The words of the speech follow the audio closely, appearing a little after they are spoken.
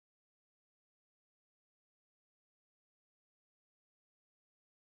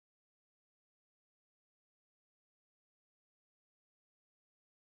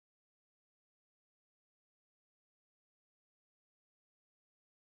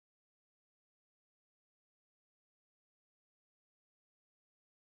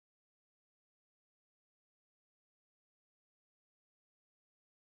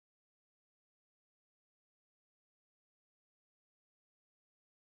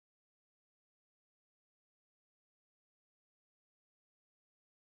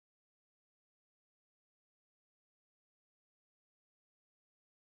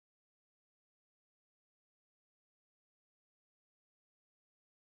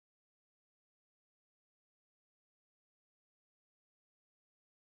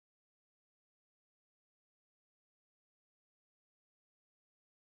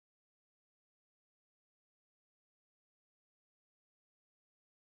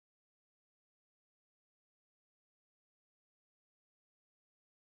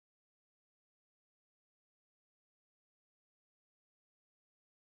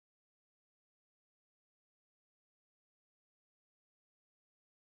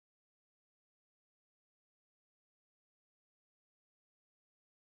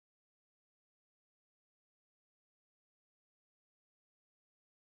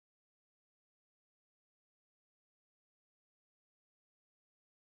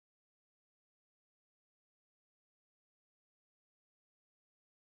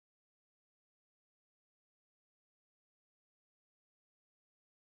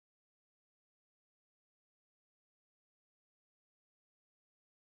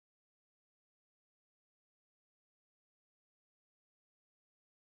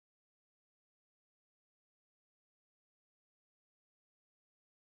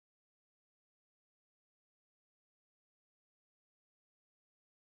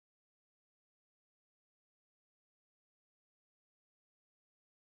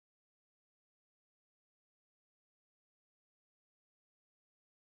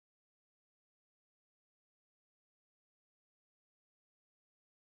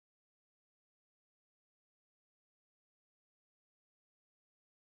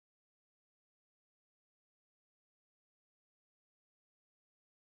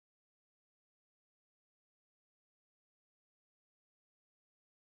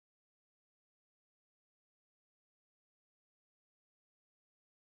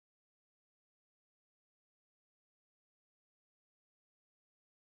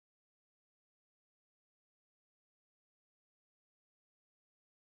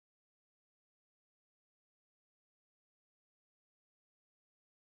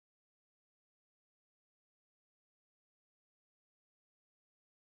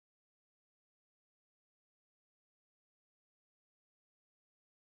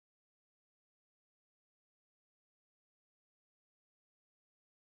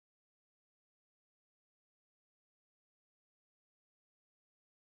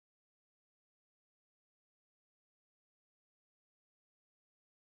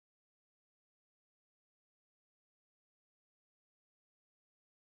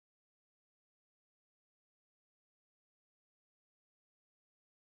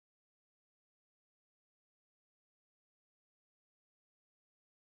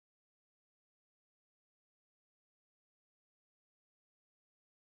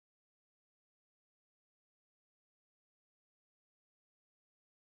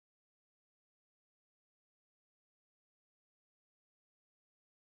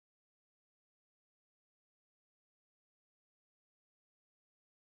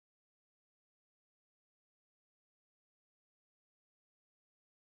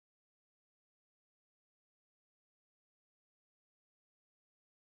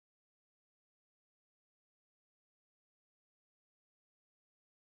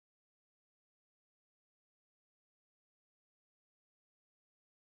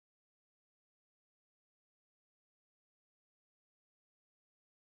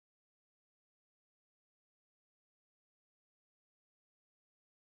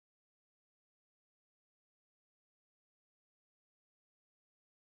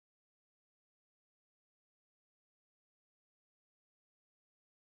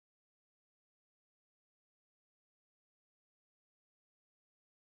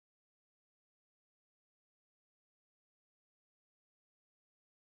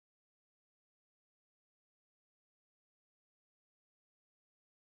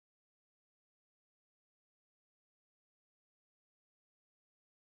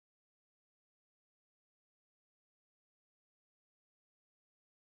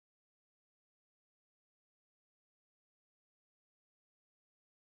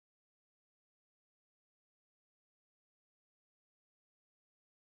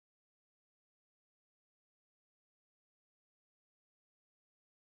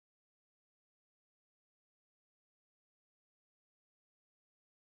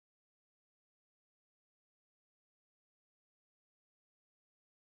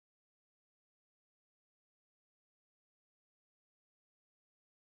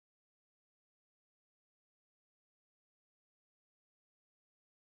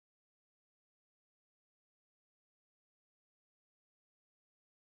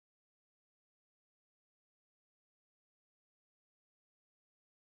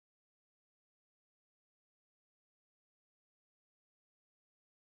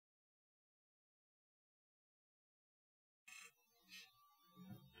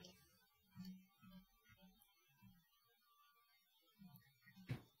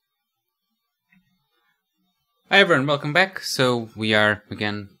Hi everyone, welcome back. So we are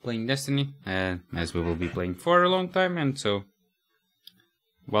again playing Destiny, as we will be playing for a long time, and so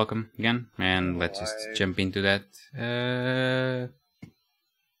welcome again, and let's just jump into that.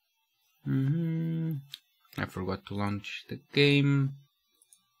 I forgot to launch the game.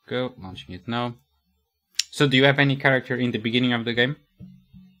 Go, launching it now. So do you have any character in the beginning of the game?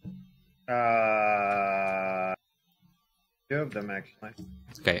 Two of them actually.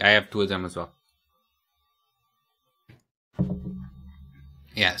 Okay, I have two of them as well.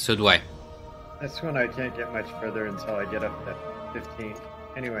 Yeah, so do I. This one I can't get much further until I get up to 15.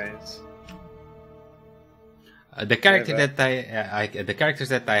 Anyways, the character that the characters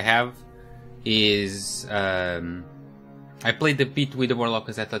that I have is I played the pit with the warlock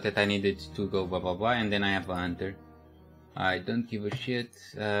because I thought that I needed to go blah blah blah, and then I have a hunter. I don't give a shit.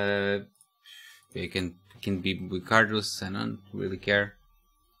 It can be regardless. I don't really care.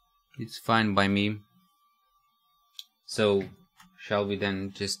 It's fine by me. So, shall we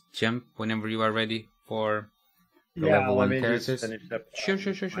then just jump whenever you are ready for the level 1 characters? Just finish up. Sure.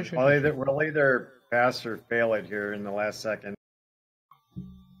 We'll either pass or fail it here in the last second.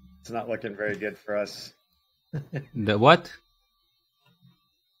 It's not looking very good for us. The what?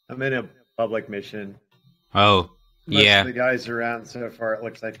 I'm in a public mission. Oh, Most yeah. of the guys around so far, it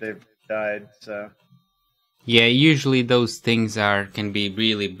looks like they've died. So. Yeah, usually those things can be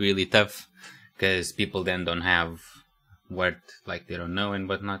really tough because people then don't have what, like, they don't know and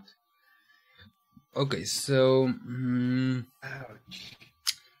whatnot. Okay, so Ouch.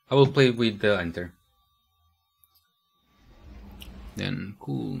 I will play with the hunter. Then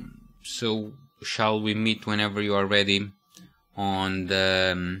cool. So shall we meet whenever you are ready on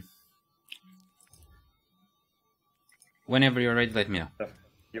the whenever you're ready, let me know.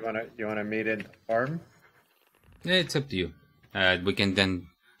 You wanna meet in the farm? Yeah, it's up to you. We can then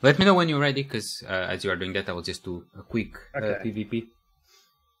let me know when you're ready, because as you are doing that, I will just do a quick PvP.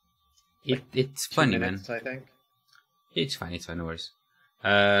 It's funny, 2 minutes, man. I think. It's fine, no worries.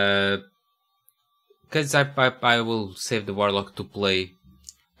 Because I will save the warlock to play.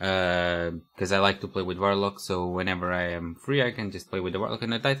 Because I like to play with warlock, so whenever I am free, I can just play with the warlock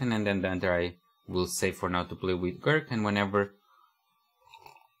and the titan, and then the hunter I will save for now to play with Gurk, and whenever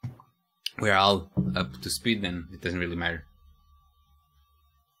we're all up to speed, then it doesn't really matter.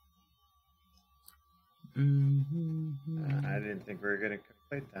 I didn't think we were gonna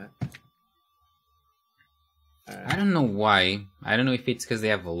complete that. I don't know why. I don't know if it's because they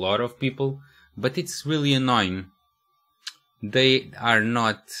have a lot of people, but it's really annoying. They are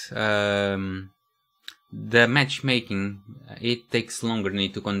not the matchmaking. It takes longer than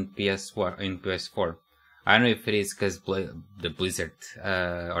it took on PS4 in PS4. I don't know if it is because the Blizzard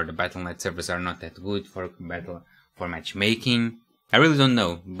or the Battle.net servers are not that good for matchmaking. I really don't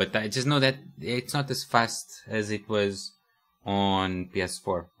know, but I just know that it's not as fast as it was on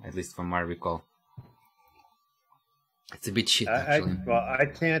PS4, at least from what I recall. It's a bit shit, actually. I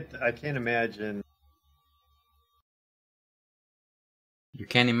can't imagine. You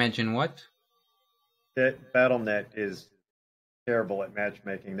can't imagine what? That Battle.net is terrible at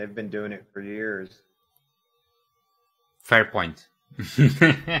matchmaking. They've been doing it for years. Fair point.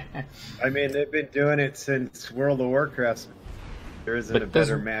 I mean, they've been doing it since World of Warcraft. There isn't a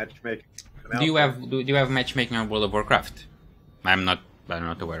better matchmaking. Do you have matchmaking on World of Warcraft? I'm not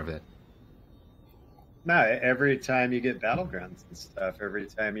aware of that. No, every time you get battlegrounds and stuff, every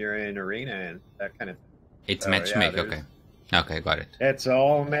time you're in arena and that kind of thing. It's matchmaking, okay. Okay, got it. It's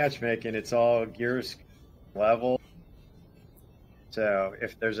all matchmaking. It's all gear level. So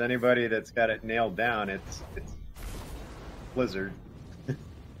if there's anybody that's got it nailed down, it's Blizzard.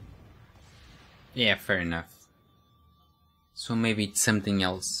 Yeah, fair enough. So maybe it's something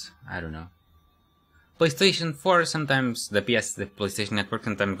else. I don't know. PlayStation 4 sometimes the PlayStation Network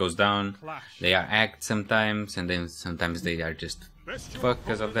sometimes goes down. They are hacked sometimes, and then sometimes they are just fucked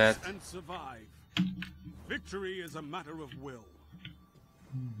because of that. Victory is a matter of will.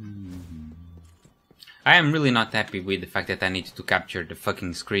 I am really not happy with the fact that I need to capture the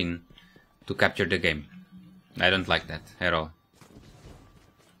fucking screen to capture the game. I don't like that at all.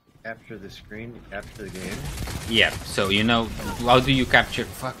 Capture the screen to capture the game? Yeah, so you know, how do you capture...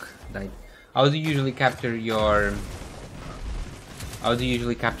 Fuck, died. How do you usually capture your...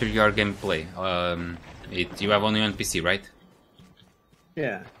 gameplay? You have only on PC, right?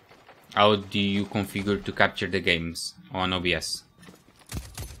 Yeah. How do you configure to capture the games on OBS?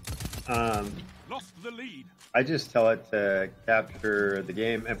 Lost the lead. I just tell it to capture the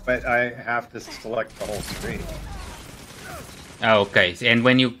game, but I have to select the whole screen. Oh, okay. And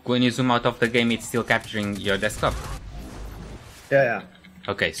when you zoom out of the game, it's still capturing your desktop? Yeah.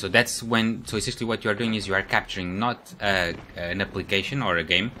 Okay, so that's when. So essentially, what you are doing is you are capturing not an application or a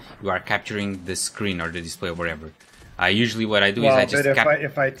game. You are capturing the screen or the display or whatever. Usually, what I do is I just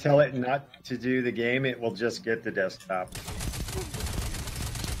if I tell it not to do the game, it will just get the desktop.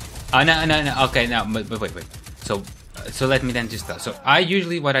 Oh no. Okay, no, but wait. So let me then just tell. So I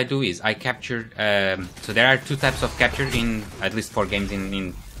usually what I do is I capture. So there are two types of capture in at least 4 games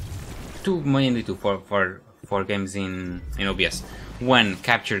in mainly two for games in OBS. One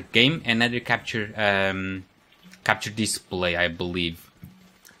capture game, another capture capture display, I believe.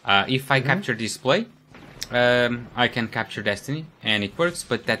 If I capture display, I can capture Destiny and it works,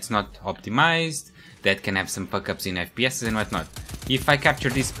 but that's not optimized. That can have some fuck-ups in FPS and whatnot. If I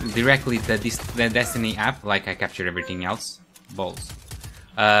capture this directly the Destiny app, like I capture everything else, balls.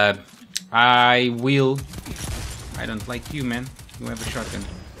 I don't like you, man. You have a shotgun.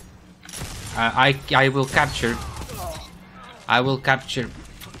 I will capture.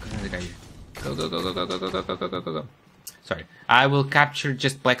 Go. Sorry. I will capture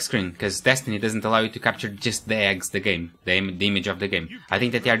just black screen because Destiny doesn't allow you to capture just the eggs, the game, the image of the game. I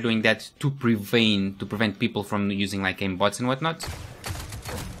think that they are doing that to prevent people from using like aim bots and whatnot.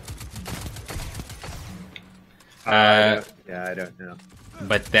 Yeah, I don't know.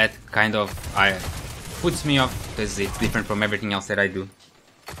 But that kind of puts me off because it's different from everything else that I do.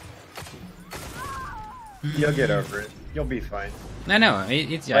 You'll get over it. You'll be fine. No,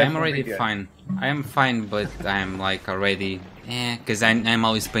 I'm already fine. I am fine, but I'm like already, because I'm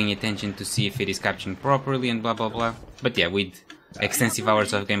always paying attention to see if it is capturing properly and blah blah blah. But yeah, with extensive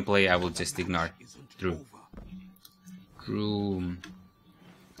hours of gameplay, I will just ignore. True.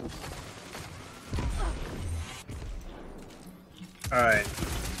 Alright.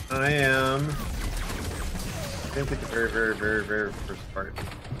 I am going to the very first part.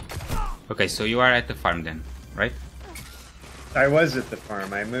 Okay, so you are at the farm then, right? I was at the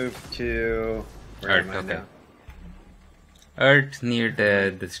farm. I moved to where Earth, am I okay. now? Earth near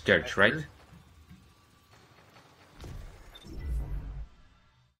the church, right?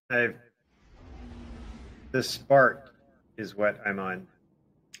 The spark is what I'm on.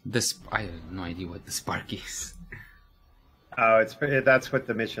 I have no idea what the spark is. Oh, that's what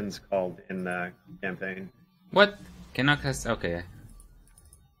the mission's called in the campaign. What? Cannot has okay.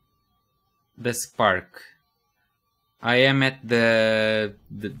 The spark. I am at the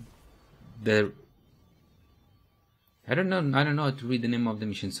I don't know how to read the name of the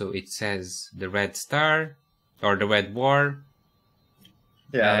mission. So it says the Red Star or the Red War.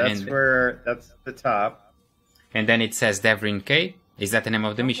 Yeah, that's the top. And then it says Devrin K. Is that the name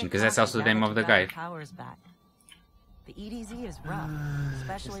of the mission? Because that's also the name of the guy. The EDZ is rough,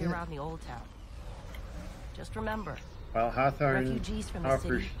 especially around the old town. Just remember, well, Hawthorne refugees from the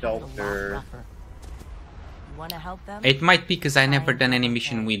offers city shelter. You want to help them? It might be because I never done any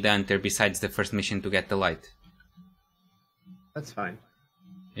mission with the Hunter besides the first mission to get the light. That's fine.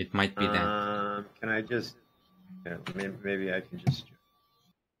 It might be that. Can I just? Yeah, maybe I can just.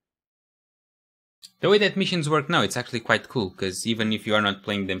 The way that missions work now, it's actually quite cool, because even if you are not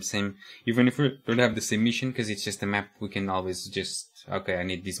playing them same, even if we don't have the same mission, because it's just a map, we can always just, okay, I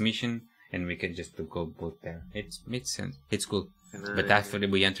need this mission, and we can just go both there. It makes sense. It's cool. But after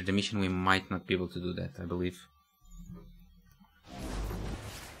we enter the mission, we might not be able to do that, I believe.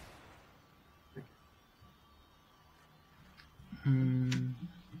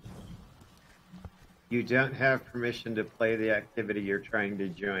 You don't have permission to play the activity you're trying to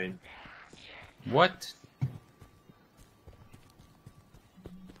join. What?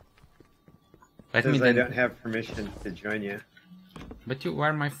 I don't have permission to join you. But you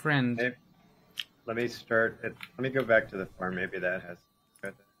are my friend. Let me start. Let me go back to the farm. Maybe that has.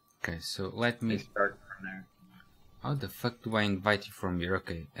 Okay, so let me start from there. How the fuck do I invite you from here?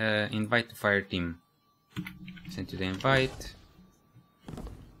 Okay, invite to fire team. Send you the invite.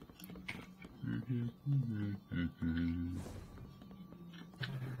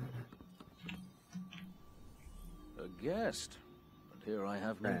 A guest, but here I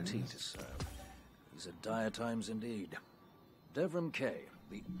have no tea to serve. These are dire times indeed. Devrim K,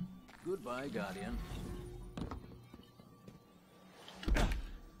 the goodbye guardian.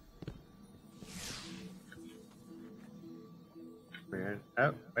 Weird.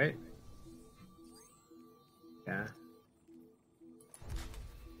 Oh, wait. Yeah.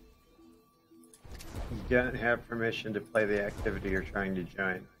 You don't have permission to play the activity you're trying to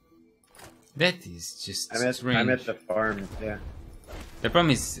join. That is just strange. I'm at the farm, yeah. The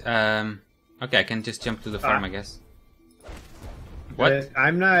problem is, okay, I can just jump to the farm, I guess. What?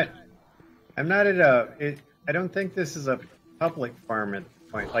 I'm not at a. I don't think this is a public farm at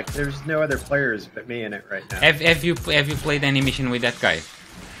point. Like, there's no other players but me in it right now. Have you played any mission with that guy?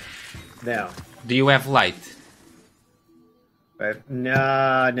 No. Do you have light? But, no,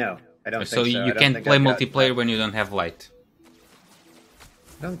 I don't think so. So you I don't can't think play I've got- multiplayer when you don't have light.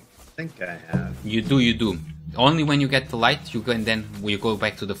 I don't think I have. You do. Only when you get the light, you can then we go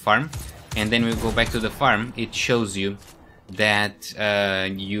back to the farm, and then we go back to the farm. It shows you that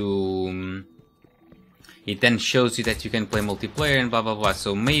it then shows you that you can play multiplayer and blah blah blah.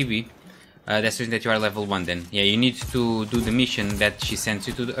 So maybe that's the reason that you are level 1 then. Yeah, you need to do the mission that she sends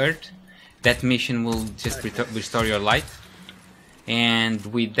you to the Earth. That mission will just restore your light, and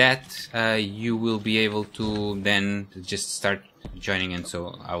with that you will be able to then just start joining in.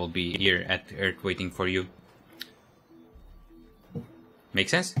 So I will be here at the Earth waiting for you. Make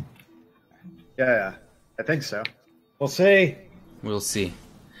sense? Yeah, I think so. We'll see. We'll see.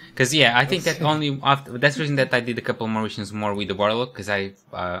 Cause yeah, I think that only after that's the reason that I did a couple more missions more with the Warlock, cause I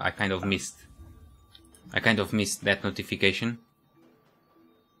kind of missed that notification.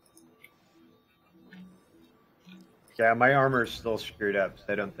 Yeah, my armor's still screwed up, so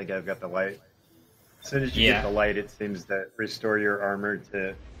I don't think I've got the light. As soon as you Yeah. get the light, it seems to restore your armor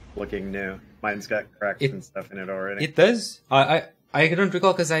to looking new. Mine's got cracks and stuff in it already. It does. I don't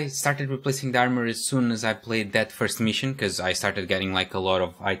recall because I started replacing the armor as soon as I played that first mission, because I started getting like a lot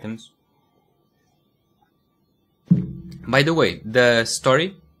of items. By the way, the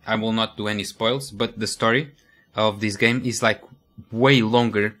story, I will not do any spoils, but the story of this game is like way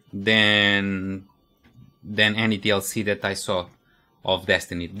longer than any DLC that I saw of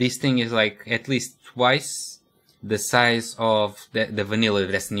Destiny. This thing is like at least twice the size of the vanilla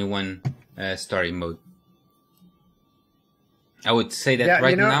Destiny 1 story mode. I would say that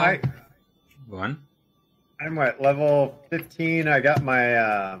right now. Go on. I'm what, level 15? I got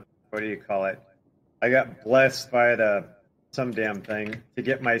my what do you call it? I got blessed by some damn thing to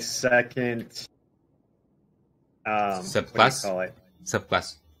get my second subclass. What do you call it?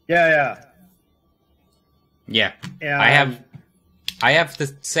 Subclass. Yeah. I have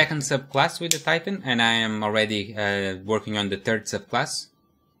the second subclass with the Titan, and I am already working on the third subclass.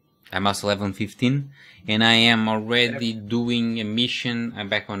 I'm also level 15, and I am already doing a mission. I'm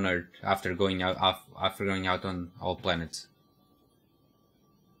back on Earth after going out on all planets.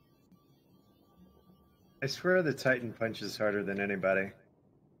 I swear the Titan punches harder than anybody.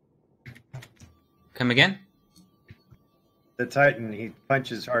 Come again? The Titan, he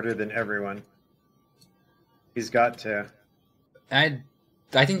punches harder than everyone. He's got to. I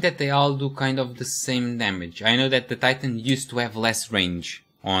think that they all do kind of the same damage. I know that the Titan used to have less range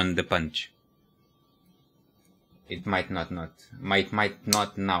on the punch. It might not now.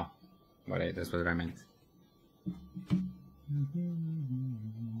 But that's what I meant.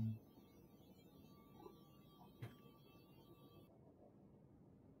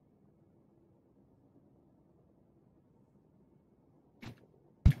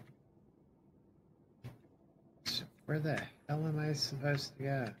 Where the hell am I supposed to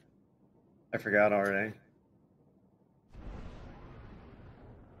go? I forgot already.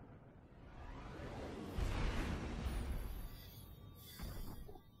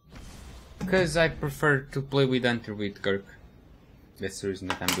 Because I prefer to play with Hunter with Kirk. That's the reason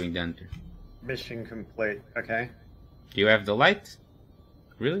that I'm doing the Hunter. Mission complete. Okay. Do you have the light?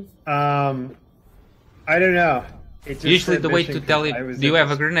 Really? I don't know. It just Usually said the way mission to tell I it, was do you in have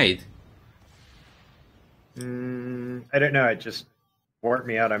a this- grenade? I don't know. It just warped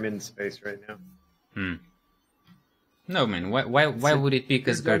me out. I'm in space right now. No, man. Why would it be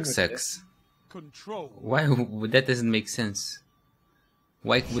because You're done Kirk with sucks? Control. Why would that doesn't make sense?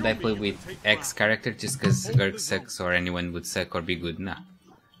 Why would I play with X character just because Kirk sucks or anyone would suck or be good? Nah.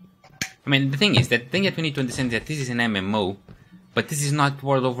 I mean, the thing that we need to understand is that this is an MMO, but this is not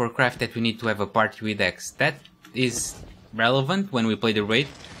World of Warcraft that we need to have a party with X. That is relevant when we play the raid.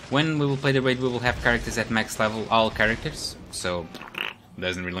 When we will play the raid, we will have characters at max level, all characters, so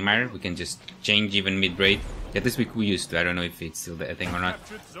doesn't really matter. We can just change even mid-raid. At least we used to. I don't know if it's still a thing or not.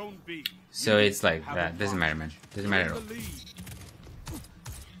 Captured Zone B. So it's like that. Doesn't matter, man. Doesn't matter at all. The lead.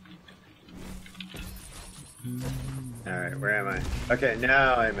 Alright, where am I? Okay,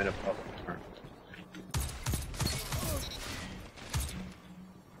 now I'm in a public farm.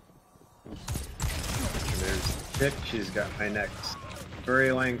 There's the chick. She's got my next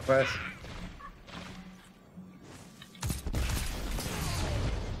storyline quest.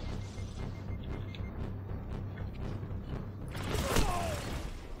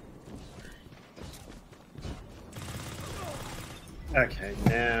 Okay,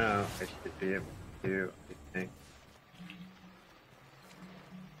 now I should be able to do, I think.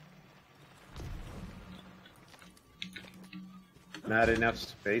 not enough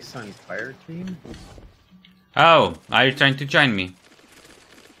space on fire team? Oh, are you trying to join me?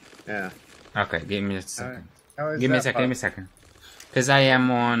 Yeah. Okay, give me a second. How is Give me a that second, give me a second. Because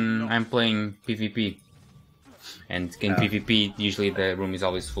I'm playing PvP. And in PvP, usually the room is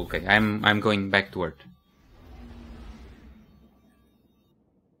always full. Okay, I'm going back to work.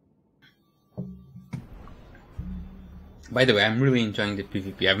 By the way, I'm really enjoying the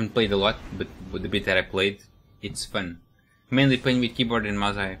PvP. I haven't played a lot, but with the bit that I played, it's fun. Mainly playing with keyboard and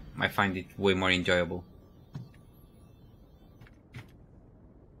mouse, I find it way more enjoyable.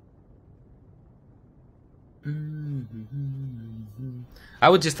 I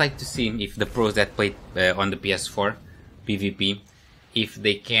would just like to see if the pros that play on the PS4 PvP, if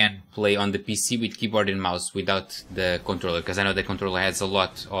they can play on the PC with keyboard and mouse without the controller, because I know the controller has a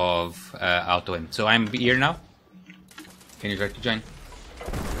lot of auto aim. So I'm here now. Can you try to join?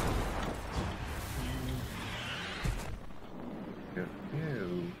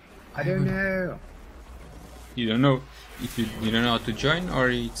 I don't know. You don't know if you don't know how to join, or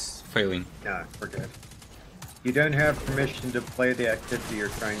it's failing. No, we're good. You don't have permission to play the activity you're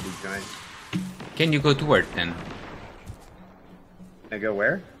trying to join. Can you go to Earth then? I go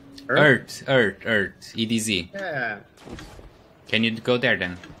where? Earth, EDZ. Yeah, Can you go there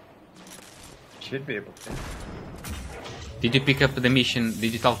then? should be able to. Did you pick up the mission?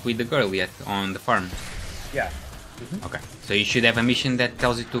 Did you talk with the girl yet on the farm? Yeah. Okay, so you should have a mission that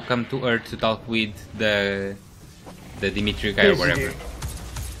tells you to come to Earth to talk with the Dimitri guy or whatever.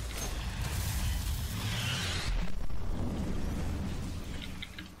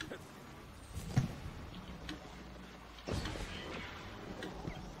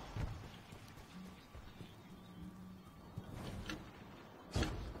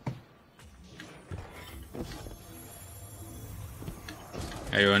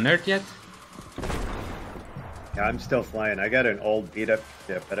 Are you on Earth yet? Yeah, I'm still flying. I got an old beat up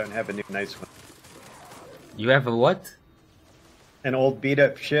ship. I don't have a new nice one. You have a what? An old beat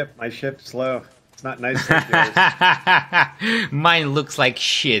up ship. My ship's slow. It's not nice like yours. Mine looks like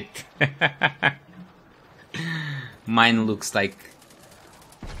shit. Mine looks like...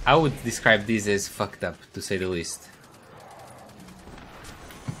 I would describe this as fucked up, to say the least.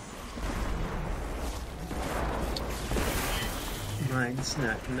 Mine's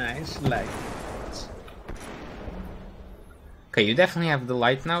not nice like yours. Okay, you definitely have the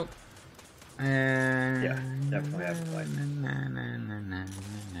light now. Yeah, definitely have the light.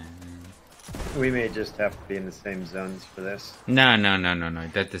 We may just have to be in the same zones for this. No.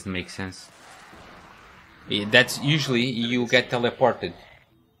 That doesn't make sense. That's usually you get teleported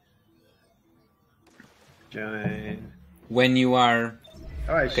Join. when you are.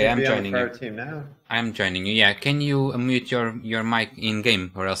 Oh, I should I'm be on joining the fire you. team now. I'm joining you. Yeah, can you mute your mic in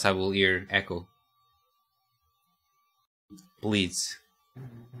game, or else I will hear echo. Please.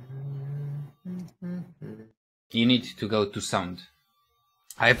 You need to go to sound.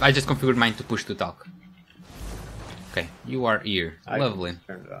 I just configured mine to push to talk. Okay, you are here. I Lovely. just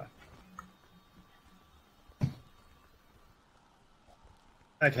turned it off.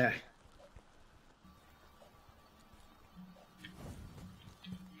 Okay.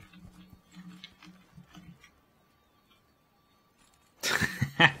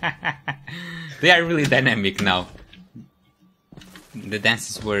 They are really dynamic now. The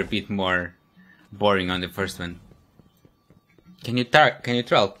dances were a bit more boring on the first one. Can you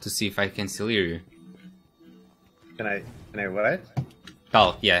talk to see if I can still hear you? Can I what?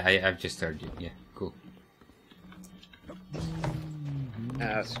 Oh, yeah, I've just heard you. Yeah, cool.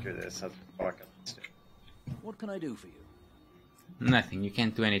 Ah, screw this. Let's fuck it. Let's do it. What can I do for you? Nothing. You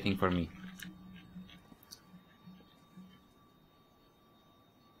can't do anything for me.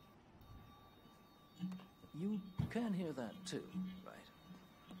 You can hear that too, right?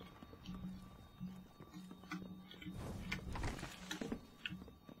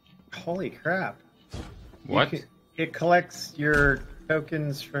 Holy crap. What? It collects your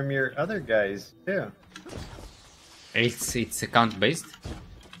tokens from your other guys, too. It's account based.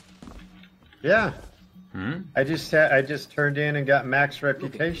 Yeah. Hmm? I just turned in and got max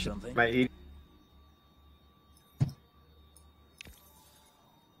reputation. something. My 80.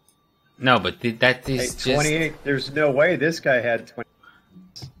 No, but that Hey, is just. 28. There's no way this guy had 20.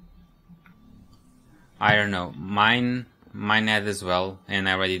 I don't know. Mine had as well, and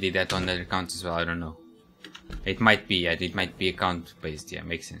I already did that on the account as well. I don't know. It might be. Yeah, it might be account based. Yeah,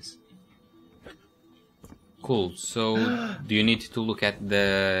 makes sense. Cool. So, do you need to look at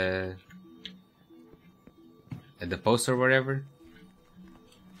the post or whatever?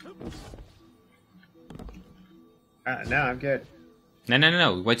 No, I'm good.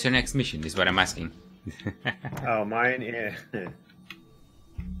 No. What's your next mission? Is what I'm asking. Oh, mine is.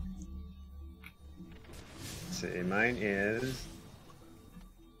 see. Mine is.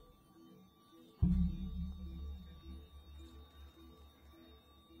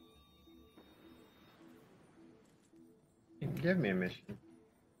 Give me a mission.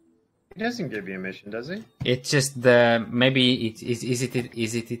 He doesn't give you a mission, does he? It's just the maybe is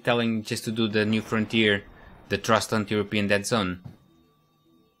it telling just to do the New Frontier, the Trust on European Dead Zone?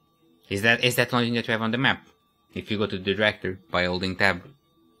 Is that the only thing that you have on the map? If you go to the director by holding tab.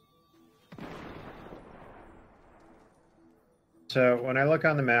 So when I look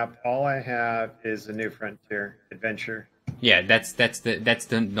on the map, all I have is the New Frontier adventure. Yeah, that's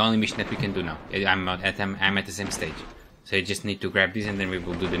the only mission that we can do now. I'm at the same stage, so you just need to grab this and then we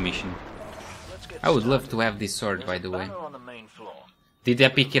will do the mission. I would love to have this sword, by the way. Did I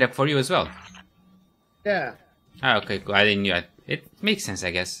pick it up for you as well? Yeah. Ah, okay, cool. I didn't know it. It makes sense,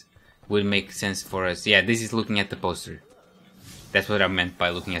 I guess. Would make sense for us. Yeah, this is looking at the poster. That's what I meant by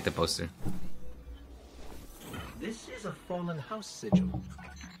looking at the poster. This is a fallen house sigil.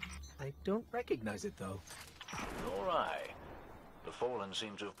 I don't recognize it, though. Nor I. The Fallen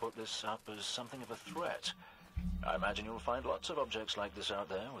seem to have put this up as something of a threat. I imagine you'll find lots of objects like this out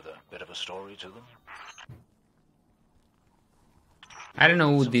there with a bit of a story to them. I don't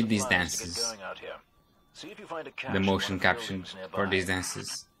know who Some did these supplies to get dances. going out here. See if you find a cache The in motion one of caption buildings for nearby. these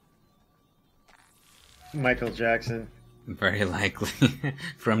dances. Michael Jackson. Very likely.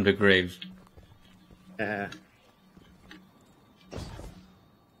 From the grave. Yeah.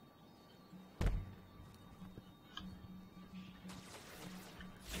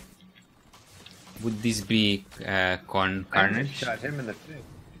 Would this be Corn I Carnage? just shot him in the face.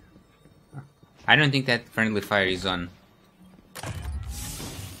 I don't think that friendly fire is on.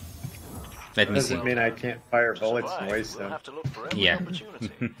 Let me see. Doesn't mean I can't fire bullets and Survive, waste we'll them. have to look for every Yeah. opportunity.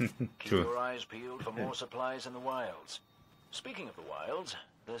 Keep True. your eyes peeled for more supplies in the wilds. Speaking of the wilds,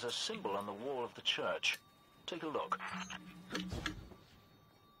 there's a symbol on the wall of the church. Take a look.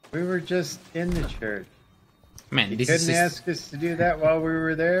 We were just in the church. Man, You this is couldn't just, ask us to do that while we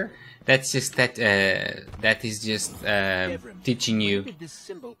were there? that's just that is just Devrim, teaching where you did this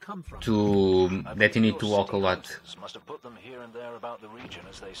symbol come from? to I that you need believe to your walk a city lot. hunters must have put them here and there about the region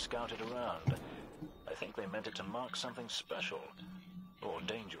as they scouted around. I think they meant it to mark something special or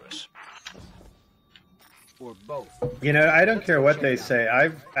dangerous. Or both. You know, I don't care what they say.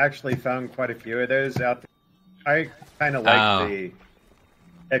 I've actually found quite a few of those out there. I kind of like Oh. the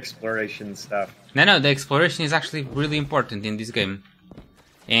exploration stuff. No, the exploration is actually really important in this game.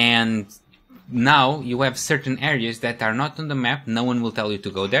 And now you have certain areas that are not on the map, no one will tell you to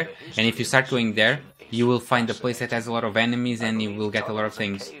go there. And if you start going there, you will find a place that has a lot of enemies and you will get a lot of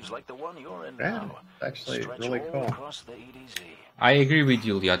things. Caves like the one you're in Yeah, now it's actually stretch really all cool. across the EDZ. I agree with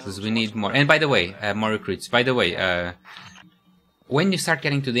you, Liotless, we need more. And by the way, more recruits. By the way, when you start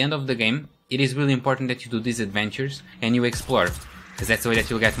getting to the end of the game, it is really important that you do these adventures and you explore. Because that's the way that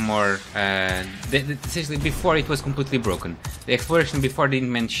you'll get more... essentially, before it was completely broken. The exploration before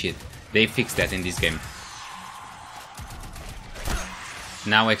didn't mean shit. They fixed that in this game.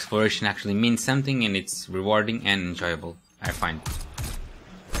 Now exploration actually means something and it's rewarding and enjoyable, I find.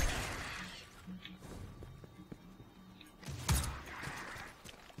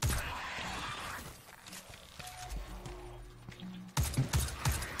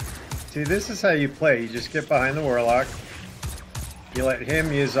 See, this is how you play. You just get behind the warlock. You let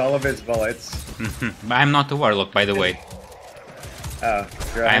him use all of his bullets. But I'm not a warlock, by the way.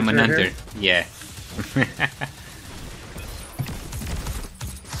 You're a I'm an hunter hunter. here? Yeah.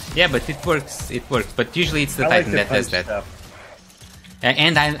 Yeah, but it works. It works. But usually it's the I like Titan to that does punch that. stuff.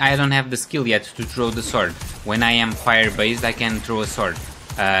 And I don't have the skill yet to throw the sword. When I am fire-based, I can throw a sword,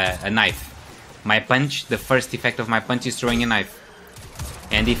 a knife. My punch, the first effect of my punch is throwing a knife.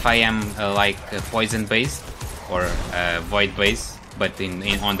 And if I am like poison-based or void-based, but on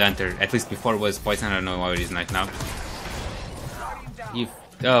the hunter, at least before was poison. I don't know how it is right now. You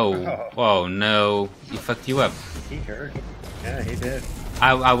oh no! He fucked you up. He hurt. Yeah, he did.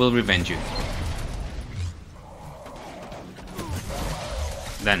 I will revenge you.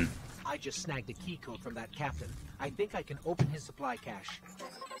 Done. I just snagged a key code from that captain. I think I can open his supply cache.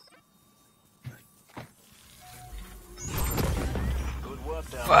 Good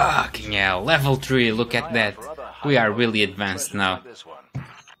work down Fucking hell, level 3, look at that. We are really advanced now.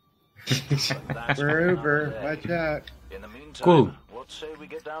 We're Uber. Watch out. In the meantime, Cool. what say we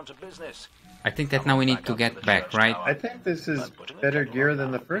get down to business? I think that now we need to get back, right? I think this is better gear than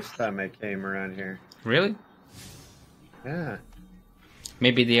the first time I came around here. Really? Yeah.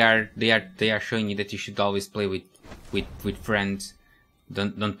 Maybe they are showing you that you should always play with friends.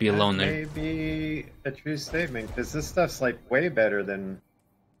 Don't be a That loner. may be a true statement, because this stuff's like way better than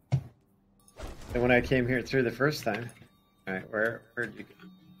And when I came here through the first time. Alright, where'd you go?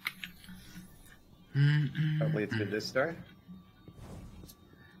 Probably through this door?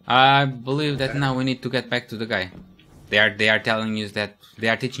 I believe that now we need to get back to the guy. They are telling you that they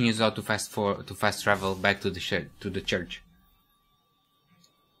are teaching you how to fast travel back to the church.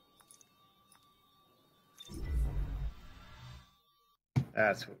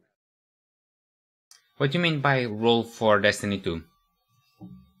 That's What do you mean by roll for Destiny 2?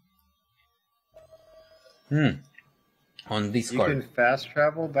 On Discord. You can fast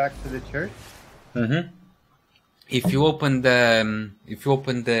travel back to the church? If you open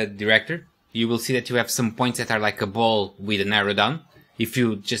the director, you will see that you have some points that are like a ball with an arrow down. If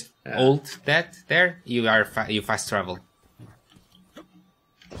you just hold that there, you fast travel.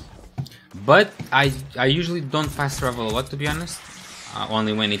 But I usually don't fast travel a lot, to be honest.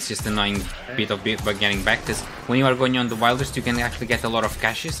 Only when it's just annoying bit of getting back, because when you are going on the Wildest, you can actually get a lot of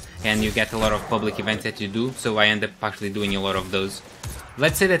caches and you get a lot of public events that you do, so I end up actually doing a lot of those.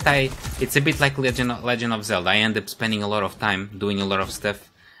 Let's say that it's a bit like Legend of Zelda. I end up spending a lot of time doing a lot of stuff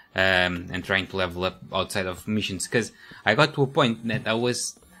and trying to level up outside of missions, because I got to a point that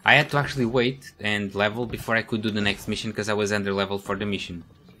I had to actually wait and level before I could do the next mission, because I was under leveled for the mission.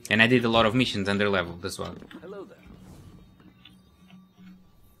 And I did a lot of missions under leveled as well. Hello there.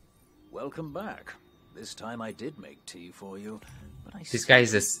 Welcome back. This time I did make tea for you, but I This guy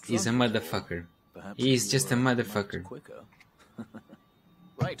is a motherfucker. He's just a motherfucker.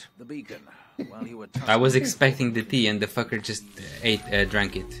 Right, the beacon. While you were I was expecting the tea and the fucker just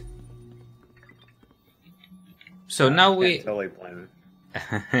drank it. So now we Totally blame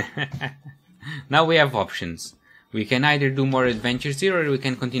it. now we have options. We can either do more adventures here or we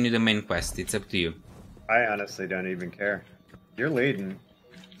can continue the main quest. It's up to you. I honestly don't even care. You're leading.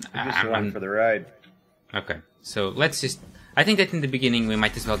 You're just I'm- one for the ride. Okay, so let's just... I think that in the beginning we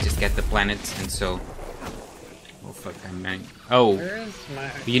might as well just get the planets, and so... Oh fuck, Oh, Where's my...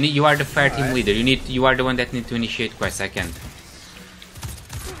 you are the fire team leader. You are the one that need to initiate quests. I can't.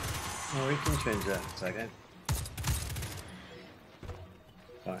 Oh, we can change that in a second.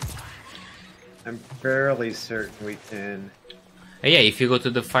 Fine. I'm fairly certain we can... Yeah, if you go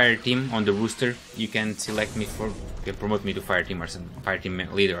to the fire team on the rooster, you can select me promote me to fire team or something, fire team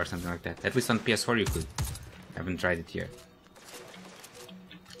leader or something like that. At least on PS4 you could. I haven't tried it yet.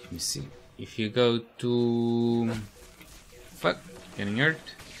 Let me see. If you go to... Fuck, getting hurt.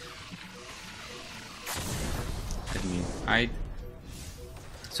 Let me hide.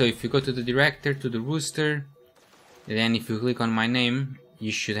 So if you go to the director, to the rooster, and then if you click on my name,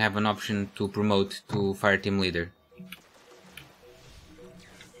 you should have an option to promote to fire team leader.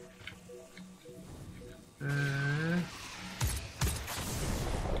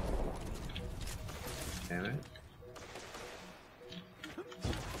 Damn it.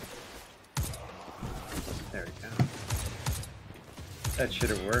 There we go. That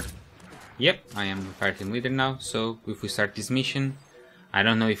should have worked. Yep, I am the fire team leader now, so if we start this mission, I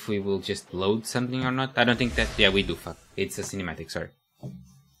don't know if we will just load something or not. I don't think that... Yeah, we do, fuck. It's a cinematic, sorry.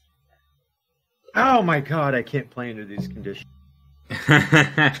 Oh my god, I can't play under these conditions.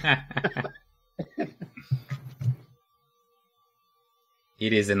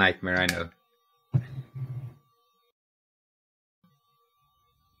 It is a nightmare, I know.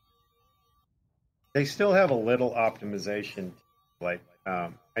 They still have a little optimization. Like, I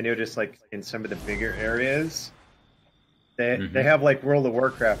noticed, like, in some of the bigger areas, they have, like, World of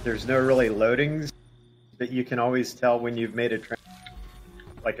Warcraft. There's no really loadings, but you can always tell when you've made a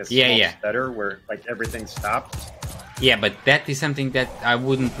like a small stutter where, like, everything stops. Yeah, but that is something that I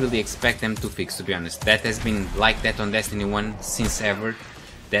wouldn't really expect them to fix, to be honest. That has been like that on Destiny 1 since ever.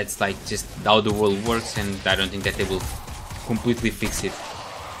 That's like just how the world works, and I don't think that they will completely fix it,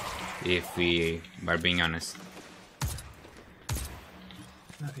 if we are being honest.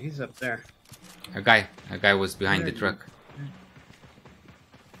 Oh, he's up there. A guy was behind the truck.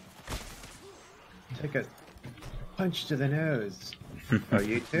 Take a punch to the nose. Oh,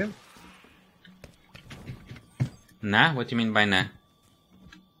 you too? Nah? What do you mean by nah?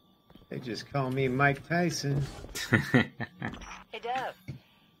 They just call me Mike Tyson. Hey, Dev.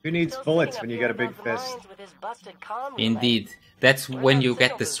 Who needs Still bullets sitting when up you here got a big above the fist? lines with his busted comm relay. Indeed. That's when you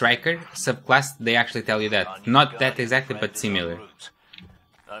get the striker subclass, they actually tell you that. Not that exactly, but similar.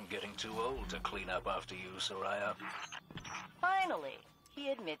 I'm getting too old to clean up after you, Soraya. Finally,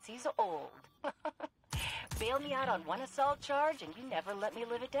 he admits he's old. Bailed me out on one assault charge, and you never let me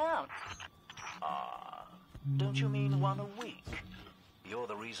live it down. Don't you mean one a week? You're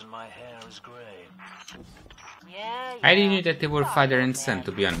the reason my hair is grey. Yeah. I didn't know that they were father and son,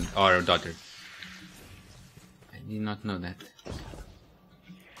 to be honest, or daughter. I did not know that.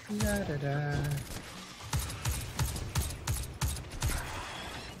 Da-da-da.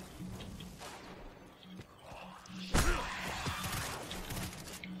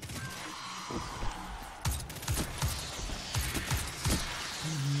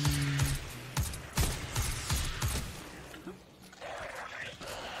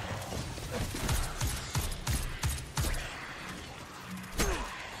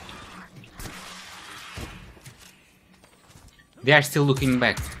 They are still looking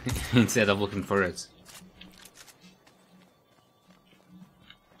back instead of looking for us.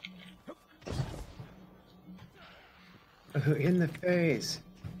 In the face.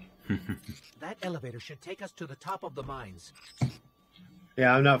 That elevator should take us to the top of the mines.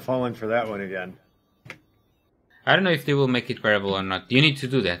 Yeah, I'm not falling for that one again. I don't know if they will make it wearable or not. You need to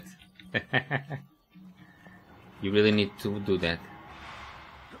do that. You really need to do that.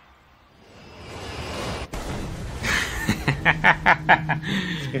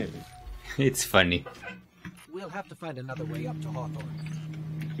 It's funny. We'll have to find another way up to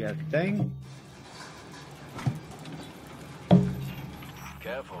Hawthorne. Yeah, thing.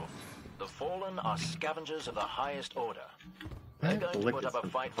 Careful. The Fallen are scavengers of the highest order. They're going to Look put at up a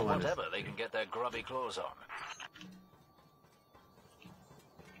some fight for Fallen. whatever they can get their grubby claws on.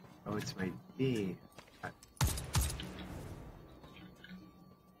 Oh, it's my D.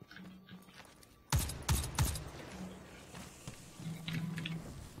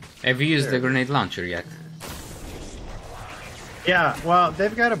 Have you used the grenade launcher yet? Yeah, well,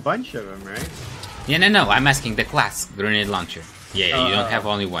 they've got a bunch of them, right? Yeah, no, I'm asking the class grenade launcher. Yeah, you don't have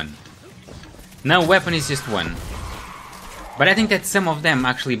only one. No, weapon is just one. But I think that some of them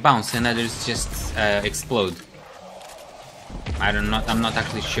actually bounce and others just explode. I'm not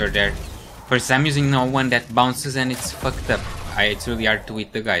actually sure there. First, I'm using now one that bounces and it's fucked up. It's really hard to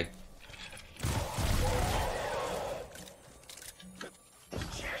hit the guy.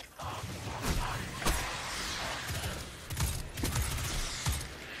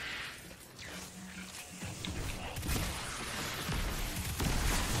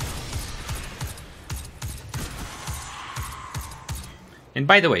 And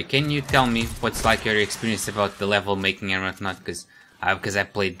by the way, can you tell me what's like your experience about the level making and whatnot? Because I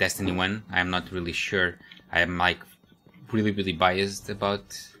played Destiny 1, I'm not really sure. I'm like really biased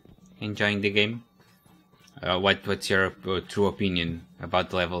about enjoying the game. What's your true opinion about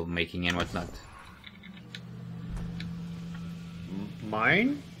the level making and whatnot?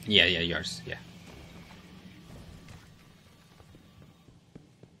 Mine? Yeah, yours. Yeah.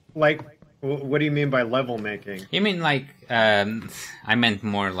 Like, what do you mean by level making? You mean like I meant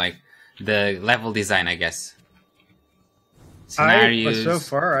more like the level design, I guess. Scenarios. So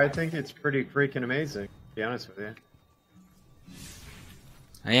far, I think it's pretty freaking amazing. To be honest with you,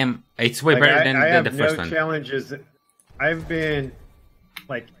 It's way better than I have the first no one. challenges. I've been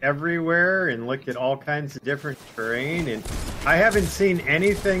like everywhere and looked at all kinds of different terrain, and I haven't seen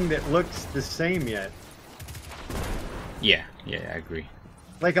anything that looks the same yet. Yeah, I agree.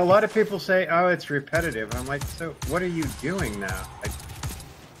 Like a lot of people say, "Oh, it's repetitive." I'm like, so what are you doing now? Like,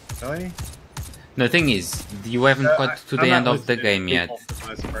 really? The thing is, you haven't got to the end of the game yet. For the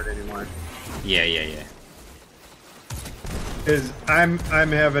most part anymore. Yeah. Because I'm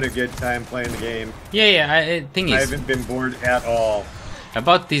having a good time playing the game. Yeah. Thing I is, haven't been bored at all.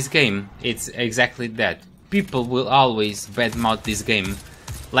 about this game, it's exactly that. People will always badmouth this game.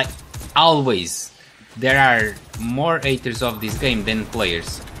 Like, always. There are more haters of this game than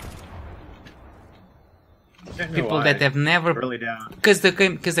players. People that have never... Really down. Because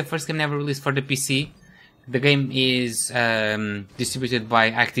the first game never released for the PC. The game is distributed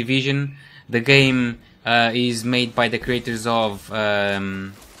by Activision. The game is made by the creators of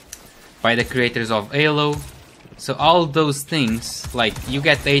Halo. So all those things, like you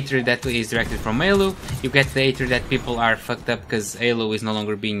get the hatred that is directed from Halo, you get the hatred that people are fucked up because Halo is no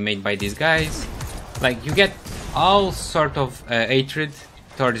longer being made by these guys. Like you get all sort of hatred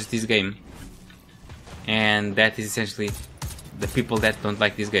towards this game, and that is essentially the people that don't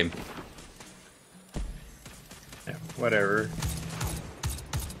like this game. Yeah, whatever.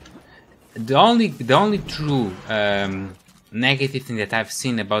 The only true negative thing that I've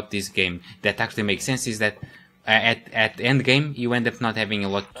seen about this game that actually makes sense is that at the end game you end up not having a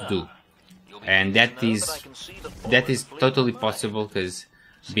lot to do, and that is totally possible because,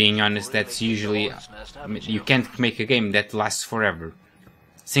 being honest, that's usually you can't make a game that lasts forever.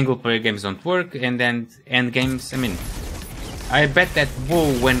 Single player games don't work, and then end games. I mean, I bet that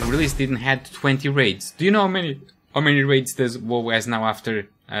WoW when released didn't had 20 raids. Do you know how many raids does WoW has now after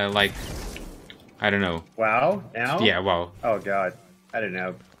like, I don't know. WoW now? Yeah, WoW. Oh god, I don't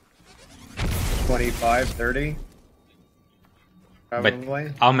know. 25, 30. Probably.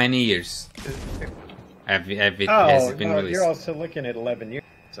 But how many years has it Oh, been no, released? you're also looking at 11 years.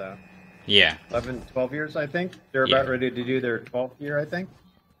 So Yeah. 11, 12 years, I think. They're Yeah. about ready to do their 12th year, I think.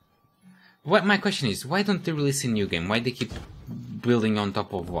 What my question is, why don't they release a new game? Why they keep building on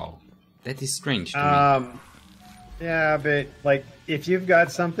top of WoW? That is strange to me. Yeah, but like if you've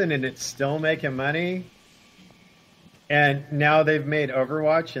got something and it's still making money, and now they've made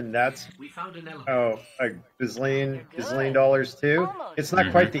Overwatch, and that's We found an elevator. a gazillion dollars too. Almost. It's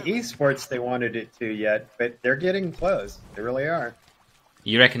not quite the esports they wanted it to yet, but they're getting close. They really are.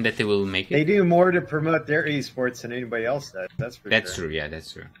 You reckon that they will make They it? do more to promote their esports than anybody else does. That's for That's sure. true. Yeah,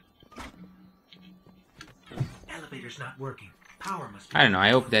 that's true. Elevator's not working. Power must be. I don't know. I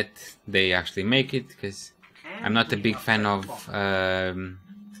hope that they actually make it because I'm not a big fan of. I'm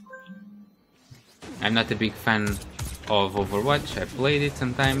not a big fan of Overwatch. I played it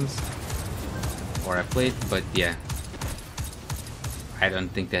sometimes, or I played, but yeah, I don't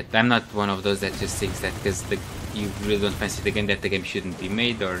think that I'm not one of those that just thinks that because you really don't fancy the game that the game shouldn't be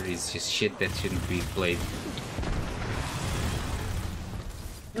made or it's just shit that shouldn't be played.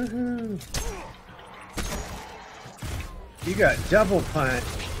 You got double punch.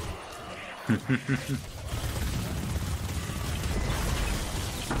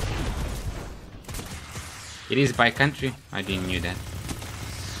 It is by country. I didn't knew that.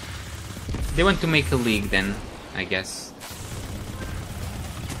 They want to make a league then, I guess.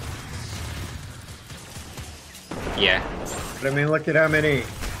 Yeah. But I mean, look at how many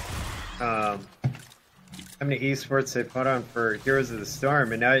esports they put on for Heroes of the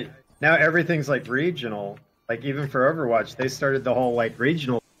Storm, and now everything's like regional. Like even for Overwatch, they started the whole like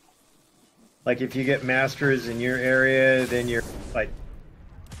regional. Like if you get masters in your area, then you're like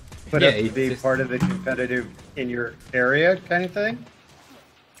put up to it's be just- part of the competitive in your area kind of thing.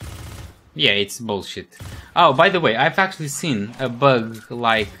 Yeah, it's bullshit. Oh, by the way, I've actually seen a bug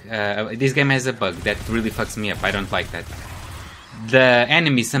like... this game has a bug that really fucks me up. I don't like that. The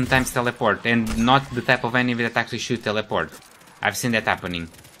enemies sometimes teleport, and not the type of enemy that actually should teleport. I've seen that happening.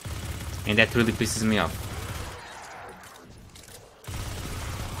 And that really pisses me off.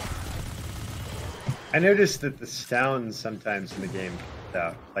 I noticed that the sounds sometimes in the game,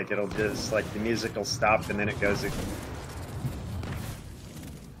 like it'll just like the music will stop and then it goes.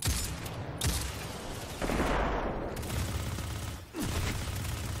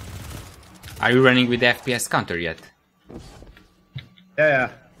 Are you running with the FPS counter yet? Yeah,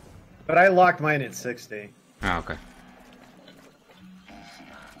 but I locked mine at 60. Oh, okay.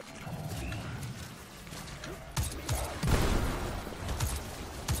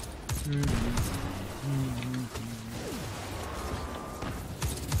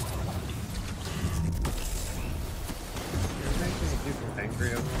 You're making people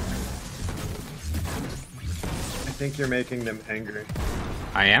angry over here. I think you're making them angry.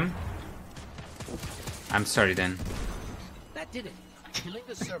 I am? I'm sorry then. That did it. Killing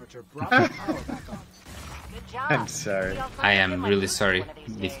the servitor brought the power back on. Good job. I'm sorry. Maybe I'll find I a am good really one sorry one of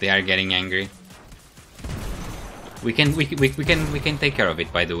these if days. they are getting angry. We can take care of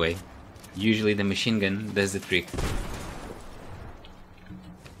it, by the way. Usually the machine gun does the trick.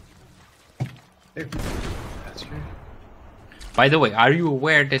 That's true. By the way, are you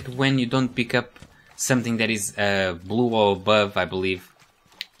aware that when you don't pick up something that is blue or above, I believe,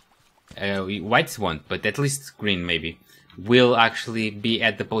 whites won't, but at least green maybe, will actually be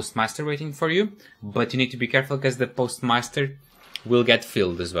at the postmaster waiting for you, but you need to be careful because the postmaster will get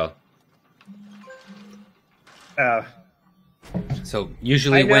filled as well. So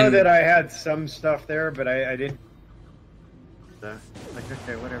usually I know when... that I had some stuff there, but I didn't. Like,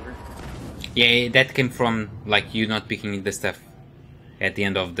 okay, whatever. Yeah, that came from like you not picking the stuff at the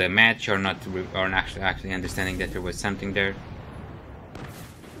end of the match, or not, or actually understanding that there was something there.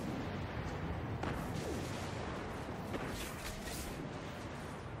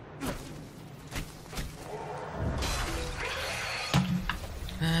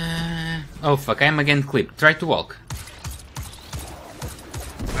 Oh fuck! I'm again clipped. Try to walk.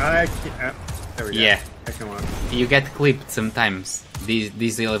 I can't. There we go. Yeah. I can walk. You get clipped sometimes.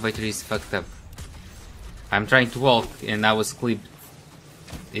 This elevator is fucked up. I'm trying to walk and I was clipped.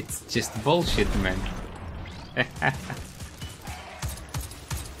 It's just bullshit, man.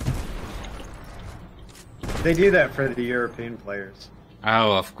 They do that for the European players.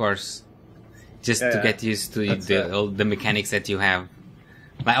 Oh, of course. Just to Yeah, get used to that's it. all the mechanics that you have.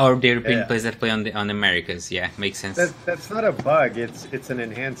 Or the European Yeah. players that play on Americas. Yeah, makes sense. That's not a bug. It's an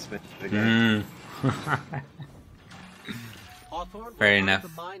enhancement to the game. Hawthorne, Fair we're out enough.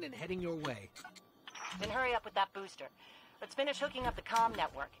 of the mine and heading your way. Then hurry up with that booster. Let's finish hooking up the comm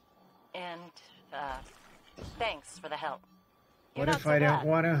network. And, thanks for the help. What You're if not I so don't bad.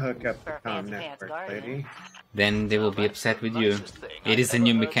 want to hook up the For a comm fancy pants network, guardian. lady? Then they will be upset with you. It is a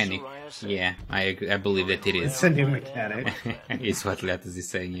new mechanic. Yeah, I agree. I believe that it It's is. a new mechanic. It's what Letus is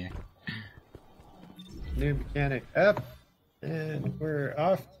saying, yeah. New mechanic up. And we're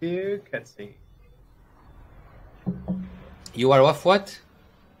off to cutscene. You are off what? To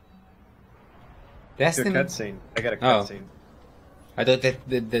a Destiny? cutscene. I got a Oh. cutscene. I thought that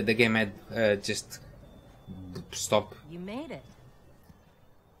the game had just stopped. You made it.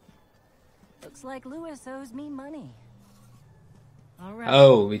 Looks like Lewis owes me money. All right.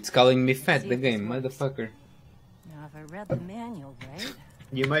 Oh, it's calling me fat, See the if this game, works. motherfucker. Now, if I read the manual right,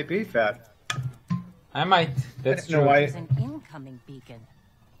 You might be fat. I might. That's I don't know true. why- there's an incoming beacon.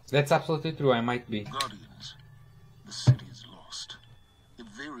 That's absolutely true, I might be. Guardians, the city is lost. If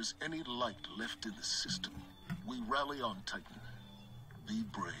there is any light left in the system, we rally on Titan. Be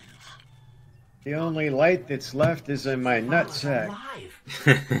brave. The only light that's left is in my nutsack. Alive.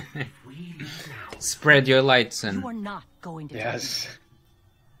 We leave now. Spread your light, You are son. not going to. Yes.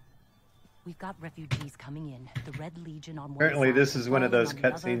 We've got refugees coming in. The Red Legion on one Apparently, side, this is one of those Fallen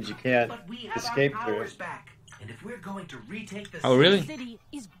on the other. cutscenes you can't But we have escape our through. powers back. And if we're going to retake the Oh, really? The city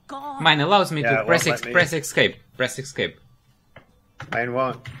is gone. Mine allows me Yeah, to it press won't let me. press escape. Press escape. Mine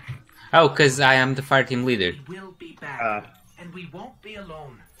won't. Oh, because I am the fire team leader. We will be back. And we won't be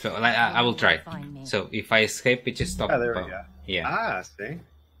alone. So I will try. So if I escape, it just stops. Oh, there we go. Yeah. Ah, see?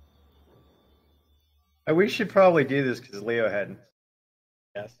 We should probably do this because Leo hadn't.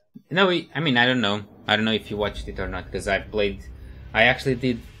 Yes. No, I mean, I don't know. I don't know if you watched it or not, because I played... I actually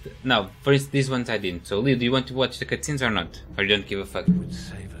did... No, first, these ones I didn't. So, Leo, do you want to watch the cutscenes or not? Or you don't give a fuck? Would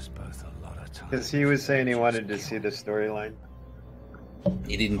save us both a lot of time. Because he was saying he wanted to see the storyline.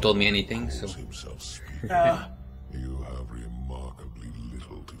 He didn't tell me anything, so... Himself speak. You have remarkably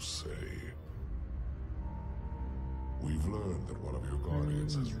little to say. We've learned that one of your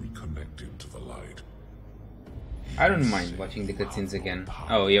guardians has reconnected to the light. I don't mind watching the cutscenes again.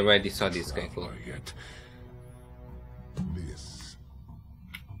 Oh, you already saw this guy, cool. Yet, this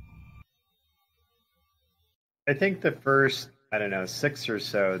I think the first, I don't know, 6 or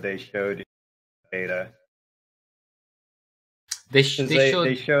so they showed data. They 'Cause showed...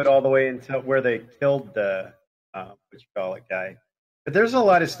 they showed all the way until where they killed the, what you call it, guy. But there's a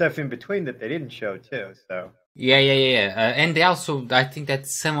lot of stuff in between that they didn't show too, so. Yeah. And they also, I think that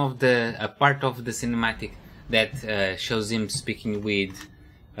some of the, a part of the cinematic that shows him speaking with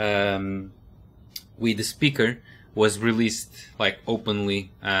the speaker was released, like,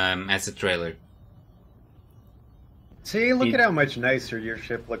 openly as a trailer. See, look at how much nicer your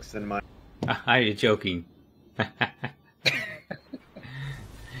ship looks than mine. Are you joking?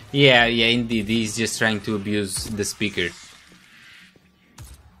 Yeah, indeed. He's just trying to abuse the speaker.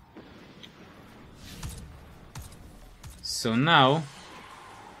 So now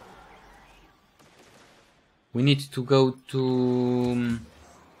we need to go to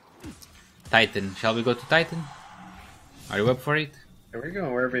Titan. Shall we go to Titan? Are you up for it? There we go,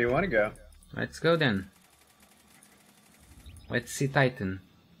 wherever you want to go. Let's go then. Let's see Titan.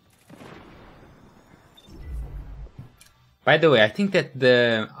 By the way, I think that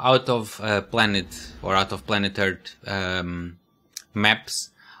the out of planet Earth maps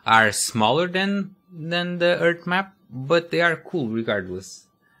are smaller than the Earth map, but they are cool regardless.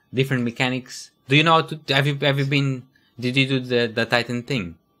 Different mechanics. Do you know how to? Have you been? Did you do the Titan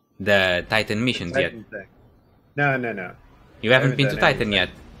thing, the Titan missions yet? Titan thing. No. You haven't haven't been to done Titan anything. yet.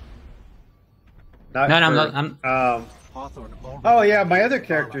 No, I'm not. Hawthorne already Oh yeah, my other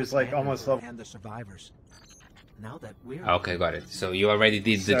character is like almost level. and the survivors. Now that we're Okay, got it. So you already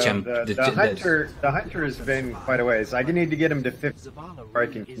did the So jump. the hunter has been quite a ways. I need to get him to 50 before I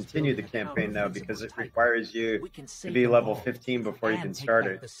can continue the campaign though, because it requires you to be level 15 before you can start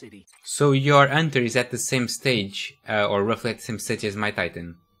it. So your hunter is at the same stage, or roughly at the same stage as my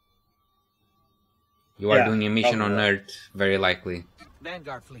Titan. You are Yeah, doing a mission on probably. Earth, very likely.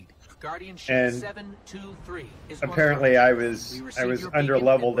 Vanguard fleet. Guardian ship And 723 is Apparently, on I target. was We I received was your under beacon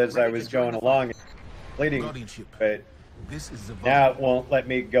leveled and as we're I ready was to join going the along, bleeding, Guardian ship. but This is the now it won't let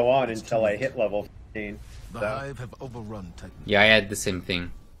me go on until I hit level 15. The So. Hive have overrun Titan. Yeah, I had the same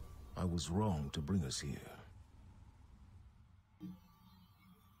thing. I was wrong to bring us here.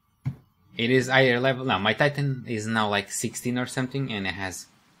 It is higher level now. My Titan is now like 16 or something, and it has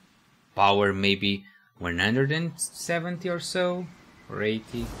power maybe 170 or so, or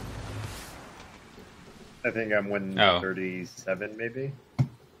 80. I think I'm 137 maybe.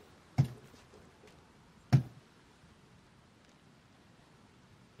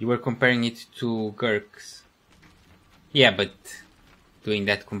 You were comparing it to Gurk's. Yeah, but doing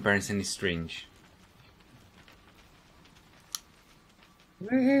that comparison is strange.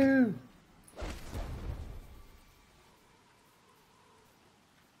 Woohoo!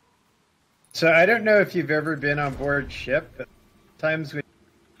 So I don't know if you've ever been on board ship, but times when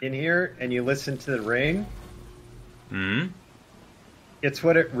you're in here and you listen to the rain, it's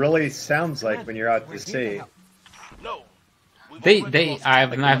what it really sounds like when you're out to sea. No.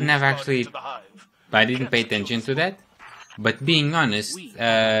 I've never actually, I didn't pay attention to that. But being honest,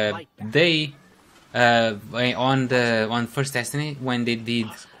 they on First Destiny, when they did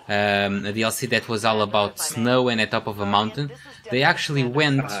a DLC that was all about snow and at top of a mountain, they actually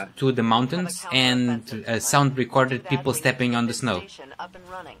went to the mountains and sound recorded people stepping on the snow.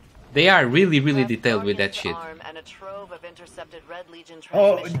 They are really, really detailed with that shit.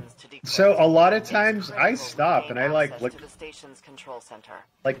 Oh, so a lot of times I stop and I like look,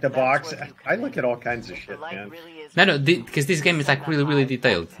 like the box. I look at all kinds of shit, man. No, because this game is like really, really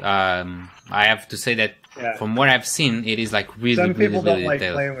detailed. I have to say that from what I've seen, it is like really, Some people really, really don't like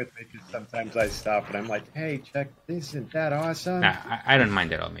detailed. playing with me because sometimes I stop and I'm like, hey, check, isn't that awesome? Nah, I don't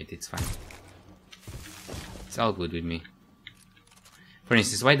mind at all, mate. It's fine. It's all good with me. For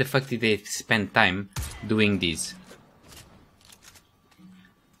instance, why the fuck did they spend time doing this?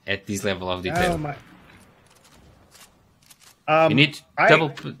 At this level of detail. Oh my. You need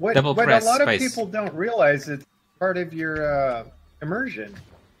double what press a lot of space. people don't realize it's part of your immersion.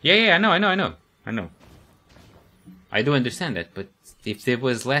 Yeah, I know. I do understand that, but if there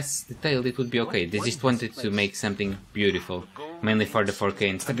was less detailed, it would be okay. They just wanted to make something beautiful, mainly for the 4K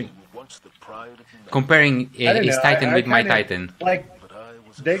and stuff. Comparing his Titan with my Titan. Like,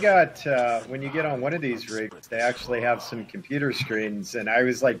 they got, when you get on one of these rigs, they actually have some computer screens, and I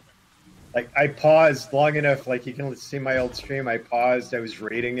was like I paused long enough, like you can see my old stream, I paused, I was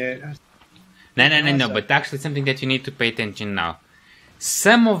reading it. No, but actually something that you need to pay attention now.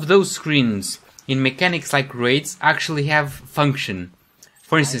 Some of those screens in mechanics like raids actually have function.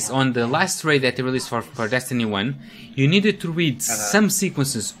 For instance, on the last raid that they released for Destiny 1, you needed to read some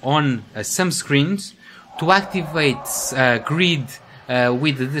sequences on some screens to activate grid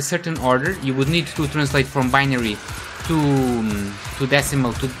with a certain order. You would need to translate from binary to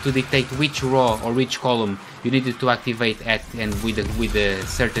decimal to dictate which row or which column you needed to activate at and with a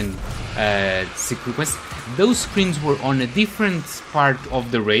certain sequence. Those screens were on a different part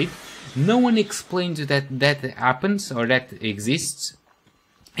of the raid. No one explained that happens or that exists,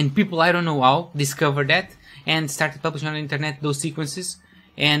 and people, I don't know how, discovered that and started publishing on the internet those sequences.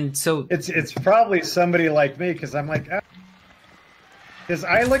 And so it's probably somebody like me, because I'm like, because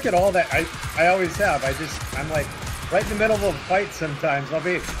I look at all that, I always have. I'm like right in the middle of a fight sometimes.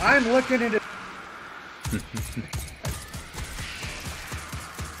 I'm looking at it. Did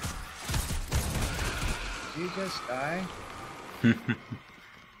you just die?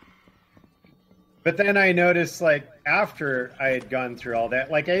 But then I noticed, like, after I had gone through all that,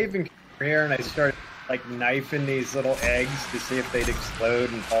 like, I even came here and I started, like, knifing these little eggs to see if they'd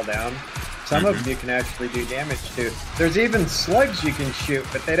explode and fall down. Some of them you can actually do damage to. There's even slugs you can shoot,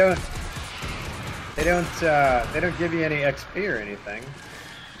 but they don't give you any XP or anything.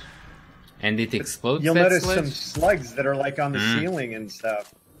 And it explodes. You'll notice some slugs that are like on the ceiling and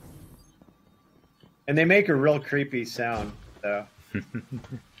stuff, and they make a real creepy sound. So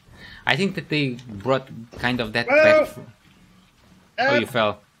I think that they brought kind of that back. Oh, you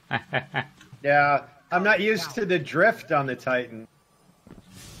fell. Yeah, I'm not used to the drift on the Titan.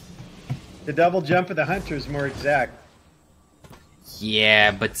 The double jump of the Hunter is more exact.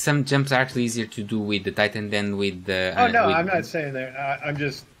 Yeah, but some jumps are actually easier to do with the Titan than with the... Oh, no, I'm not saying that.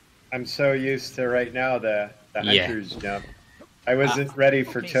 I'm so used to right now the Hunter's jump. I wasn't ready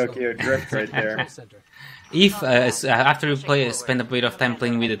for Tokyo Drift right there. If after you spend a bit of time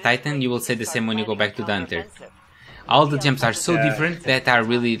playing with the Titan, you will say the same when you go back to the Hunter. All the jumps are so different that are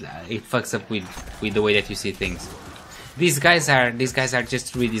really it fucks up with the way that you see things. These guys are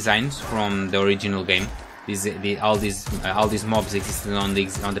just redesigns from the original game. All these mobs existed on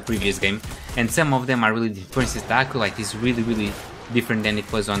the previous game, and some of them are really. For instance, the Acolyte is really different than it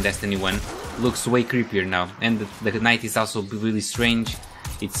was on Destiny 1. Looks way creepier now, and the Knight is also really strange.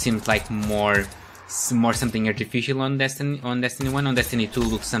 It seems like more something artificial on Destiny 1. On Destiny 2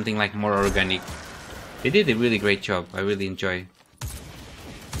 looks something like more organic. They did a really great job. I really enjoy.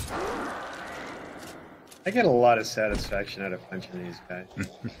 I get a lot of satisfaction out of punching these guys.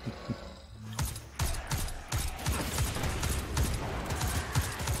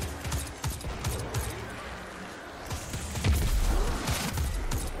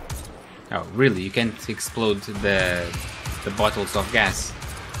 Oh, really? You can't explode the bottles of gas?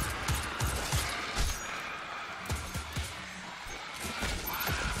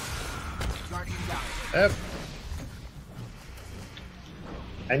 Yep.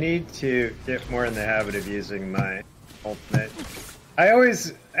 I need to get more in the habit of using my ultimate. I'm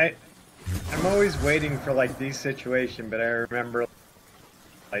always waiting for like these situations, but I remember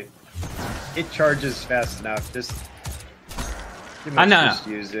like it charges fast enough. Just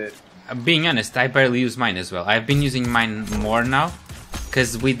use it. Being honest, I barely use mine as well. I've been using mine more now,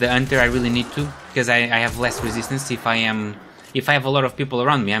 because with the hunter I really need to, because I have less resistance. If I have a lot of people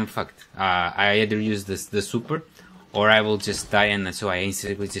around me, I'm fucked. I either use the super, or I will just die, and so I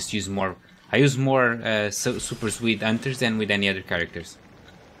instantly just use more. I use more supers with hunters than with any other characters.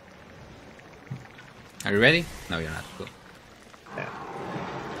 Are you ready? No, you're not. Cool. Yeah.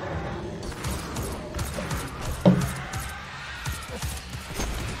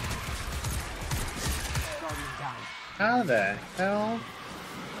 How the hell?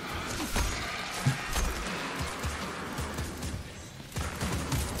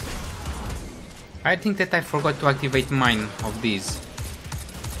 I think that I forgot to activate mine of these.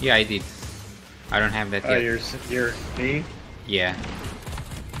 Yeah, I did. I don't have that yet. Oh, you're me? Yeah.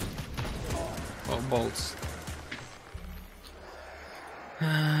 Oh, bolts.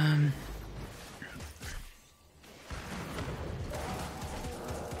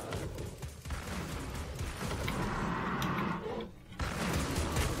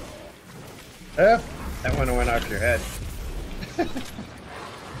 That one went off your head.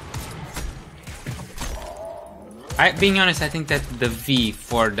 Being honest, I think that the V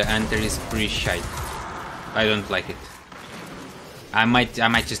for the hunter is pretty shite. I don't like it. I might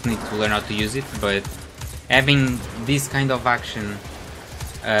just need to learn how to use it, but having this kind of action,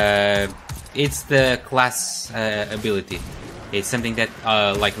 it's the class ability. It's something that,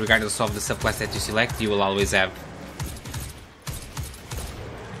 like, regardless of the subclass that you select, you will always have.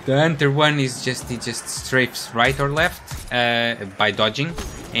 The hunter one is it just strafes right or left by dodging,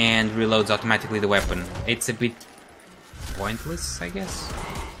 and reloads automatically the weapon. It's a bit pointless, I guess.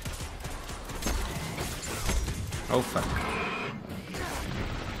 Oh fuck.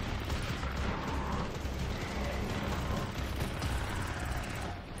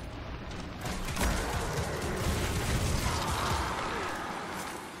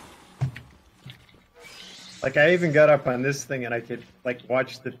 Like, I even got up on this thing and I could, like,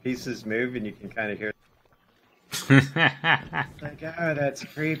 watch the pieces move and you can kind of hear. Like, oh, that's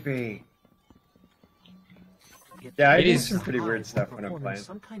creepy. Yeah, I do some pretty weird stuff when I'm playing.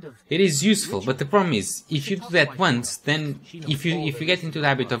 It is useful, but the problem is, if you do that once, then if you get into the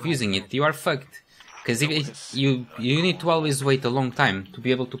habit of using it, you are fucked. Because you need to always wait a long time to be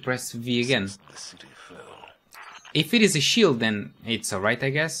able to press V again. If it is a shield, then it's alright,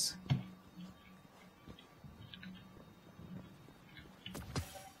 I guess.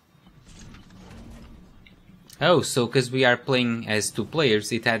 Oh, so because we are playing as 2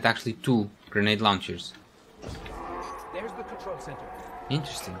 players, it had actually 2 grenade launchers. There's the control center.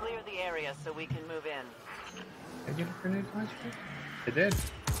 Interesting. Clear the area so we can move in. Did I get a grenade launcher? I did. A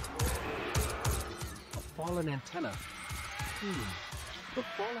fallen antenna. The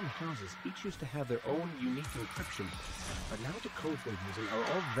fallen houses each used to have their own unique encryption, but now the codes they're using are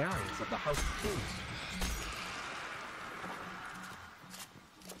all variants of the House of Kings.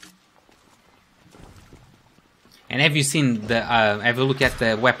 And have you seen the? Have a look at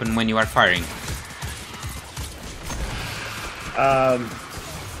the weapon when you are firing.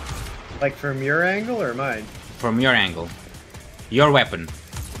 Like from your angle or mine? From your angle, your weapon.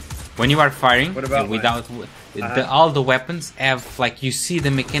 When you are firing, what about without all the weapons have, like, you see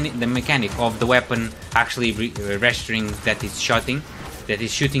the mechanic of the weapon actually registering that it's shooting,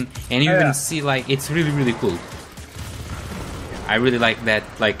 and you even see, like, it's really cool. I really like that.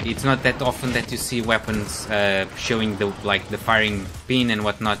 Like, it's not that often that you see weapons showing the firing pin and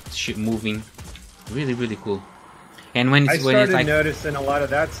whatnot moving. Really cool. And when it's like, noticing a lot of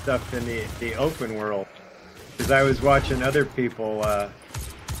that stuff in the open world, because I was watching other people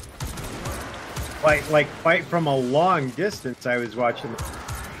like fight from a long distance. I was watching.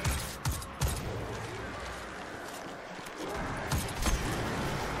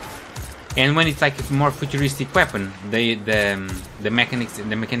 And when it's like a more futuristic weapon, the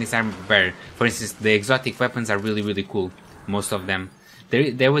mechanics are better. For instance, the exotic weapons are really cool. Most of them.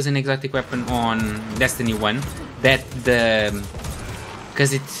 There was an exotic weapon on Destiny 1 that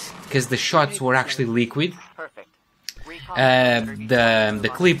because the shots were actually liquid. The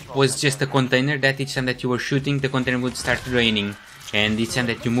clip was just a container that each time that you were shooting, the container would start raining, and each time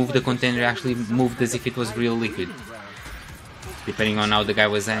that you move the container actually moved as if it was real liquid, depending on how the guy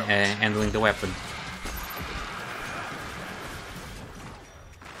was handling the weapon.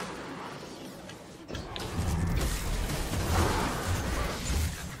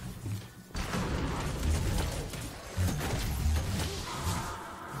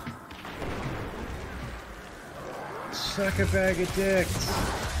 suck a bag of dicks.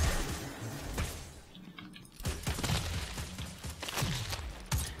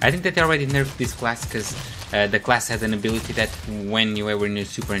 I think that they already nerfed this class because the class had an ability that when you were in your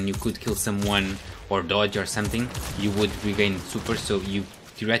super and you could kill someone or dodge or something, you would regain super, so you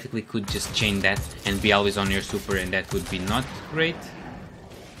theoretically could just chain that and be always on your super, and that would be not great.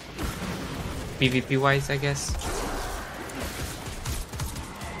 PvP wise, I guess.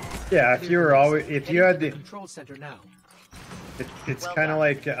 Yeah, if you were always, if you had the control center now. it's Well kind of done.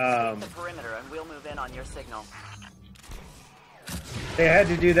 like The perimeter, and we'll move in on your signal. they had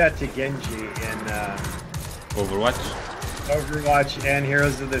to do that to Genji in Overwatch. Overwatch and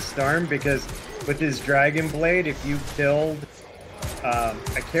Heroes of the Storm, because with his Dragon Blade, if you killed a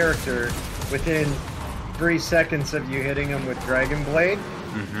character within 3 seconds of you hitting him with Dragon Blade,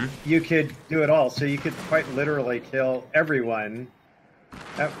 you could do it all. So you could quite literally kill everyone.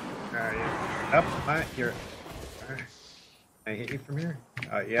 Up, here. I hit you from here.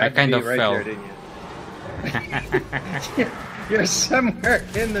 Yeah, I kind of right fell. there, didn't you? You're somewhere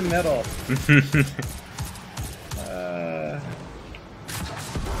in the middle.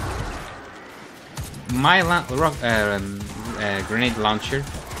 My grenade launcher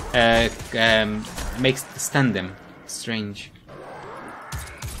makes stun them. Strange.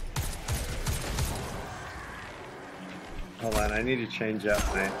 Hold on, I need to change up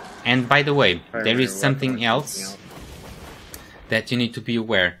my. And by the way, there primary is something weapon or else that you need to be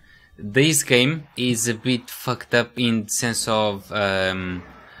aware. This game is a bit fucked up in the sense of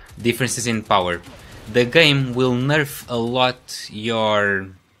differences in power. The game will nerf a lot your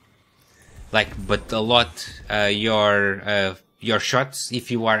your shots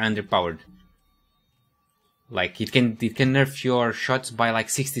if you are underpowered. Like it can nerf your shots by like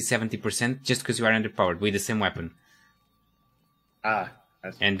 60-70% just because you are underpowered with the same weapon.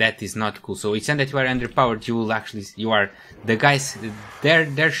 And that is not cool. So each time that you are underpowered, the guys,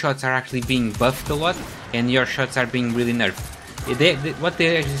 their shots are actually being buffed a lot, and your shots are being really nerfed. What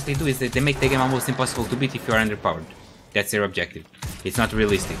they actually do is that they make the game almost impossible to beat if you are underpowered. That's their objective. It's not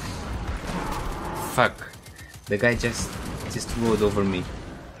realistic. Fuck. The guy just rode over me.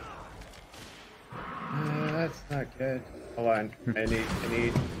 That's not good. Hold on. I need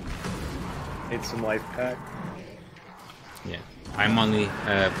some life pack. Yeah. I'm only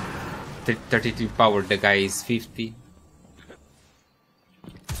 32 power, the guy is 50.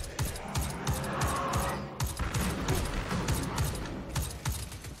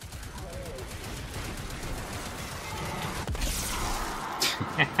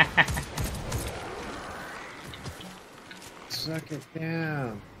 Suck it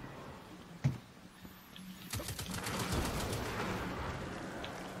down.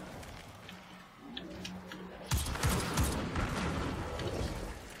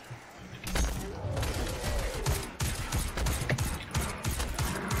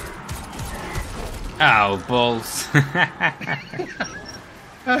 Ow, balls.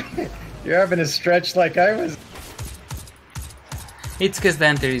 You're having a stretch like I was. It's because the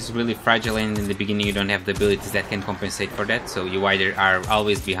hunter is really fragile, and in the beginning you don't have the abilities that can compensate for that, so you either are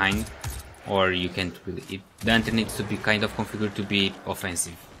always behind or you can't really. The hunter needs to be kind of configured to be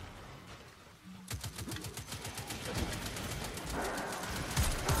offensive.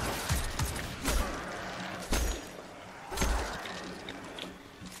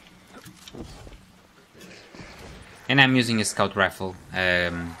 And I'm using a scout rifle,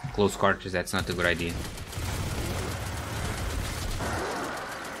 close quarters, that's not a good idea.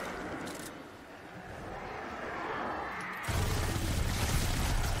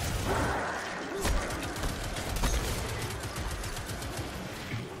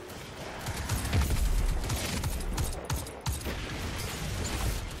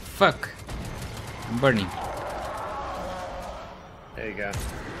 Fuck! I'm burning. There you go.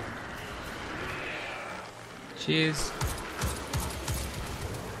 Cheers.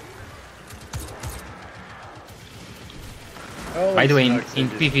 Holy By the way, smokes, in I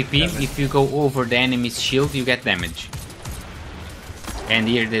just PvP, damaged. if you go over the enemy's shield, you get damage. And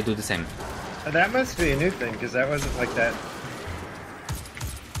here they do the same. That must be a new thing, because that wasn't like that.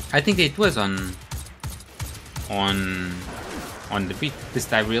 I think it was on the beat.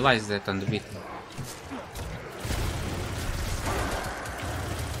 This I realized that on the beat.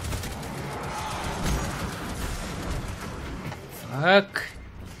 Fuck.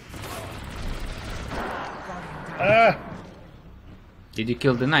 Ah! Did you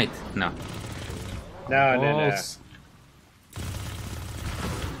kill the knight? No. No. Balls.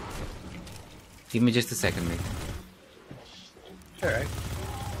 Give me just a second, mate. Alright.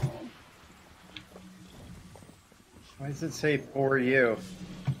 Why does it say for you?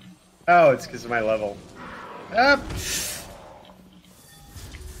 Oh, it's because of my level. Up!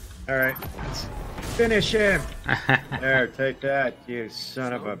 Alright, let's finish him! There, take that, you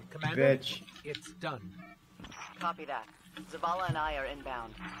son of a Commander, bitch. it's done. Copy that. Zavala and I are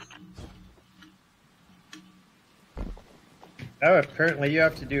inbound. Oh, apparently you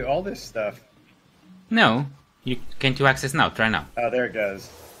have to do all this stuff. No, can't you access now? Try now. Oh, there it goes.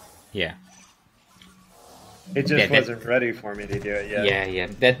 Yeah. It just wasn't ready for me to do it yet. Yeah.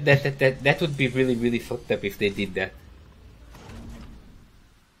 That would be really, really fucked up if they did that.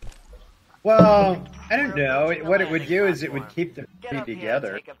 Well, I don't know. What it would do is it would keep the Get party up here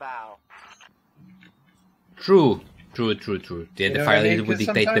together. and take a bow. True. The You know fire what I mean? leader would 'Cause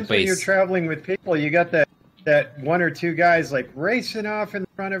dictate the sometimes when you're pace. traveling with people, you got that one or two guys like racing off in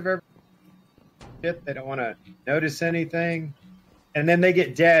front of every shit. They don't want to notice anything, and then they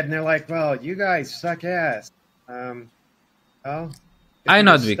get dead, and they're like, "Well, you guys suck ass." Well, I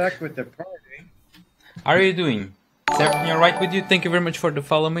know, you're Vic. stuck with the party. How are you doing? Is everything alright with you? Thank you very much for the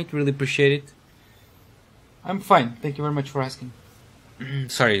follow, mate. Really appreciate it. I'm fine. Thank you very much for asking.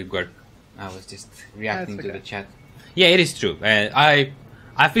 Sorry, Gord. I was just reacting to okay. the chat. Yeah, it is true. If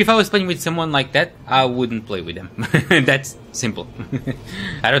I was playing with someone like that, I wouldn't play with them. That's simple.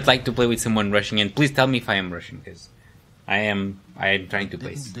 I don't like to play with someone rushing in. Please tell me if I am rushing, because I am trying to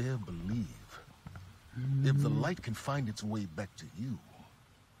place. Didn't dare believe. If the light can find its way back to you,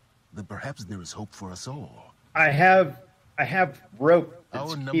 then perhaps there is hope for us all. I have rope Our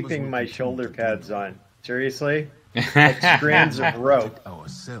that's numbers keeping will my continue shoulder to pads dwindle. on. Seriously? Like strands of rope.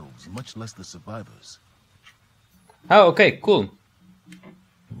 Ourselves, much less the survivors. Oh, okay, cool.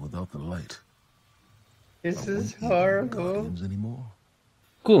 Without the light, This is won't even horrible. Guardians anymore.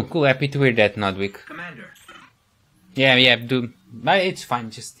 Cool. Happy to hear that, Nodwick. Commander. Yeah, do. It's fine.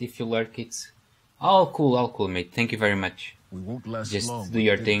 Just if you lurk, it's all cool, mate. Thank you very much. We won't last Just long do with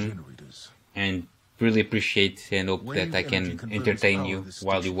your dead thing. generators. And really appreciate and hope Wave that I energy can converts entertain power you this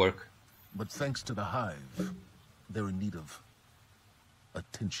while you station. work. But thanks to the hive, they're in need of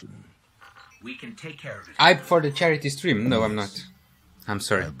attention. We can take care of it. I'm for the charity stream. No, I'm not. I'm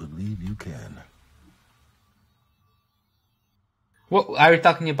sorry. I believe you can. What are you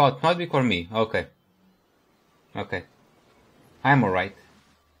talking about, Nodwick or me? Okay. I'm alright.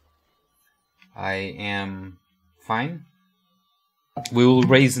 I am fine. We will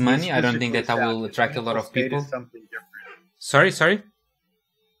raise money. I don't think that I will attract a lot of State people. is something different. Sorry?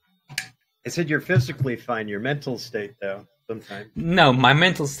 I said you're physically fine. Your mental state, though, sometimes. No, my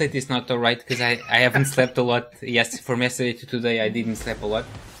mental state is not alright because I haven't slept a lot. Yes, from yesterday to today I didn't sleep a lot.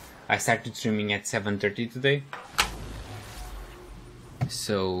 I started streaming at 7:30 today.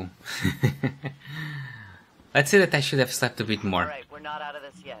 So let's say that I should have slept a bit more. Alright, we're not out of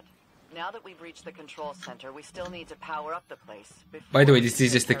this yet. Now that we've reached the control center, we still need to power up the place. By the way, before this we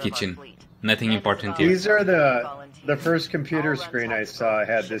is just take the care of our kitchen. fleet. Nothing important here. These are the first computer screen I saw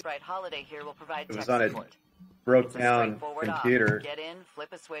had this Shipwright Holiday here will provide It was tech on a support. broke It's a down straightforward op. computer. Get in,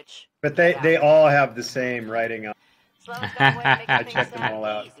 flip a switch. But get out. they all have the same writing on. Sloan's got a way to make I things checked them sound all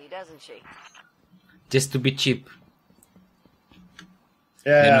out. easy, doesn't she? Just to be cheap.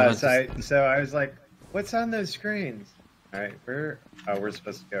 Yeah, what so I was like, what's on those screens? All right, we're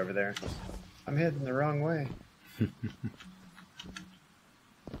supposed to go over there. I'm heading the wrong way.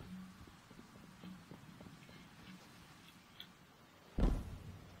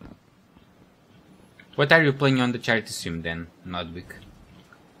 What are you playing on the charity stream then, Nodwick?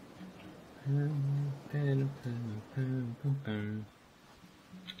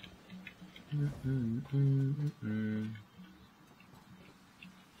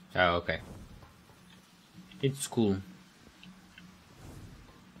 Oh, okay. It's cool.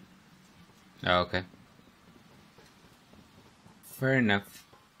 Oh, okay. Fair enough.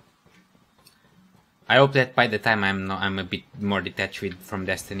 I hope that by the time I'm a bit more detached from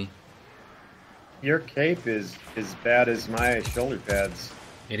Destiny. Your cape is as bad as my shoulder pads.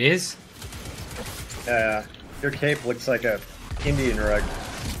 It is? Your cape looks like a Indian rug.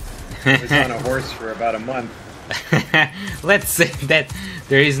 It was on a horse for about a month. Let's say that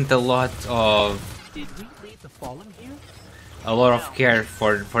there isn't a lot of Did we leave the Fallen here? care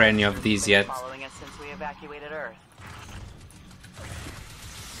for any of these yet. Following us since we evacuated Earth.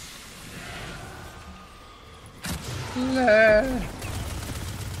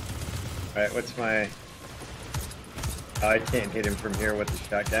 Alright, what's my... Oh, I can't hit him from here with the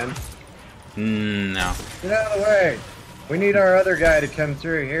shotgun. No. Get out of the way! We need our other guy to come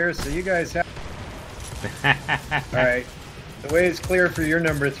through here, so you guys have... Alright. The way is clear for your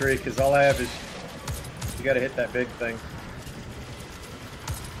number 3, because all I have is... You gotta hit that big thing.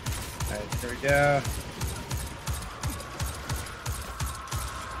 Alright, here we go.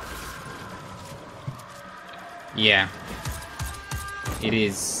 Yeah. It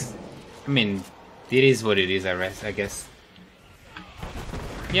is. I mean, it is what it is, I guess.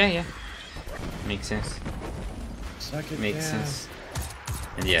 Yeah. Makes sense. Makes sense.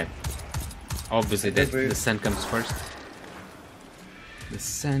 And yeah. Obviously, the sun comes first. The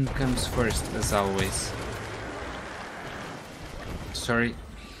sun comes first, as always. Sorry.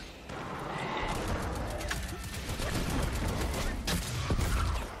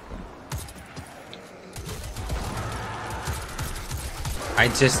 I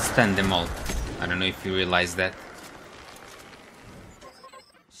just stunned them all. I don't know if you realize that.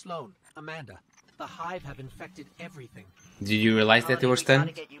 Sloan, Amanda, the Hive have infected everything. Did you realize that they were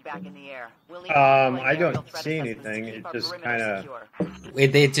stunned? I don't see anything. It just kind of...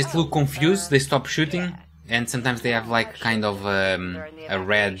 They just look confused, they stop shooting, and sometimes they have like kind of a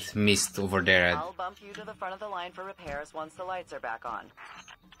red mist over their head. I'll bump you to the front of the line for repairs once the lights are back on.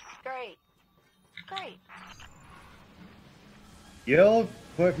 Great. You'll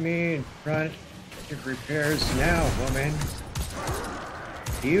put me in front of repairs now, woman.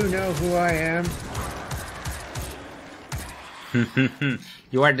 Do you know who I am?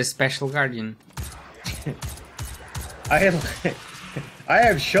 You are the special guardian. I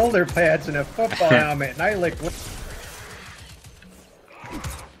have shoulder pads and a football helmet, and I lick.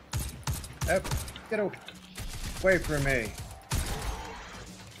 Get away from me!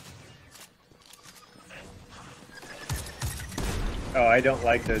 Oh, I don't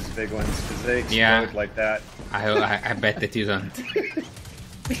like those big ones because they explode like that. I bet that you don't.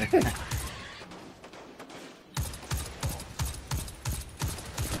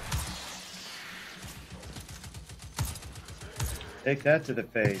 Take that to the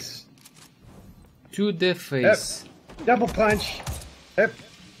face. To the face. Yep. Double punch. Yep.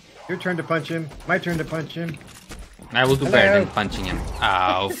 Your turn to punch him. My turn to punch him. I will do better than punching him.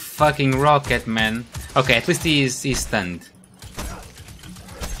 Oh, fucking rocket, man. Okay, at least he's stunned.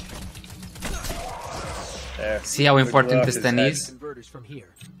 There. See how important the stun is?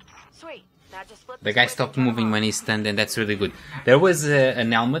 The guy stopped moving when he's stunned, and that's really good. There was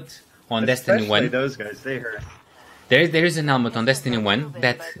an helmet on Destiny 1. Those guys, they hurt. There is an helmet on Destiny 1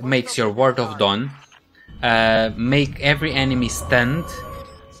 that makes your Ward of Dawn make every enemy stunned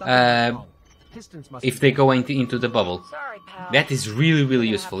if they go into the bubble. That is really, really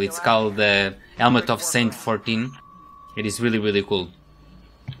useful. It's called the Helmet of Saint 14. It is really, really cool.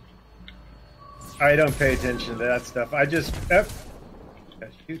 I don't pay attention to that stuff. I just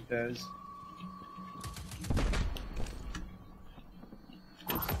shoot those.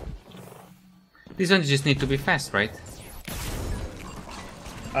 These ones just need to be fast, right?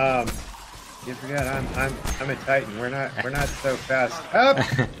 You forgot I'm a Titan. We're not so fast. Up.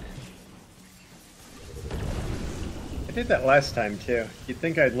 I did that last time too. You'd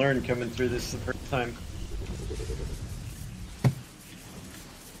think I'd learn coming through this the first time.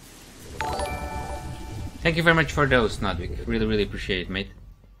 Thank you very much for those, Nodvik. Really, really appreciate it, mate.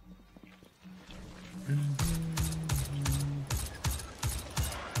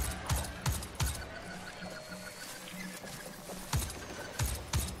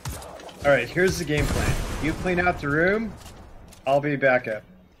 Alright, here's the game plan. You clean out the room, I'll be back up.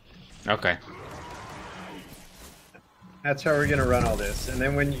 Okay. That's how we're gonna run all this. And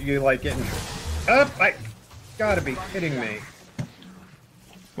then when you like getting up, I gotta be kidding me.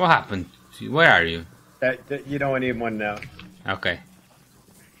 What happened? Where are you? That you don't need one now. Okay.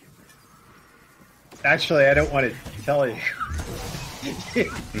 Actually, I don't want to tell you.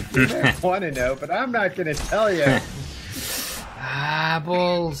 You don't want to know, but I'm not gonna tell you. Ah,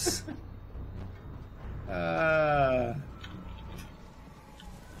 balls.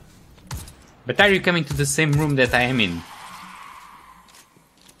 But are you coming to the same room that I am in?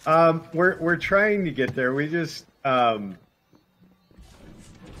 We're trying to get there. We just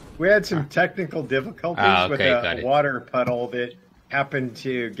we had some technical difficulties with a water puddle that happened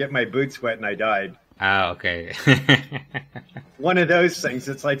to get my boots wet and I died. Ah, okay. One of those things.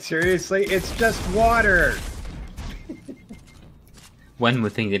 It's like, seriously, it's just water. One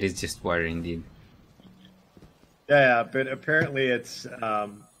would think that it's just water, indeed. Yeah, but apparently it's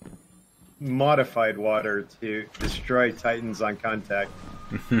modified water to destroy Titans on contact.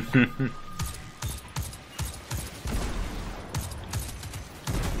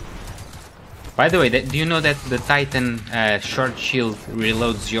 By the way, do you know that the Titan short shield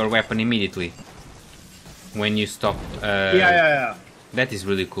reloads your weapon immediately when you stop? Yeah. That is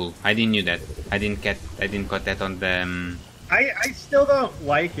really cool. I didn't know that. I didn't got that on the. I still don't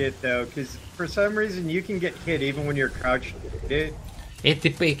like it though, because for some reason you can get hit even when you're crouched. It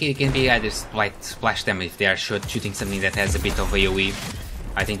can be either splash them if they are shooting something that has a bit of AoE.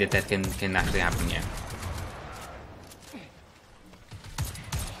 I think that can actually happen, yeah.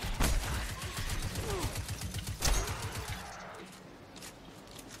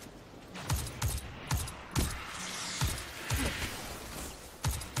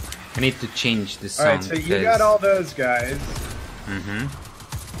 need to change the song. Alright, so you got all those guys. Mm-hmm.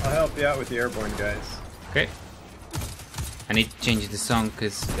 I'll help you out with the airborne guys. Okay. I need to change the song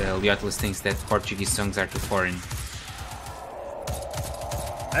because Leotless thinks that Portuguese songs are too foreign.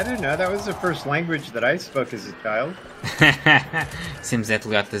 I didn't know, that was the first language that I spoke as a child. Seems that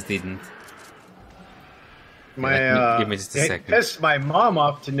Leotless didn't. Give me just a it second. pissed my mom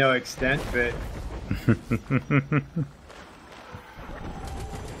off to no extent, but...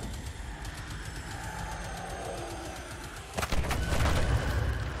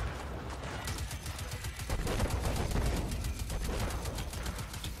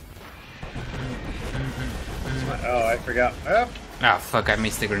 Oh, I forgot. Oh. Oh, fuck, I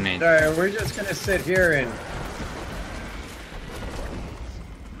missed the grenade. Sorry, we're just gonna sit here and...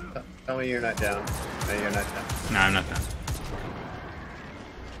 Tell me you're not down. No, you're not down. No, I'm not done.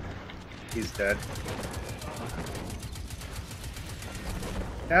 He's dead.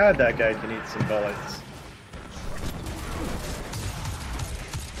 God, that guy can eat some bullets.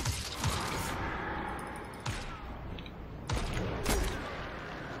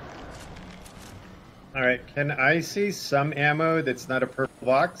 Alright, can I see some ammo that's not a purple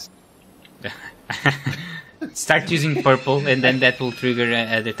box? Start using purple and then that will trigger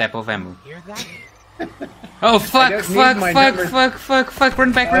other type of ammo. Oh fuck, fuck,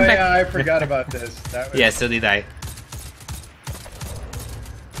 run back, run back. Yeah, I forgot about this. That was... Yeah, so did I.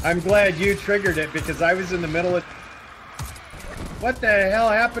 I'm glad you triggered it because I was in the middle of... What the hell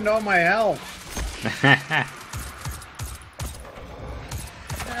happened to all my health?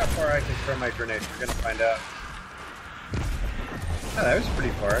 How far I can throw my grenade, we're gonna find out. Oh, that was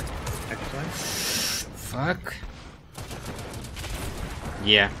pretty far, actually. Fuck.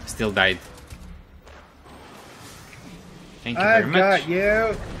 Yeah, still died. Thank you very much. I've got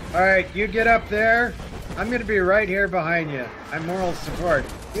you. Alright, you get up there. I'm gonna be right here behind you. I'm moral support.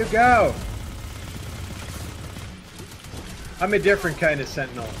 You go! I'm a different kind of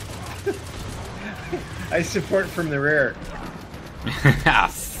sentinel. I support from the rear. Ah,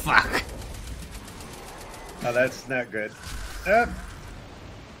 fuck. Oh, that's not good. Yep.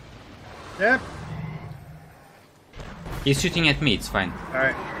 Yep. He's shooting at me, it's fine.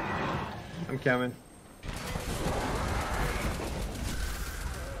 Alright. I'm coming.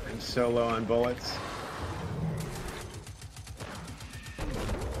 I'm so low on bullets.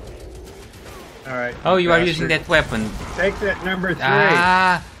 Alright. Oh, you are using that weapon. Take that number 3.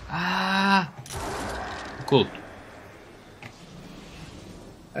 Cool.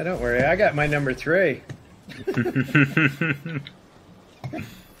 Oh, don't worry, I got my number 3.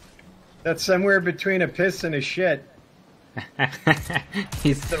 That's somewhere between a piss and a shit.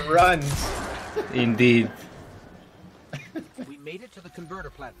 He's the runs. Indeed. We made it to the converter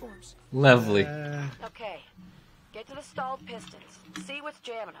platforms. Lovely. Okay, get to the stalled pistons. See what's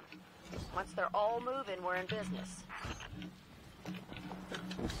jamming them. Once they're all moving, we're in business.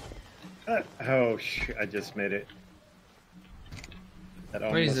 Oh, I just made it.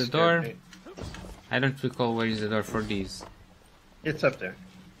 Where is the door? I don't recall where is the door for these. It's up there.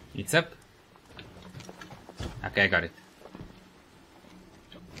 It's up? Okay, I got it.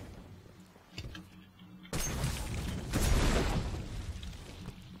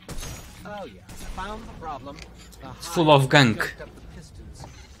 Oh yeah, found the problem. It's full of gunk.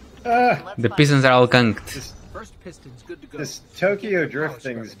 The pistons are all gunked. This Tokyo drift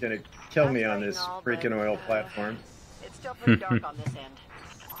thing's gonna kill me on this freaking oil platform. It's still pretty dark on this end.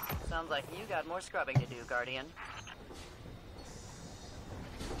 Sounds like you got more scrubbing to do, Guardian.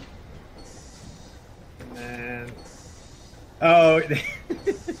 Man. Oh,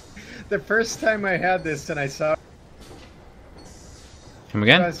 the first time I had this and I saw... Come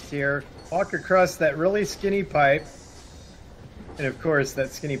again? Across here, walk across that really skinny pipe. And of course,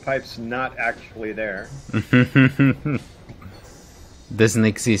 that skinny pipe's not actually there. Doesn't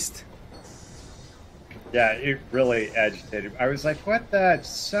exist. Yeah, it really agitated. I was like, what the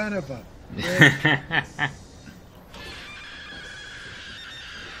son of a bitch?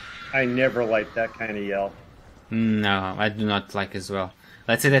 I never liked that kind of yell. No, I do not like as well.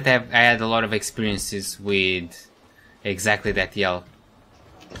 Let's say that I had a lot of experiences with exactly that yell.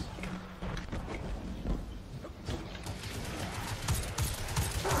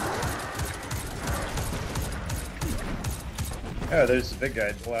 Oh, there's the big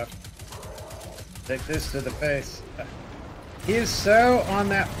guy to the left. Take this to the face. He is so on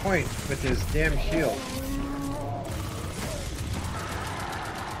that point with his damn shield.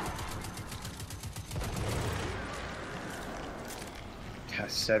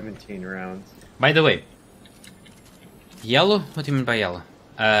 17 rounds. By the way, yellow? What do you mean by yellow?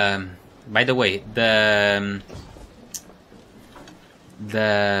 By the way, the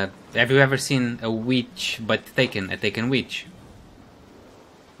Have you ever seen a witch but a taken witch?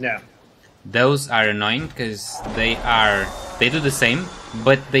 No. Those are annoying because they do the same,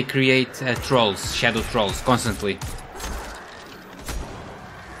 but they create trolls, shadow trolls, constantly.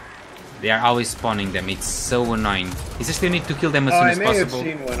 They are always spawning them. It's so annoying. It's just you need to kill them as soon as possible. I may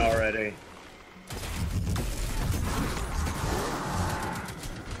have seen one already.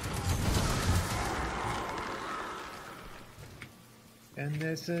 And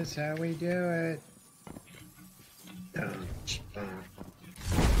this is how we do it.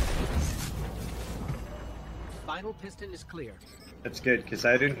 Final piston is clear. That's good, because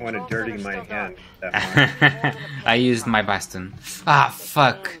I didn't want to dirty my hand that much. I used my bastion. Ah,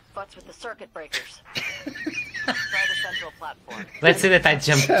 fuck. Butts with the circuit breakers. Try the central platform. Let's say that I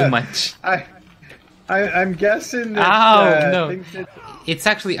jumped too much. I'm guessing that... Oh, no. It's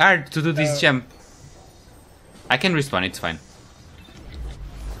actually hard to do this jump. I can respawn, it's fine.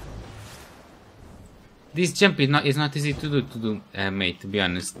 This jump is not easy to do, mate, to be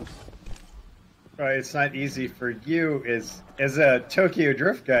honest. Right, it's not easy for you. As a Tokyo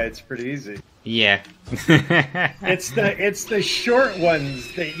Drift guy, it's pretty easy. Yeah. It's the short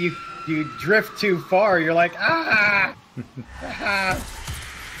ones that you drift too far. You're like, ah! Ah.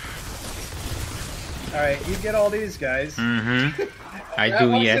 All right, you get all these guys. Mm-hmm. I that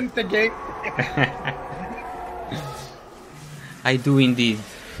do, wasn't the game. I do indeed.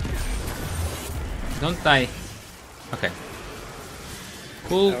 Don't die. Okay.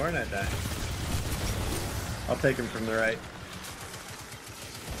 Cool. No, we're not dying. I'll take him from the right.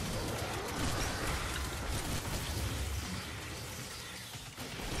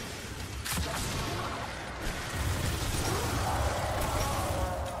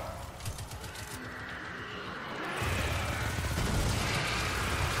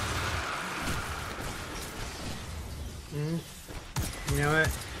 You know what?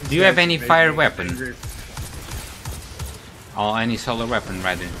 Do you have any fire weapon? Or any solar weapon,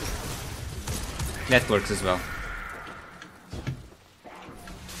 rather? That works as well.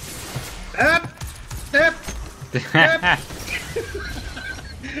 Up! Step! Step!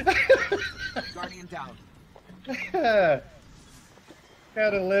 Guardian down.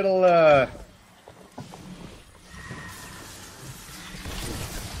 Got a little,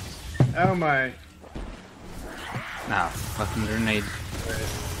 Oh my. Nah, fucking grenade.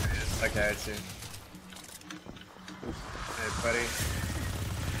 Okay, I see. Hey, buddy.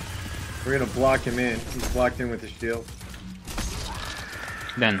 We're gonna block him in. He's blocked in with the shield.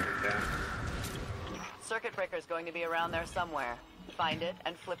 Done. Yeah. Circuit breaker's going to be around there somewhere. Find it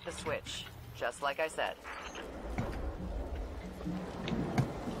and flip the switch. Just like I said.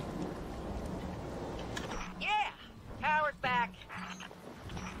 Yeah! Power's back!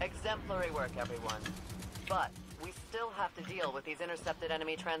 Exemplary work, everyone. But we still have to deal with these intercepted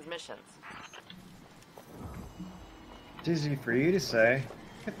enemy transmissions. It's easy for you to say.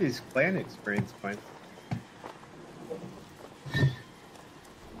 Get these clan experience points.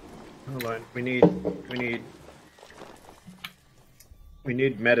 Hold on. We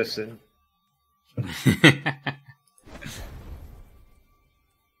need medicine.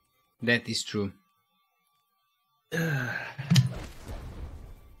 That is true.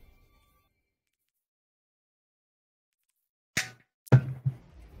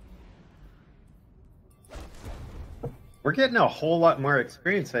 We're getting a whole lot more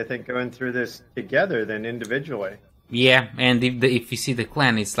experience, I think, going through this together than individually. Yeah, and if you see the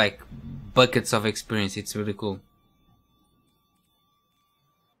clan, it's like buckets of experience. It's really cool.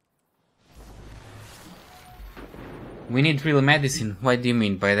 We need real medicine. What do you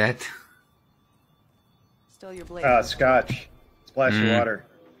mean by that? Still your blade. Scotch. Splash of water.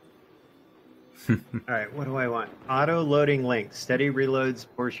 Alright, what do I want? Auto loading link. Steady reloads,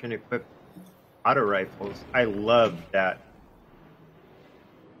 portion equipped. Auto rifles. I love that.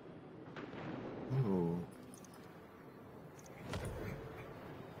 Ooh.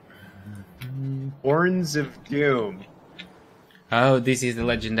 Horns of Doom. Oh, this is the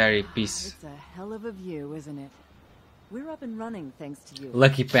legendary piece. It's a hell of a view, isn't it? We're up and running thanks to you.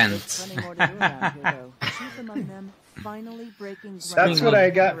 Lucky pants. Chief among them, finally breaking ground. That's what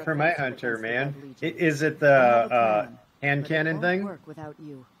I got for my hunter, man. Is it the hand cannon thing? Without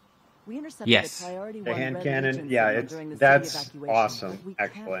you. We yes. The hand cannon, yeah, that's awesome,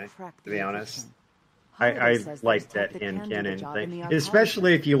 actually, to be honest. I like that hand cannon thing,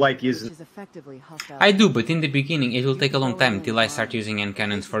 especially if you like using... I do, but in the beginning it will take a long time till I start using hand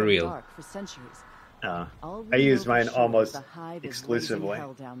cannons for real. I use mine almost exclusively.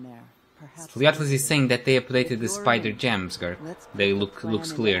 The Atlas is saying that they updated the spider gems, Gark. They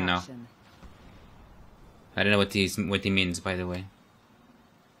looks clear now. I don't know what he means, by the way.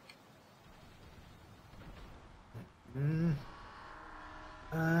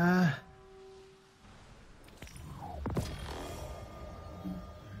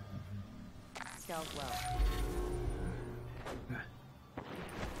 Stealth well.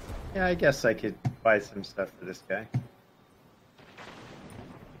 Yeah, I guess I could buy some stuff for this guy.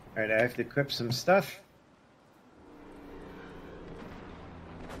 Alright, I have to equip some stuff.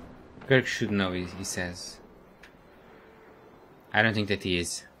 Kirk should know, he says. I don't think that he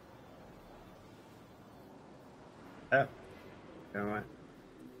is. Oh. You know what?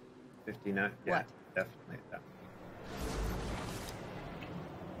 59. Yeah, What? definitely that.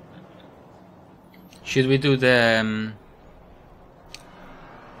 Should we do the...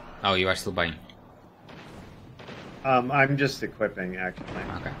 Oh, you are still buying. I'm just equipping, actually.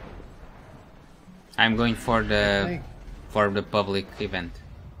 Okay. I'm going for the public event.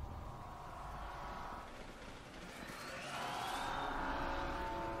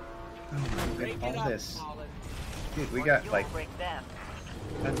 Oh my god, all this. Dude, we got like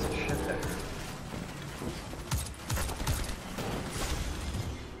tons of shit there.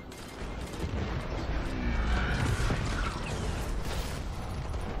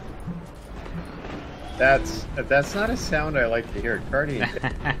 That's not a sound I like to hear. Guardian.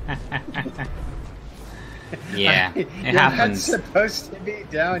 Yeah, it You're happens. not supposed to be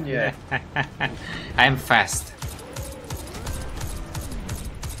down yet. I'm fast.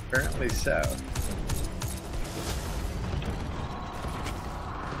 Apparently so.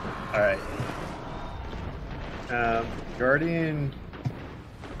 Alright. Guardian.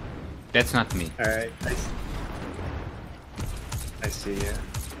 That's not me. Alright. I see you.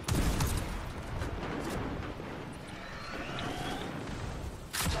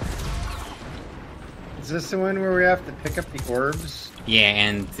 Is this the one where we have to pick up the orbs? Yeah,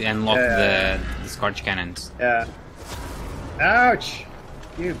 and unlock the Scorch Cannons. Yeah. Ouch!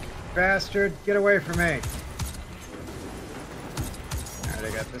 You bastard, get away from me! Alright, I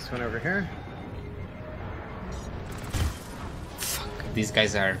got this one over here. Fuck, these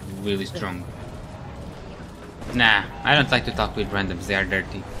guys are really strong. Nah, I don't like to talk with randoms, they are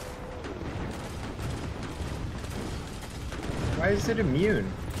dirty. Why is it immune?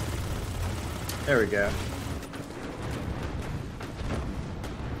 There we go.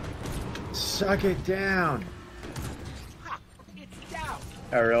 Suck it down!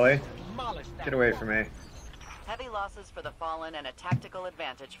 Oh, really? Get away from me. Heavy losses for the Fallen and a tactical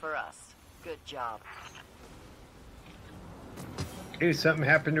advantage for us. Good job. Dude, something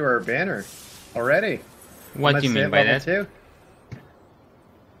happened to our banner already. What do you mean by that? 2?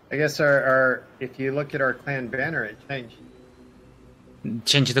 I guess our if you look at our clan banner, it changed.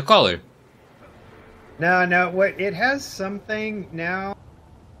 Change the color. No, what it has something now.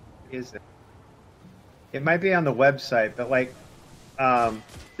 Is it? It might be on the website, but like,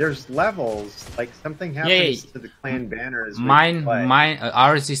 there's levels. Like something happens to the clan banner. As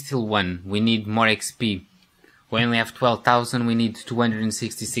ours is still 1. We need more XP. We only have 12,000. We need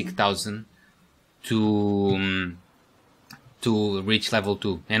 266,000 to reach level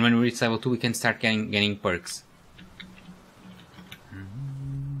 2. And when we reach level 2, we can start getting perks.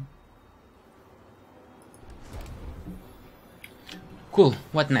 Cool.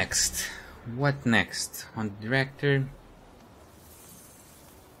 What next? What next? On the director.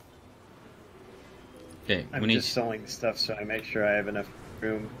 Okay, I'm just selling stuff so I make sure I have enough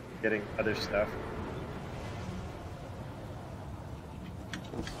room getting other stuff.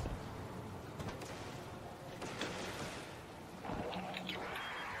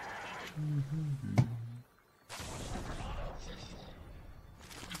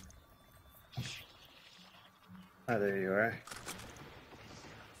 Oh, there you are.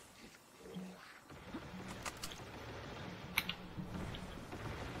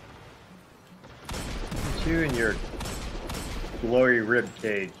 You and your glory rib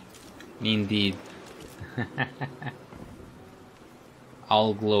cage. Indeed.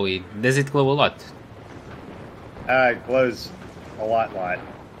 All glowy. Does it glow a lot? It glows a lot.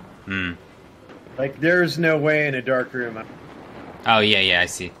 Hmm. Like there's no way in a dark room. Oh yeah, I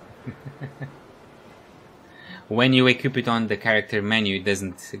see. When you equip it on the character menu, it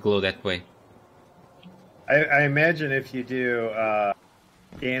doesn't glow that way. I imagine if you do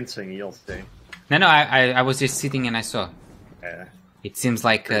dancing, you'll see. No, I was just sitting and I saw. Yeah. It seems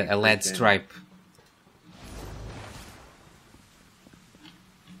like a lead stripe.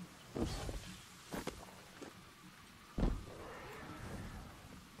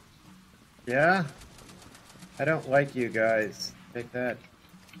 Yeah? I don't like you guys. Take that.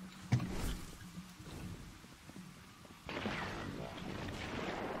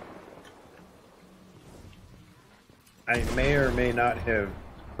 I may or may not have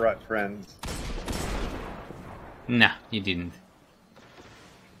brought friends. Nah, you didn't.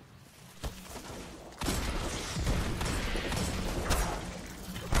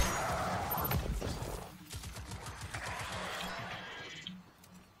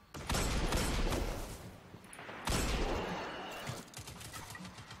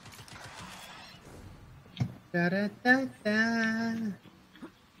 Da, da, da, da.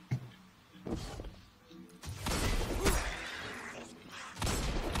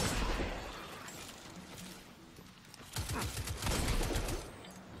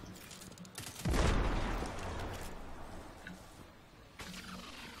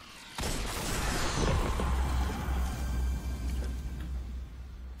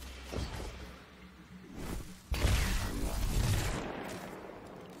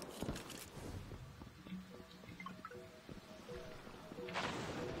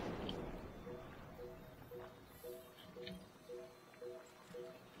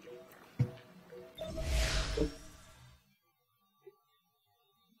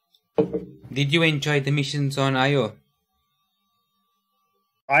 Did you enjoy the missions on IO?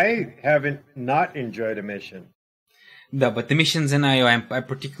 I haven't not enjoyed a mission. No, but the missions in IO I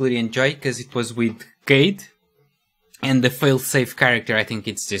particularly enjoyed because it was with Cade. And the fail-safe character, I think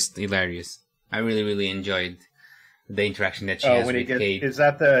it's just hilarious. I really, really enjoyed the interaction that she has with Cade. Is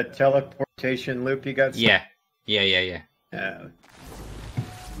that the teleportation loop you got? Yeah.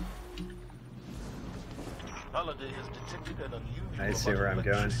 Holiday has detected an unusual I see where I'm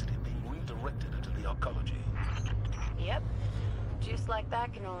going. being redirected into the arcology. Yep. Juice like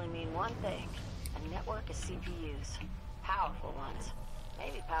that can only mean one thing. A network of CPUs. Powerful ones.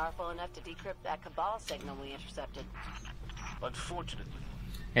 Maybe powerful enough to decrypt that Cabal signal we intercepted. Unfortunately,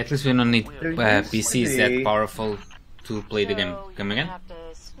 At least we don't need PCs that powerful to play the game. Come again? You have to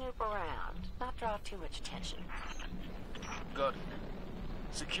snoop around, not draw too much attention. got it.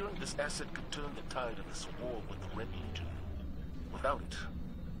 Securing this asset could turn the tide of this war with the Red Legion. Without it,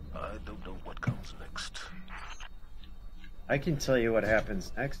 I don't know what comes next. I can tell you what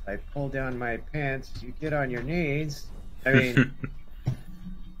happens next. I pull down my pants, you get on your knees. I mean...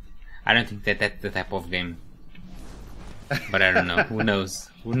 I don't think that's the type of game. But I don't know. Who knows?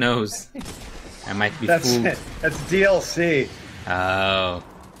 Who knows? I might be fooled. That's DLC. Oh.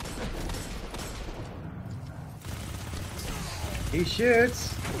 He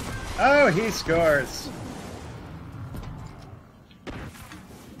shoots. Oh, he scores.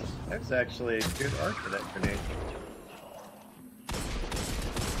 That was actually a good arc for that grenade.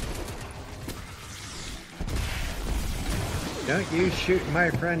 Don't you shoot my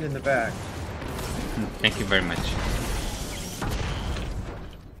friend in the back. Thank you very much.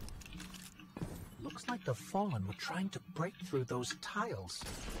 Looks like the Fallen were trying to break through those tiles.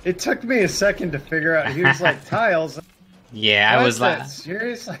 It took me a second to figure out he was like tiles. Yeah, I was like,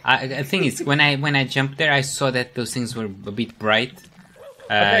 seriously. The thing is, when I jumped there, I saw that those things were a bit bright.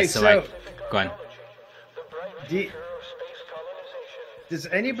 Okay, so I go on. Does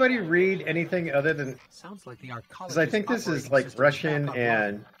anybody read anything other than? Sounds like the because I think this is like Russian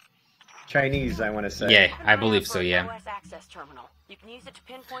and Chinese. I want to say. Yeah, I believe so. Yeah.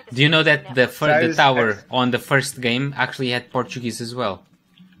 Do you know that the tower on the first game actually had Portuguese as well?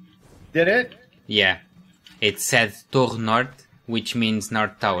 Did it? Yeah. It said Torre Norte, which means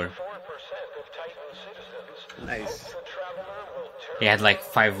North Tower. Nice. It had like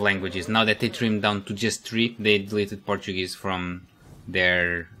 5 languages. Now that they trimmed down to just 3, they deleted Portuguese from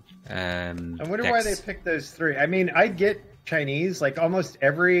their I wonder why they picked those 3. I mean, I get Chinese. Like almost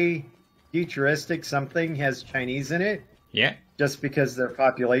every futuristic something has Chinese in it. Yeah. Just because their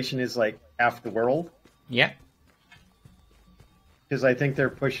population is like half the world. Yeah. Because I think they're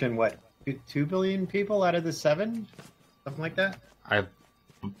pushing, what, 2 billion people out of the 7? Something like that?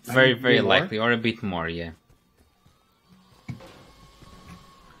 Very, very likely. Or a bit more, yeah.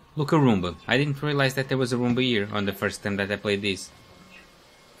 Look, a Roomba. I didn't realize that there was a Roomba here on the first time that I played this.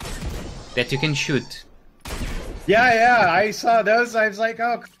 That you can shoot. Yeah, I saw those. I was like,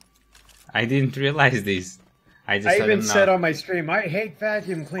 oh. I didn't realize this. I even said on my stream, I hate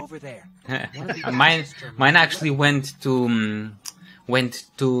vacuum cleaners. Over there. mine actually went to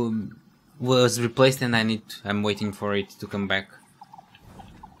was replaced, and I'm waiting for it to come back.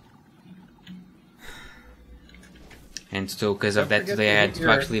 And so because of that, they had to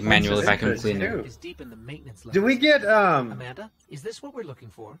actually manually vacuum clean it. Do we get Amanda, is this what we're looking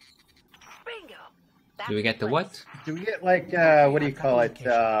for? Bingo. Do we get the what? Do we get like what do you call it?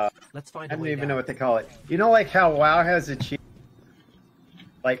 Let's find I don't even know what they call it. You know, like how WoW has achieved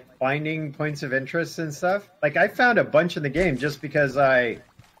like finding points of interest and stuff. Like I found a bunch in the game just because I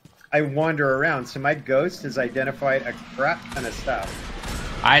wander around. So my ghost has identified a crap ton of stuff.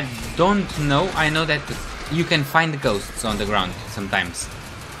 I don't know. I know that you can find ghosts on the ground sometimes.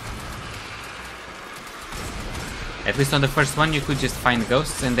 At least on the first one, you could just find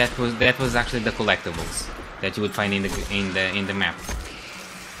ghosts, and that was actually the collectibles that you would find in the map.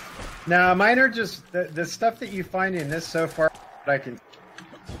 Now, mine are just the stuff that you find in this so far. I can,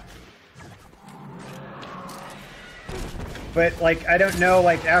 but like I don't know.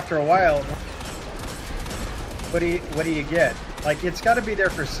 Like after a while, what do you get? Like it's got to be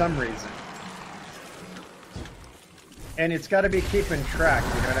there for some reason, and it's got to be keeping track.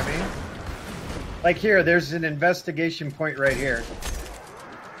 You know what I mean? Like here, there's an investigation point right here.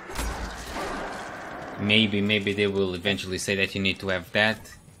 Maybe they will eventually say that you need to have that.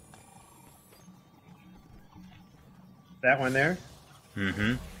 That one there?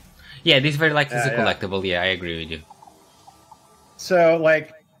 Mm-hmm. Yeah, this very likely is a collectible. Yeah, I agree with you. So,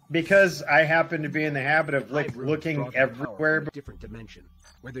 like, because I happen to be in the habit of looking everywhere,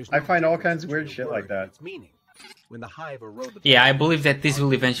 I find all kinds of weird shit like that. Yeah, I believe that this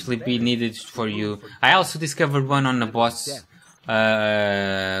will eventually be needed for you. I also discovered one on the boss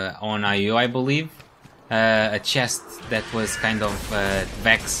on IO, I believe. A chest that was kind of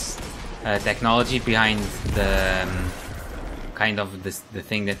Vex technology behind the kind of the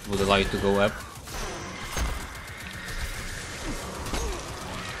thing that would allow you to go up.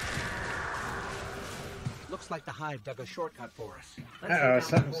 Looks like the Hive dug a shortcut for us. Uh-oh,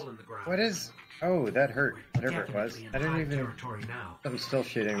 something's... What is... Oh, that hurt. Whatever it was. I didn't even... Something's still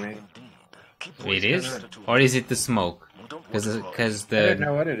shooting me. It is? Or is it the smoke? Because the... I don't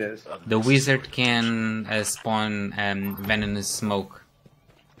know what it is. The wizard can spawn venomous smoke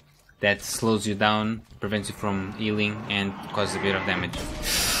that slows you down, prevents you from healing, and causes a bit of damage.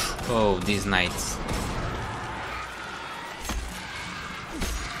 Oh, these knights.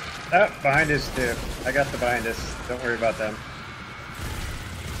 Oh, behind us too. I got the behind us. Don't worry about them.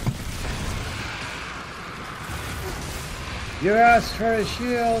 You asked for a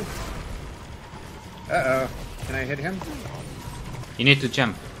shield. Uh-oh. Can I hit him? You need to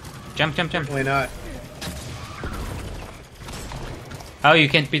jump. Jump, jump, jump. Definitely not. Oh, you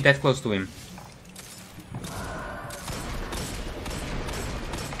can't be that close to him.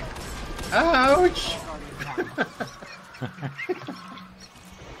 Ouch!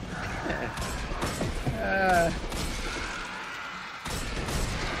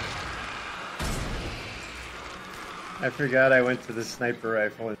 I forgot I went to the sniper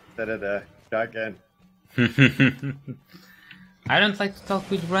rifle instead of the shotgun. I don't like to talk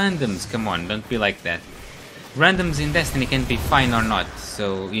with randoms. Come on, don't be like that. Randoms in Destiny can be fine or not,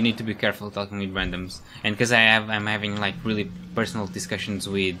 so you need to be careful talking with randoms. And because I'm having like really personal discussions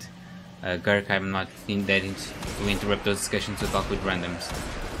with Gurk, I'm not in that to interrupt those discussions to talk with randoms.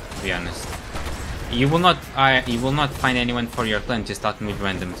 To be honest, you will not find anyone for your clan just talking with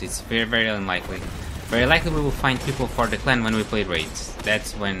randoms. It's very, very unlikely. Very likely we will find people for the clan when we play raids.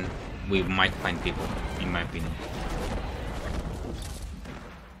 That's when we might find people, in my opinion.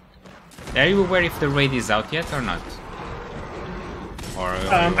 Are you aware if the raid is out yet or not? Or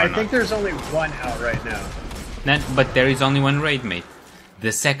I think there's only one out right now. But there is only one raid, mate.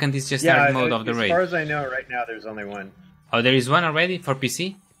 The second is just hard mode of the raid. As far as I know, right now there's only one. Oh, there is one already for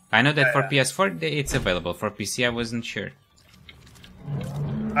PC? I know that for PS4 it's available. For PC I wasn't sure.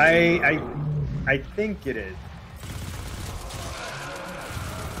 I think it is.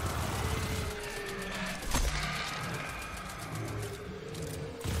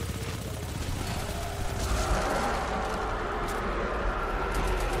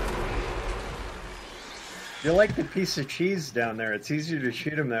 You're like the piece of cheese down there. It's easier to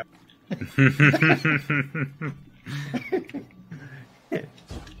shoot him that way.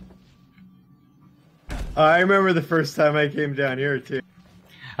 I remember the first time I came down here too.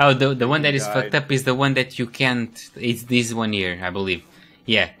 Oh, the one that is fucked up is the one that you can't... It's this one here, I believe.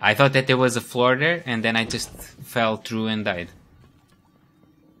 Yeah, I thought that there was a floor there, and then I just fell through and died.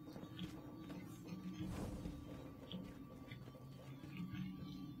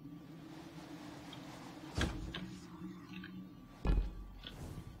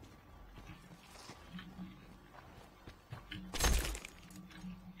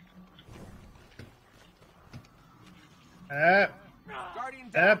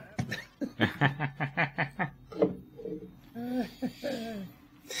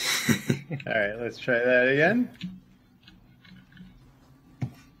 Alright, let's try that again.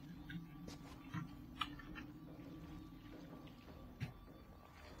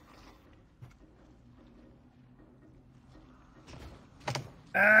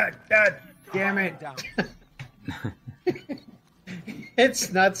 God damn it.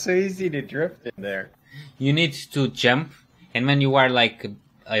 It's not so easy to drift in there. You need to jump, and when you are like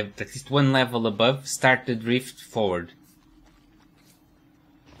at least one level above, start the drift forward.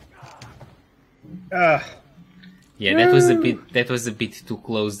 Yeah, that was a bit too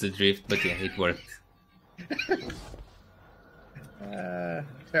close, the drift, but yeah, it worked.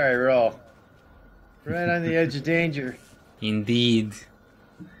 Sorry, roll. Right on the edge of danger. Indeed.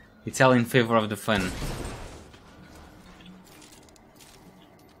 It's all in favor of the fun.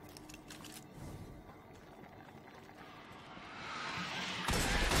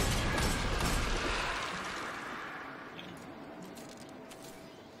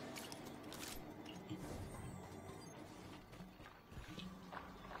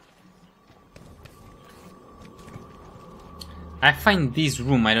 I find this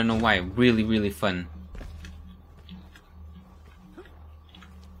room, I don't know why, really, really fun.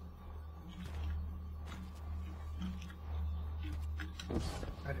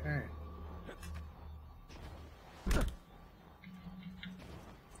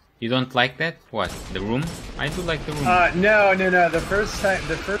 You don't like that? What? The room? I do like the room. No. The first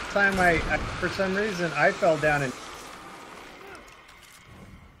time I for some reason I fell down and.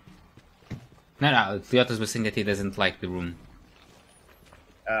 No, Theotos was saying that he doesn't like the room.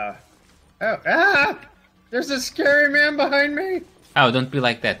 There's a scary man behind me! Oh, don't be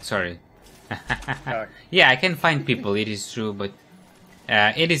like that, sorry. Yeah, I can find people, it is true, but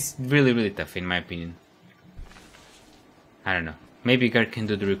it is really, really tough in my opinion. I don't know. Maybe Gert can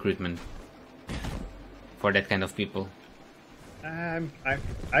do the recruitment for that kind of people. I'm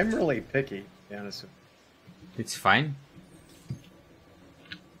really picky, to be honest with you. It's fine.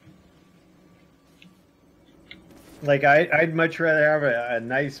 Like I'd much rather have a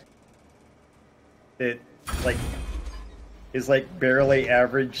nice that like is like barely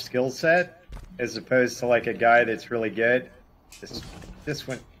average skill set as opposed to like a guy that's really good. This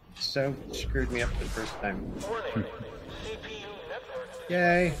one so screwed me up the first time.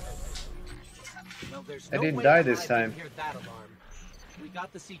 Yay! Well, I didn't die this time. We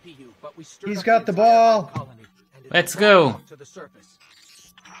got the CPU, but we He's got the ball. Let's go. To the surface.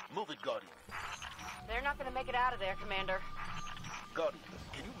 Move it, Guardian. They're not gonna make it out of there, Commander. Guardian,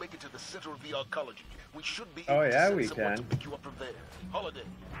 can you make it to the center of the arcology? We should be Oh able to yeah, send we someone can. to pick you up from there. Holiday.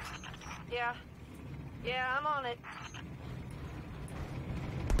 Yeah, I'm on it.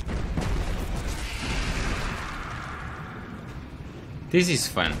 This is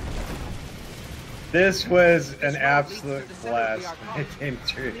fun. This was an absolute blast when I came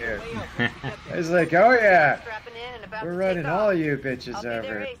through here. I was like, oh yeah, Strapping in and about we're to running take all off. you bitches I'll be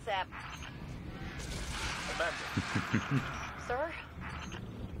there over. ASAP. Amanda, Sir?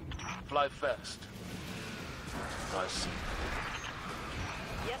 fly fast. I see.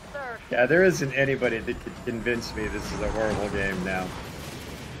 Yes, sir. Yeah, there isn't anybody that could convince me this is a horrible game now.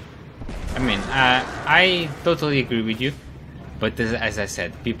 I mean, I totally agree with you, but as I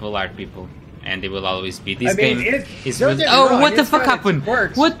said, people are people, and they will always be. This game is don't really... get me Oh, wrong, what the it's fuck got its happened?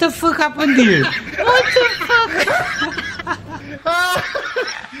 quirks. What the fuck happened here? What the fuck?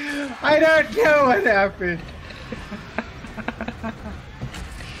 I don't know what happened.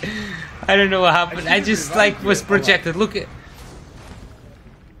 I don't know what happened. I just like was projected. Look at.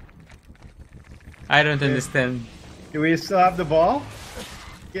 I don't understand. Do we still have the ball?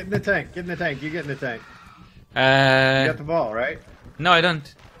 Get in the tank. Get in the tank. You get in the tank. You got the ball, right? No, I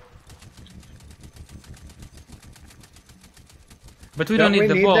don't. But we don't need the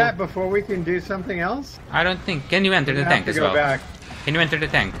ball. We need that before we can do something else? I don't think. Can you enter the tank as well? Back. Can you enter the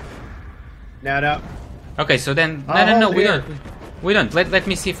tank? No. Okay, so then no, we don't. We don't. Let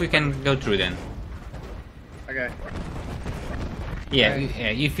me see if we can go through then. Okay. Yeah,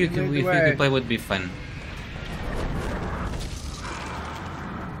 if you could play, would be fun.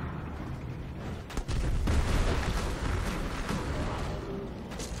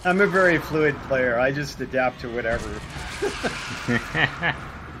 I'm a very fluid player. I just adapt to whatever.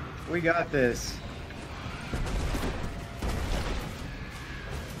 We got this.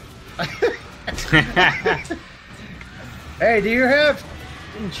 Hey, do you have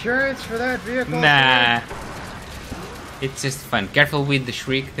insurance for that vehicle? Nah. It's just fun. Careful with the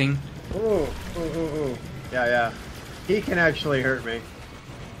shriek thing. Ooh. Yeah. He can actually hurt me.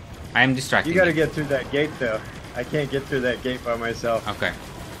 I am distracted. You gotta get through that gate, though. I can't get through that gate by myself. Okay.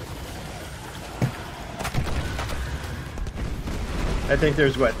 I think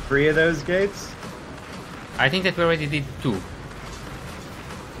there's, what, 3 of those gates? I think that we already did 2.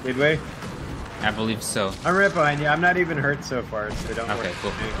 Did we? I believe so. I'm right behind you. I'm not even hurt so far, so don't worry. Okay,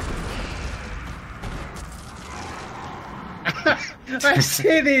 cool. I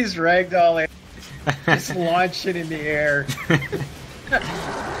see these ragdoll just launching in the air.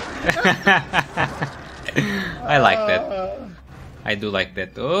 I like that. I do like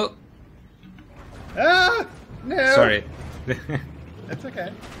that. Oh! Ah! No! Sorry. That's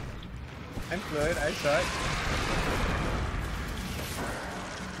okay. I'm fluid. I saw it.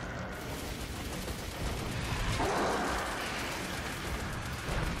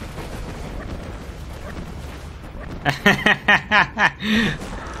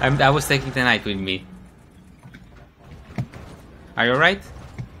 I was taking the knight with me. Are you alright?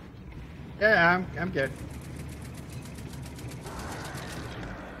 Yeah, I'm good.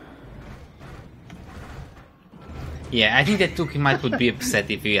 Yeah, I think that Tukimat would be upset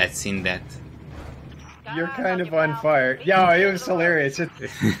if he had seen that. You're kind of on fire. Yeah, it was hilarious.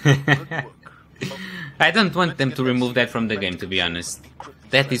 I don't want them to remove that from the game, to be honest.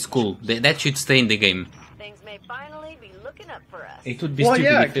 That is cool. That should stay in the game. Things may finally be looking up for us. It would be stupid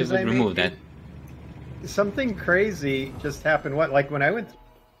if they would remove that. Something crazy just happened. What, like when I went,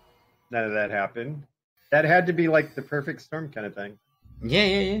 none of that happened. That had to be like the perfect storm kind of thing.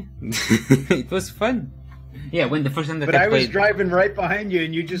 Yeah. It was fun. Yeah, when the first time that but I was played... driving right behind you,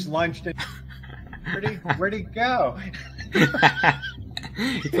 and you just launched it. Where'd he go?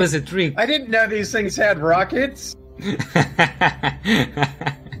 It was a trick. I didn't know these things had rockets.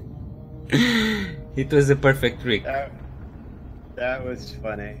 It was a perfect trick. That was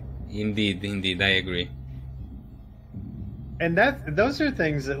funny. Indeed, I agree. And those are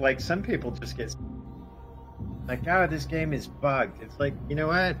things that, like, some people just get like, oh, this game is bugged. It's like, you know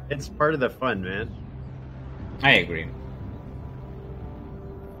what? It's part of the fun, man. I agree.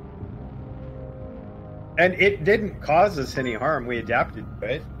 And it didn't cause us any harm. We adapted to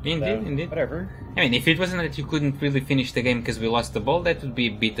it. Indeed. Whatever. I mean, if it wasn't that you couldn't really finish the game because we lost the ball, that would be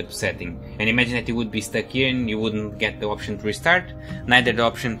a bit upsetting. And imagine that you would be stuck here and you wouldn't get the option to restart, neither the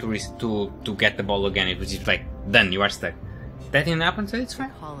option to get the ball again. It was just like, done, you are stuck. That didn't happen, so it's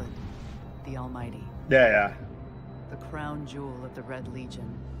fine. Holland, the Almighty. Yeah. The crown jewel of the Red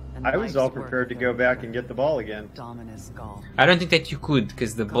Legion. I was all prepared to go back and get the ball again. Dominus Gaul. I don't think that you could,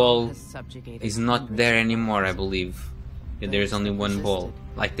 because the ball is not there anymore, I believe. There's only one ball,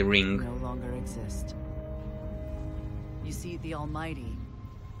 like the ring. No longer exist. You see, the Almighty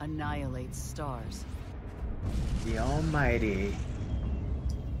annihilates stars. The Almighty.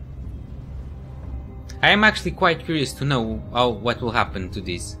 I am actually quite curious to know what will happen to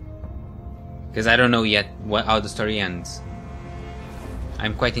this. Because I don't know yet how the story ends.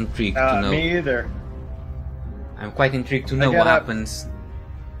 I'm quite intrigued to know. Me either. I'm quite intrigued to know what happens.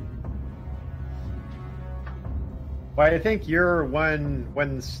 Well, I think you're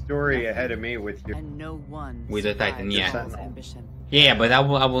one story ahead of me with your... And no one with the Titan, yeah. Ambition. Yeah, but I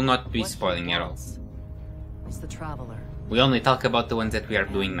will not be spoiling at all. It's the Traveler. We only talk about the ones that we are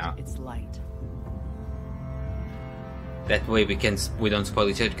doing now. It's light. That way we don't spoil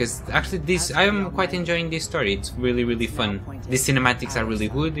each other, because actually I am quite enjoying this story. It's really, really fun. The cinematics are really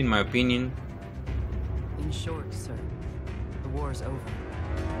good, in my opinion. In short, sir, the war's over.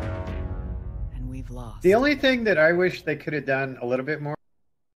 And we've lost. The only thing that I wish they could have done a little bit more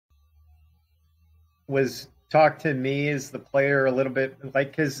was talk to me as the player a little bit,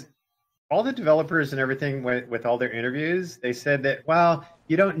 like, because all the developers and everything with all their interviews, they said that, well,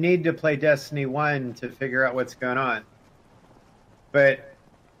 you don't need to play Destiny 1 to figure out what's going on. But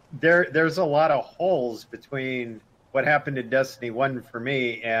there's a lot of holes between what happened in Destiny 1 for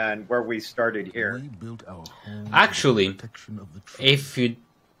me and where we started here. Actually,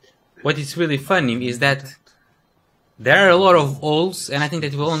 what is really funny is that there are a lot of holes, and I think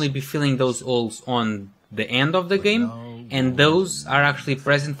that we'll only be filling those holes on the end of the game, and those are actually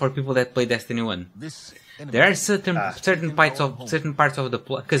present for people that play Destiny 1. There are certain parts of the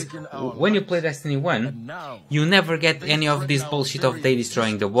plot, because when you play Destiny 1, you never get any of this bullshit of they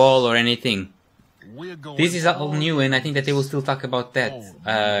destroying the wall or anything. This is all new, and I think that they will still talk about that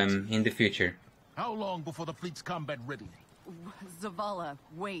in the future. How long before the fleet's combat ready? Zavala,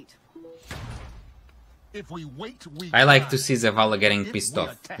 wait. If we wait, I like to see Zavala getting pissed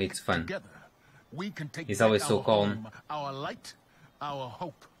off. It's fun. He's always so calm. Our light, our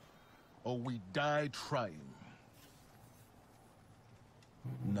hope. Or we die trying.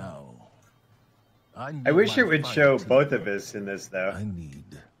 No. I wish it would show both of us in this, though.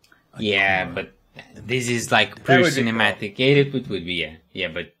 Yeah, but this is like pure cinematic. Cool. It would be, yeah,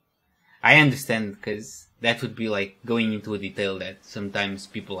 but I understand, because that would be like going into a detail that sometimes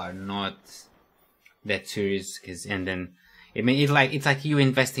people are not that serious. And then, I mean, it's like you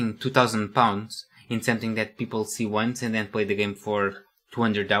investing £2,000 in something that people see once and then play the game for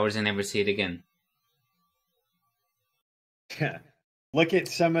 200 hours and never see it again. Yeah. Look at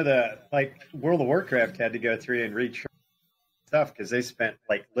some of the, like, World of Warcraft had to go through and retrain stuff because they spent,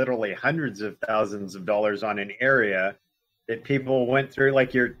 like, literally hundreds of thousands of dollars on an area that people went through,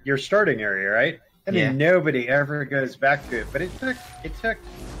 like your starting area, right? I mean, nobody ever goes back to it, but it took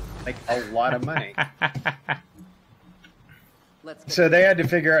like a lot of money. So they had to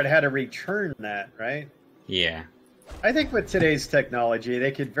figure out how to return that, right? Yeah. I think with today's technology,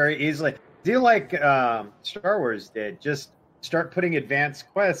 they could very easily do like Star Wars did. Just start putting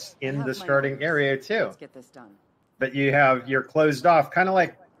advanced quests in the starting area too. Let's get this done. But you're closed off, kind of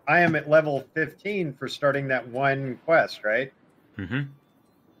like I am at level 15 for starting that one quest, right? Mm-hmm.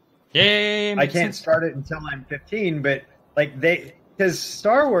 Yeah. I can't start it until I'm 15, but like because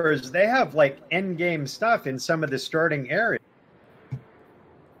Star Wars, they have like end game stuff in some of the starting areas.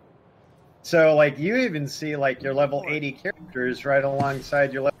 So like you even see like your level 80 characters right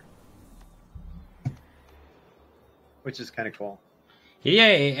alongside your level, which is kind of cool. Yeah,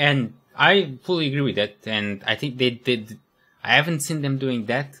 and I fully agree with that. And I think they did. I haven't seen them doing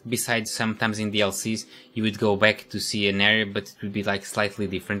that. Besides, sometimes in DLCs, you would go back to see an area, but it would be like slightly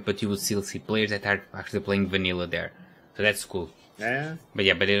different. But you would still see players that are actually playing vanilla there, so that's cool. Yeah. But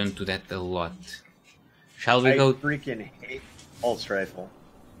they don't do that a lot. Shall we go? I freaking hate pulse rifle.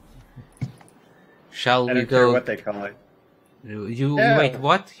 Shall I we don't go? care what they call it. You wait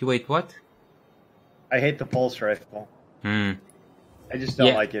what? You wait what? I hate the pulse rifle. I just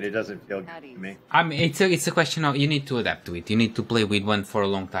don't like it. It doesn't feel good to me. I mean, it's a question of you need to adapt to it. You need to play with one for a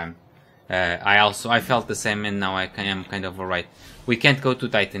long time. I felt the same, and now I am kind of alright. We can't go to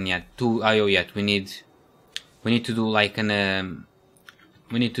Titan yet, to IO yet. We need to do like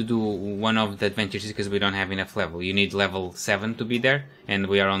we need to do one of the adventures because we don't have enough level. You need level 7 to be there, and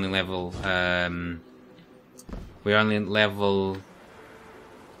we are only level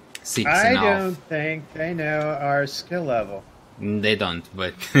 6 I and half. don't think they know our skill level. They don't,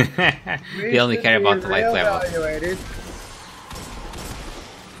 but they only care about the life level.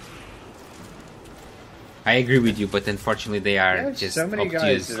 I agree with you, but unfortunately they are There's just so many obtuse.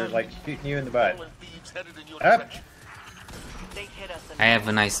 guys that are like shooting you in the butt. Up. I have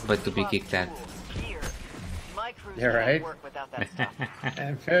a nice butt to be kicked at. You're right.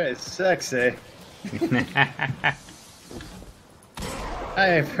 I'm very sexy.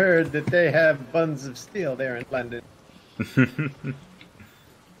 I've heard that they have buns of steel there in London.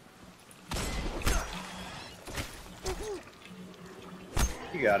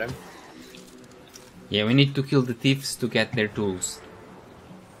 You got him. Yeah, we need to kill the thieves to get their tools.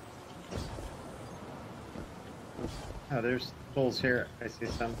 Oh, there's tools here. I see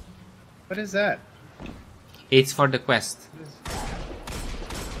some. What is that? It's for the quest.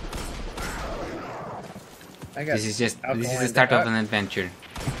 This is the start of an adventure.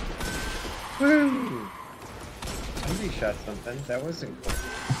 Woo! Somebody shot something. That wasn't cool.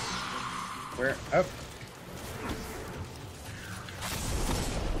 Where? Up.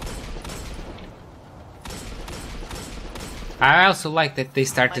 I also like that they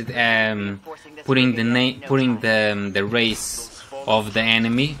started putting the race of the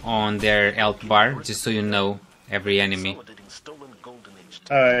enemy on their health bar, just so you know every enemy.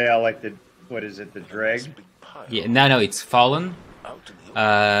 Oh yeah, like the what is it? The drag? Yeah, no, it's Fallen,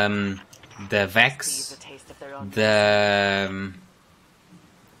 the Vex, the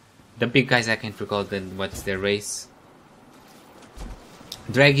big guys. I can't recall what's their race.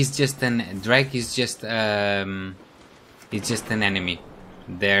 Drag is just an enemy.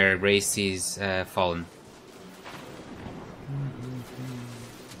 Their race is Fallen.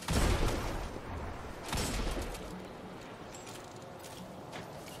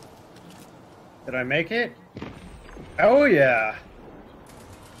 Did I make it? Oh yeah.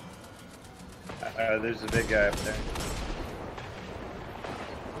 There's a big guy up there.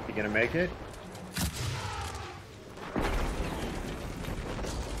 You gonna make it?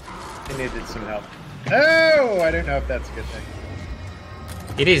 He needed some help. Oh, I don't know if that's a good thing.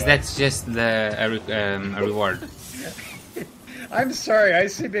 It is. That's just a reward. I'm sorry. I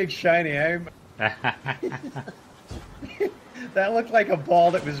see big shiny. That looked like a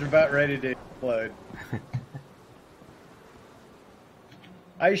ball that was about ready to explode.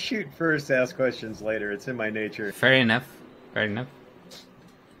 I shoot first, ask questions later. It's in my nature. Fair enough. Fair enough.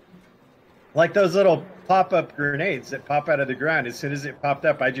 Like those little pop-up grenades that pop out of the ground. As soon as it popped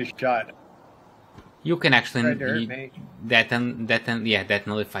up, I just shot. You can actually that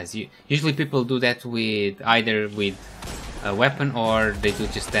nullifies you. Usually people do that with either with a weapon or they do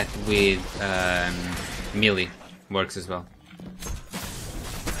just that with melee. Works as well.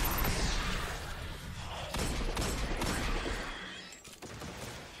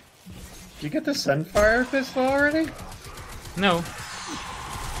 Did you get the Sunfire pistol already? No.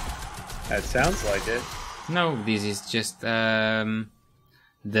 That sounds like it. No, this is just the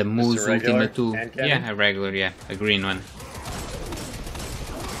Moose Ultima 2. Yeah, a regular, a green one.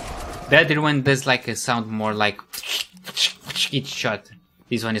 The other one does like a sound more like each shot.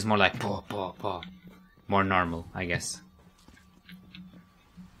 This one is more like paw, paw, paw. More normal, I guess.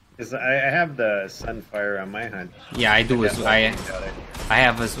 Because I have the Sunfire on my hunt. Yeah, I do as I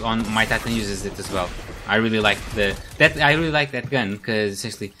have as on my Titan uses it as well. I really like that gun because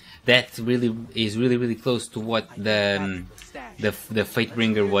essentially that really is really close to what the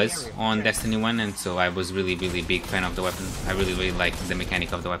Fatebringer was on Destiny 1, and so I was really big fan of the weapon. I really like the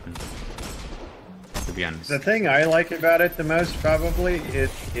mechanic of the weapon, to be honest. The thing I like about it the most probably is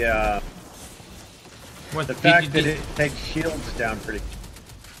the fact that it takes shields down pretty.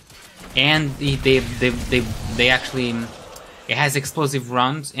 And they actually, it has explosive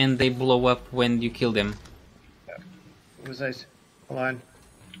rounds and they blow up when you kill them. What was I? Hold on.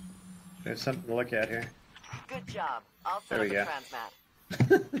 There's something to look at here. Good job. I'll set There up we a go.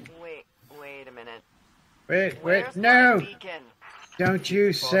 transmat. Wait a minute. Wait, no! Don't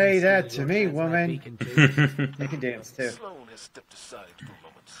you say that to me, woman. You can dance too. Sloane has stepped aside for a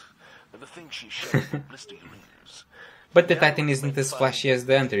moment. The thing she showed will blister your ears. But the Titan isn't as flashy as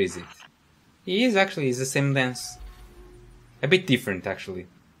the Hunter, is it? He is actually, he's the same dance. A bit different, actually.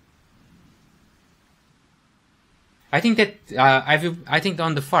 I think that I think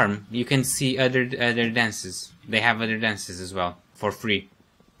on the farm you can see other dances. They have other dances as well for free.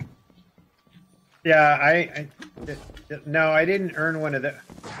 Yeah, no, I didn't earn one of the.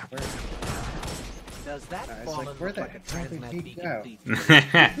 Does that fall like, where like a transmat beacon Up. thief?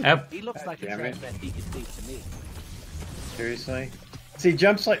 He looks like a Damn it. transmat beacon thief to me. Seriously? See,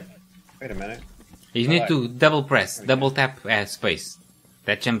 jumps like. Wait a minute. You need to double press, double tap space.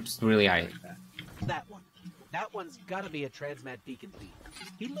 That jumps really high. That one. That one's gotta be a transmat beacon thief.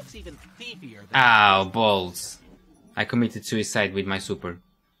 He looks even thievier than. Ow, balls. I committed suicide with my super.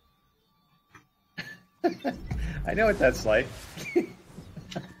 I know what that's like.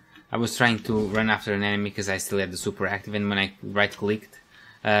 I was trying to run after an enemy because I still had the super active, and when I right clicked,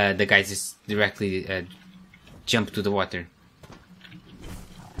 the guy just directly jumped to the water.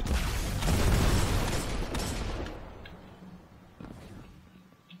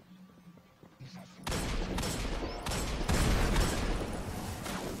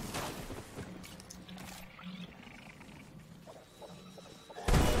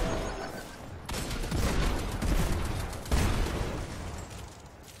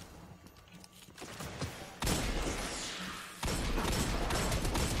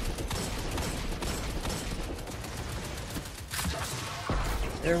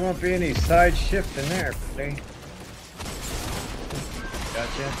 There won't be any side shift in there, buddy.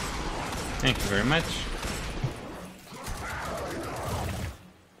 Gotcha. Thank you very much.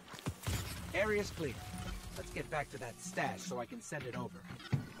 Area's clear. Let's get back to that stash so I can send it over.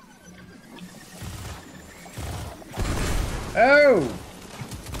 Oh!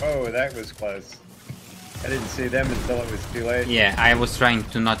 Oh, that was close. I didn't see them until it was too late. Yeah, I was trying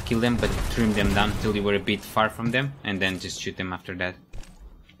to not kill them, but trim them down till you were a bit far from them, and then just shoot them after that.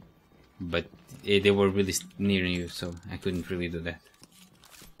 But they were really near you, so I couldn't really do that.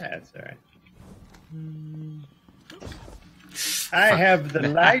 That's alright. I have the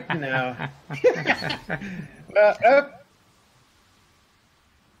light now. Well,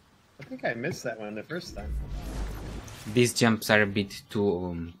 I think I missed that one the first time. These jumps are a bit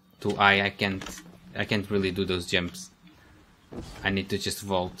too high. I can't really do those jumps. I need to just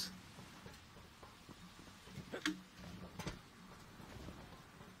vault.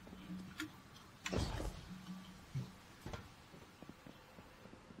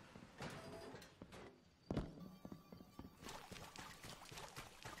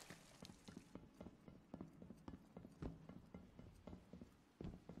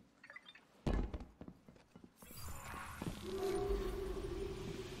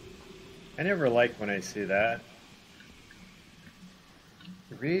 I never like when I see that.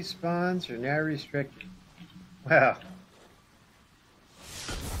 Respawns are now restricted. Wow.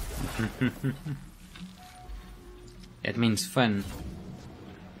 That means fun.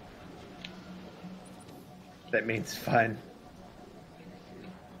 That means fun.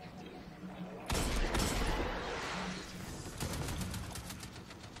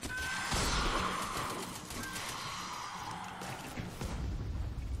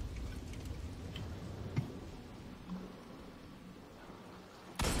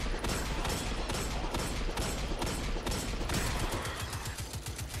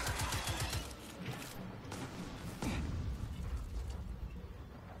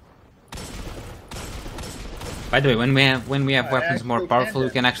 By the way, when we have weapons more powerful, we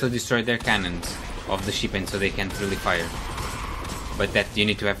can actually destroy their cannons of the ship, and so they can't really fire. But that you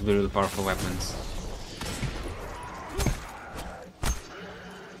need to have really powerful weapons.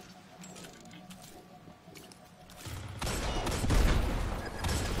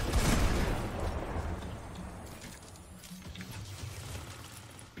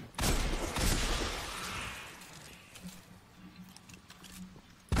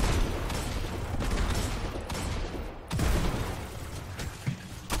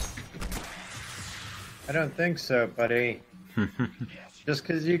 I don't think so, buddy. Just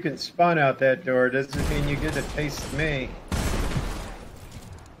because you can spawn out that door doesn't mean you get a taste of me.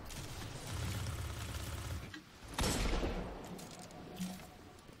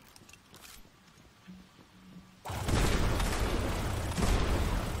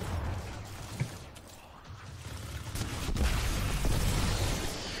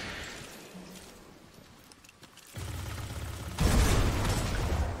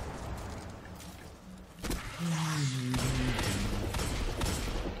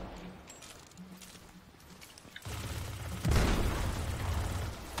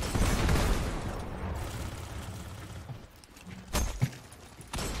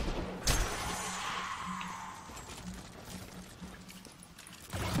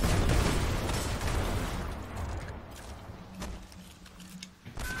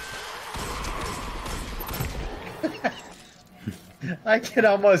 I can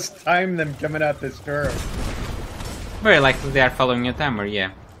almost time them coming out this door. Very likely they are following a timer,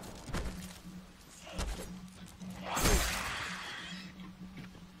 yeah.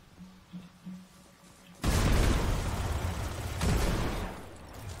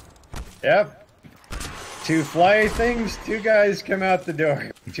 Yep. Two fly things, two guys come out the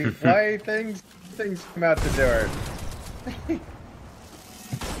door. Two fly things come out the door.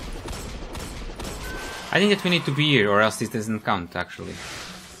 I think that we need to be here, or else this doesn't count, actually.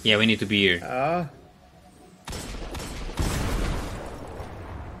 Yeah, we need to be here.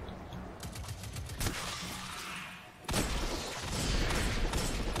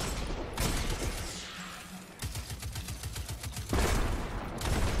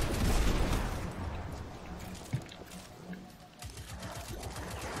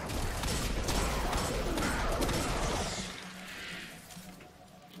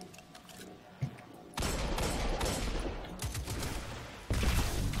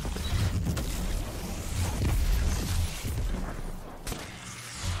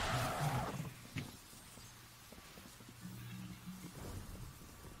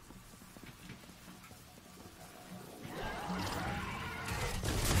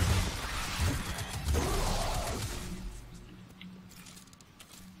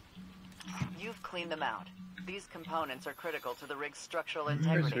 Clean them out. These components are critical to the rig's structural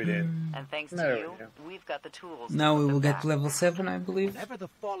integrity. Yes, we did. And thanks to you, we've got the tools. Now we will get to level 7, I believe. Whenever the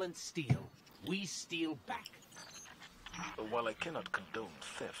fallen steal, we steal back. While I cannot condone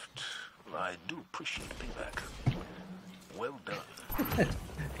theft, I do appreciate payback. Well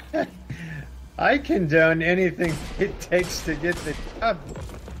done. I condone anything it takes to get the job.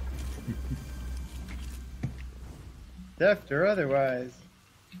 Theft or otherwise.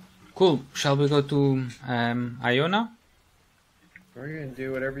 Cool. Shall we go to Iona? We're gonna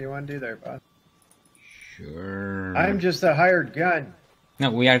do whatever you want to do there, boss. Sure. I'm just a hired gun. No,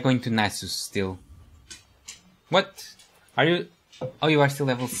 we are going to Nasus still. What? Are you? Oh, you are still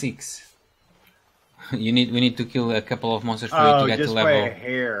level 6. We need to kill a couple of monsters for you to get to level. Oh, just by a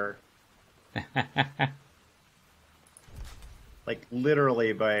hair. Like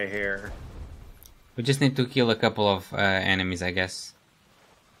literally by a hair. We just need to kill a couple of enemies, I guess.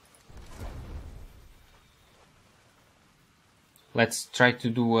 Let's try to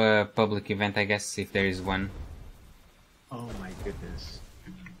do a public event, I guess, if there is one. Oh my goodness.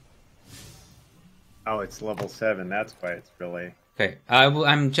 Oh, it's level 7, that's why it's really... Okay,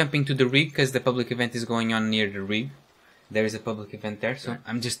 I'm jumping to the rig, because the public event is going on near the rig. There is a public event there, so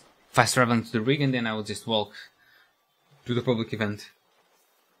I'm just fast traveling to the rig, and then I will just walk to the public event.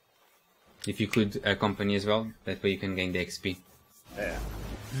 If you could accompany as well, that way you can gain the XP. Yeah.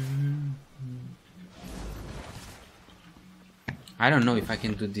 I don't know if I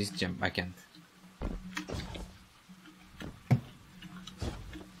can do this jump. I can't.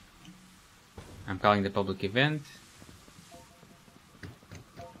 I'm calling the public event.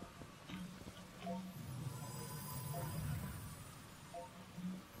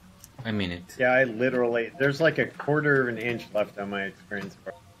 A minute. Yeah, I literally... There's like a quarter of an inch left on my experience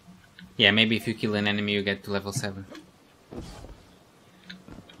bar. Yeah, maybe if you kill an enemy you get to level 7.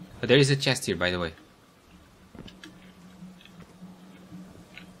 But there is a chest here, by the way.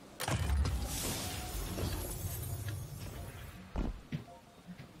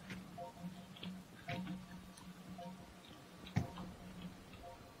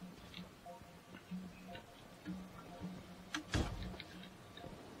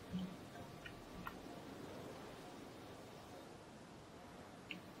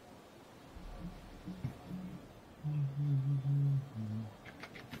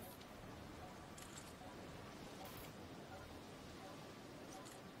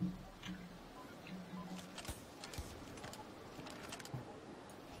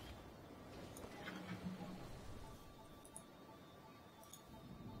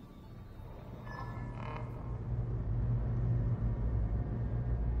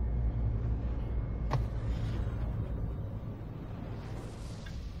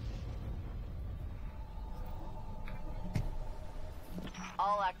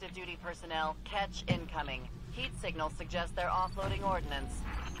 All active duty personnel, catch incoming. Heat signals suggest they're offloading ordnance.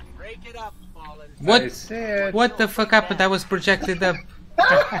 Break it up, Fallen. What the fuck happened? I was projected up.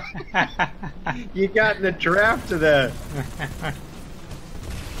 You got in the draft of that.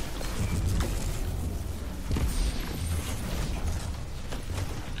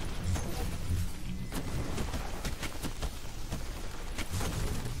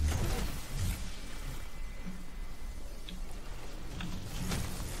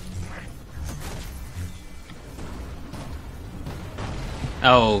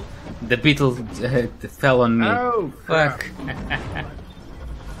 Oh, the beetle fell on me. Oh, fuck.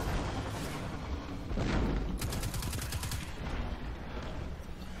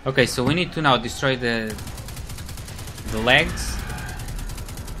 Okay, so we need to now destroy the legs.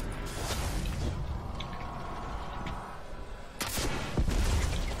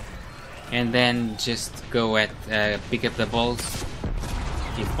 And then just go at pick up the balls.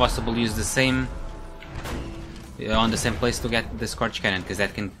 If possible, use the same on the same place to get the Scorch Cannon, because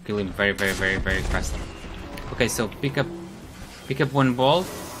that can kill him very fast. Okay, so pick up one ball,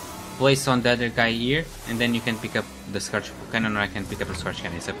 place on the other guy here, and then you can pick up the Scorch Cannon, or I can pick up the Scorch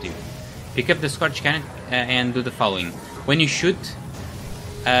Cannon. It's up to you. Pick up the Scorch Cannon and do the following: when you shoot,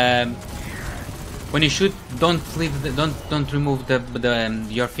 don't remove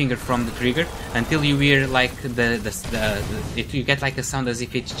your finger from the trigger until you hear like you get like a sound as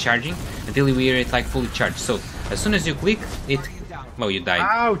if it's charging, until you hear it like fully charged. So as soon as you click it, well, you died.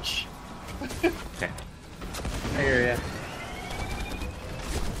 Ouch! Okay. I hear ya.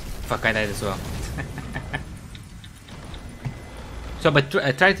 Fuck, I died as well. So, but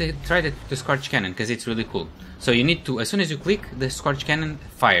try the Scorch Cannon, because it's really cool. So you need to, as soon as you click, the Scorch Cannon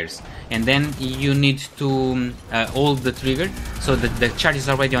fires, and then you need to hold the trigger so that the charge is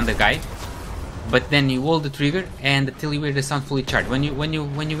already on the guy. But then you hold the trigger and until you hear the sound fully charged. When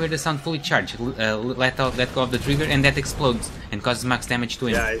you hear the sound fully charged, let go of the trigger, and that explodes and causes max damage to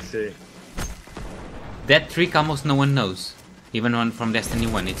him. Yeah, I see. That trick almost no one knows, even from Destiny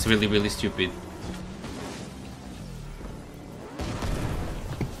 1. It's really stupid.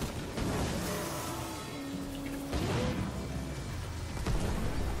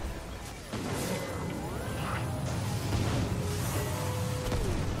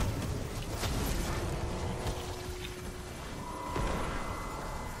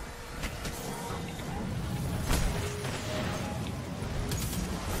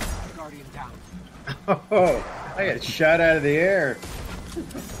 Oh, I got shot out of the air.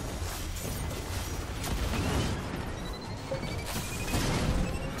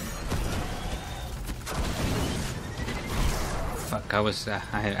 Fuck, I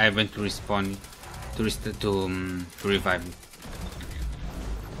went to respawn to revive me.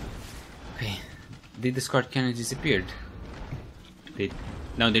 Okay, did the Scorch Cannon disappeared?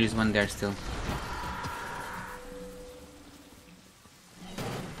 No, there is one there still.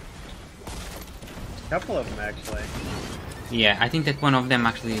 Couple of them actually. Yeah, I think that one of them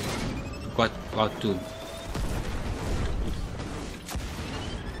actually got out too.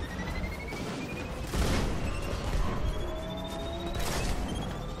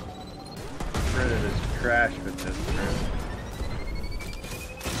 Rid of this trash with this trip.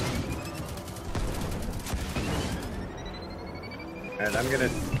 Alright, I'm gonna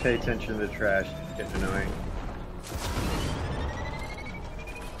pay attention to the trash. It's getting annoying.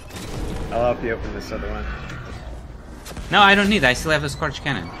 I'll help you open this other one. No, I don't need it. I still have a Scorch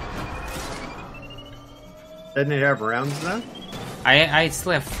Cannon. Doesn't it have rounds now? I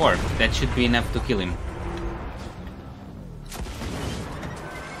still have 4. That should be enough to kill him.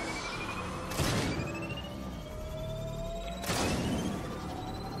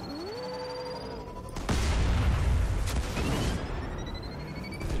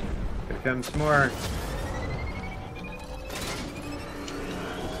 Here comes more.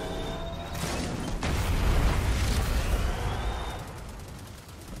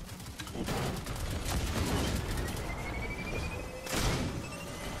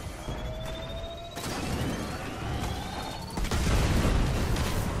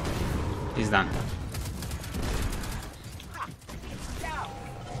 He's done.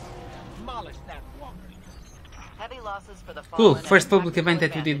 Heavy losses for the Cool, fallen first and public event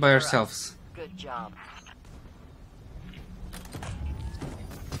tactical that we did by advantage for us. ourselves. Good job.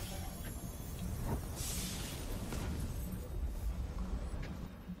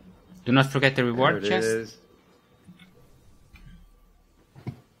 Do not forget the reward chest. Is.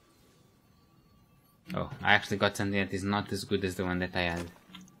 Oh, I actually got something that is not as good as the one that I had.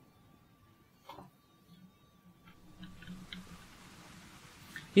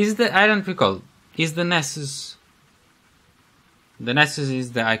 I don't recall. Is the Nessus The Nessus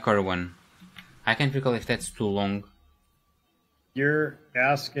is the Icor one. I can't recall if that's too long. You're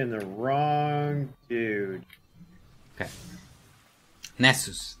asking the wrong dude. Okay.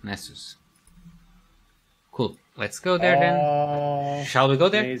 Nessus. Cool. Let's go there then. Shall we go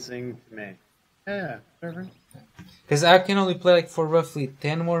there? Amazing to me. Yeah, whatever. Because I can only play like for roughly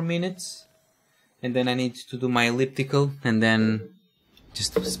 10 more minutes. And then I need to do my elliptical. And then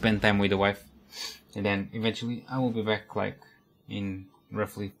just spend time with the wife. And then eventually I will be back like in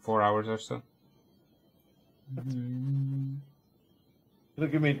roughly 4 hours or so. It'll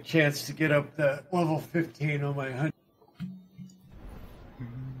give me a chance to get up to level 15 on my 100.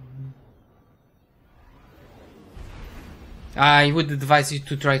 I would advise you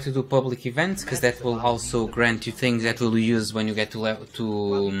to try to do public events, because that will also grant you things that will use when you get to level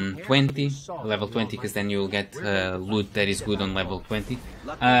 20, because then you'll get loot that is good on level 20.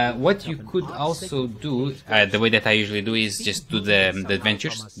 What you could also do, the way that I usually do, is just do the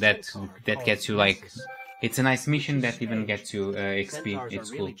adventures. That gets you like, it's a nice mission that even gets you XP.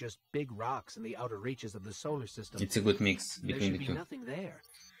 It's cool. Just big rocks in the outer reaches of the solar system. It's a good mix between the two.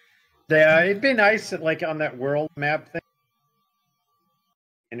 Yeah, it'd be nice like on that world map thing.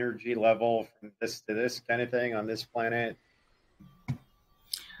 Energy level from this to this kind of thing on this planet.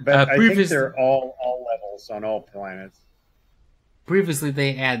 But I think they're all levels on all planets. Previously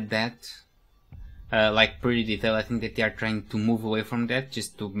they had that, like pretty detailed. I think that they are trying to move away from that,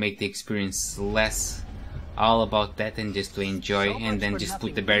 just to make the experience less all about that and just to enjoy, and then just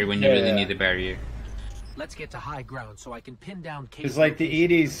put the barrier when you really need the barrier. Let's get to high ground so I can pin down Cade. It's like the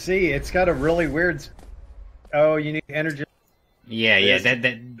EDC, it's got a really weird... Oh, you need energy... Yeah,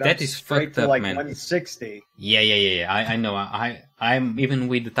 that is fucked up, like man. 160. Yeah. I know. I'm even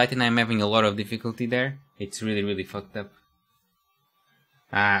with the Titan, I'm having a lot of difficulty there. It's really fucked up.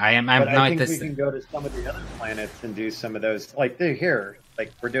 I think we can go to some of the other planets and do some of those. Like they're here.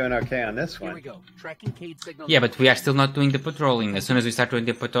 Like we're doing okay on this one. Here we go. Tracking Cade signal. Yeah, but we are still not doing the patrolling. As soon as we start doing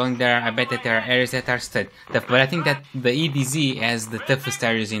the patrolling, I bet that there are areas that are tough. But I think that the EDZ has the toughest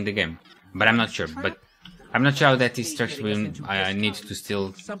areas in the game. But I'm not sure. But I'm not sure how that is structured. I need to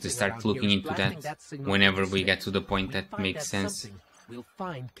still start looking into that whenever we get to the point that makes sense. We'll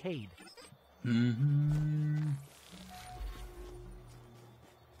find Cade.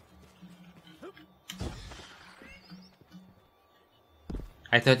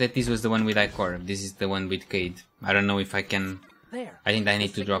 I thought that this was the one with Icor. This is the one with Cade. I don't know if I can... I think I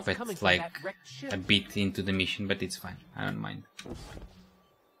need to drop it like a bit into the mission, but it's fine. I don't mind.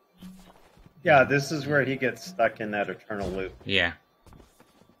 Yeah, this is where he gets stuck in that eternal loop. Yeah.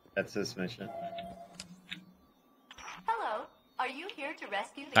 That's this mission. Hello, are you here to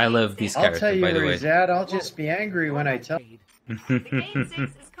rescue the I love this character, I'll tell you by the where way. he's at. I'll just be angry when I tell The Cade 6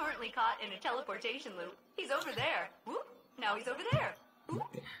 is currently caught in a teleportation loop. He's over there. Whoop, now he's over there.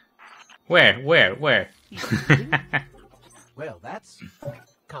 Whoop. Where? Well, that's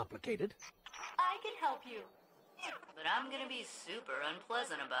complicated. I can help you. But I'm gonna be super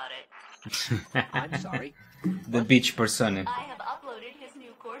unpleasant about it. I'm sorry. The beach persona. I have uploaded his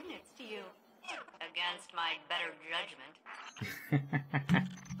new coordinates to you. Against my better judgment.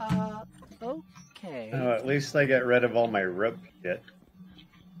 Okay. Oh, at least I got rid of all my rope shit.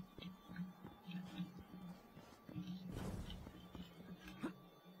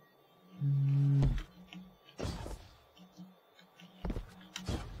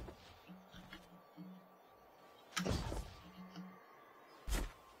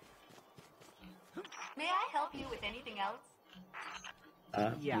 May I help you with anything else?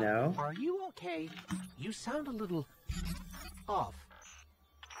 Yeah. No. Are you okay? You sound a little off.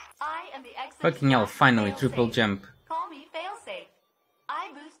 I am the excellent Fucking hell, finally, Failsafe. triple jump. Call me Failsafe.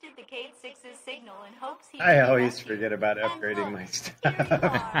 I boosted the Cade 6's signal in hopes he I would always rescue. forget about And upgrading look, my here stuff. you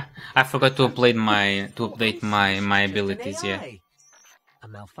are. I forgot to update my abilities, yeah. A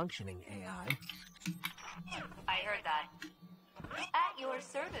malfunctioning AI. I heard that. At your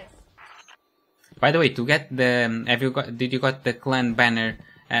service. By the way, to get the did you got the clan banner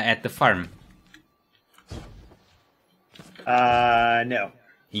at the farm? No.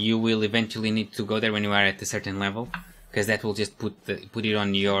 You will eventually need to go there when you are at a certain level, because that will just put it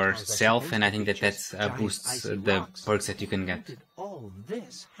on yourself, and I think that boosts the perks that you can How get. did all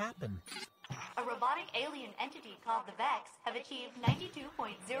this happen? A robotic alien entity called the Vex have achieved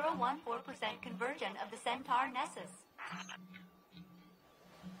 92.014% conversion of the Centaur Nessus.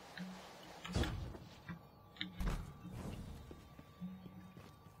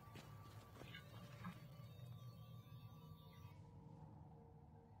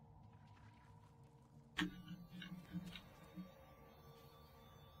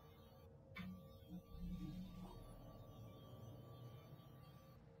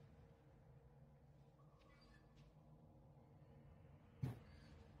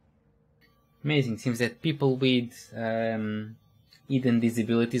 Amazing. Seems that people with hidden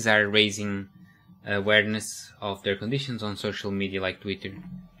disabilities are raising awareness of their conditions on social media like Twitter.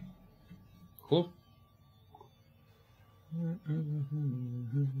 Cool.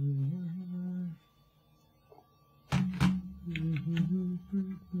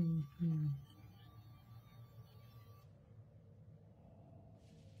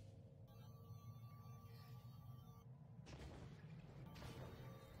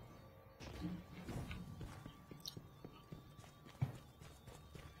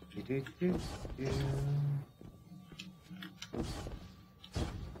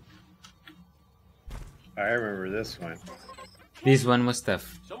 I remember this one. This one was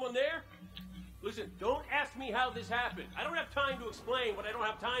tough. Someone there? Listen, don't ask me how this happened. I don't have time to explain what I don't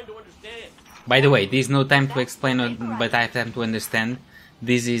have time to understand. By the way, there's no time to explain, but I have time to understand.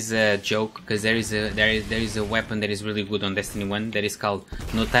 This is a joke because there is a weapon that is really good on Destiny 1 that is called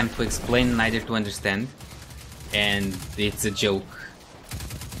No Time to Explain, Neither to Understand, and it's a joke,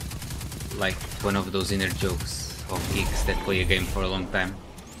 like one of those inner jokes of geeks that play a game for a long time.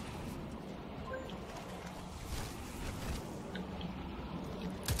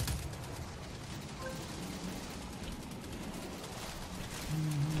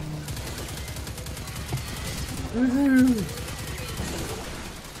 Woohoo!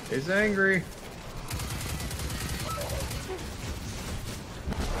 He's angry.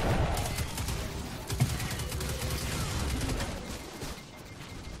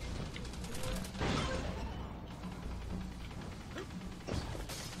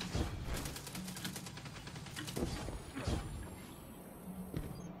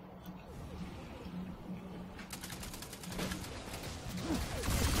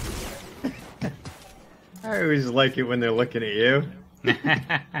 I always like it when they're looking at you.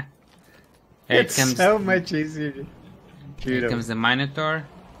 It's so much easier to shoot Here comes the Minotaur.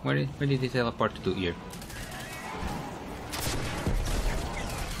 Where did he teleport to here?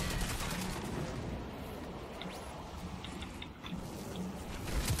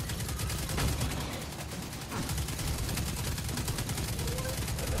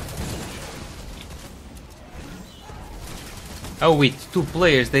 Oh, with 2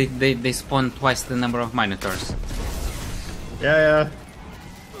 players, they spawn twice the number of Minotaurs. Yeah.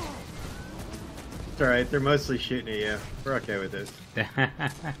 It's alright, they're mostly shooting at you. We're okay with this.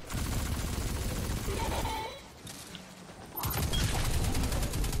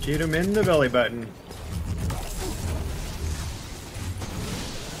 Shoot them in the belly button.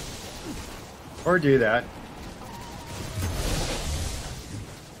 Or do that.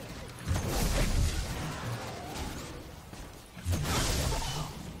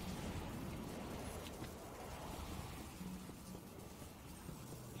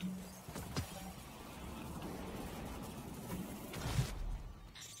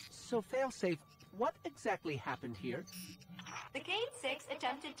 So, Failsafe, what exactly happened here? The Cade 6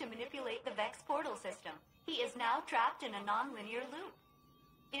 attempted to manipulate the Vex portal system. He is now trapped in a non-linear loop.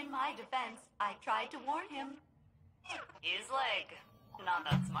 In my defense, I tried to warn him. He's like, not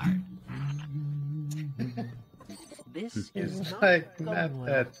that smart. This is not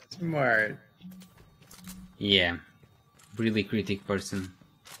that smart. Yeah, really critic person.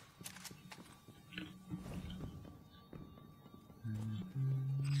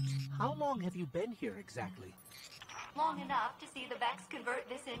 How long have you been here exactly? Long enough to see the Vex convert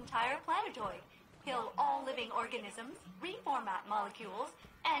this entire planetoid, kill all living organisms, reformat molecules,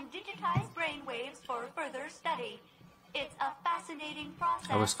 and digitize brainwaves for further study. It's a fascinating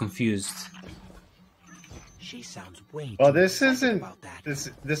process. I was confused. She sounds way Well, too this excited isn't. about that.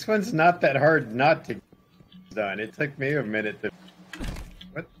 This one's not that hard not to get done. It took me a minute to.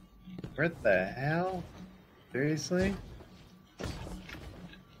 What? What the hell? Seriously?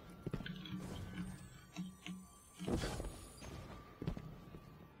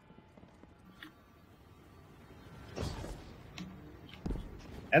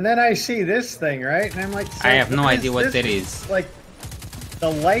 And then I see this thing, right? And I'm like, so I have no idea what this? that is. Like, the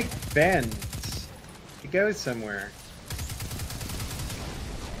light bends. It goes somewhere.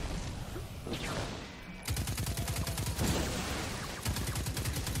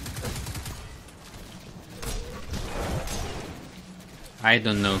 I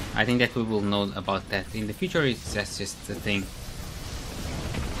don't know. I think that we will know about that in the future. That's just a thing.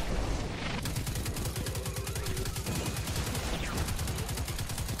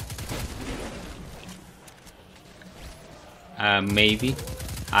 Maybe.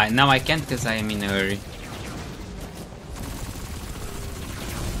 Now I can't because I am in a hurry.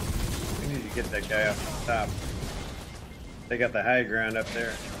 We need to get that guy off the top. They got the high ground up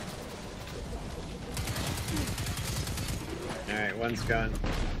there. Alright, one's gone.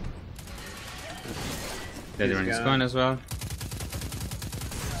 The other one is gone as well.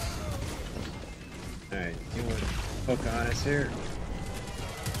 Alright, you want Pocahontas here?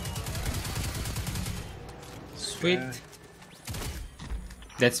 Sweet.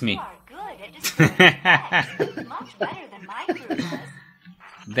 That's me. You are good at destroying much better than my crew was.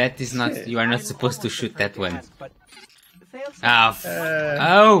 That is not. You are not supposed to shoot that one. Ah,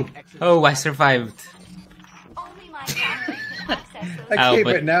 oh! I survived. Only my family can access those. Okay,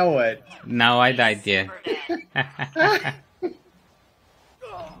 but now what? Now I died, yeah.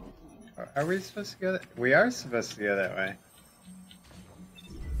 Are we supposed to go that? We are supposed to go that way.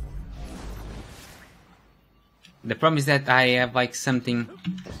 The problem is that I have like something.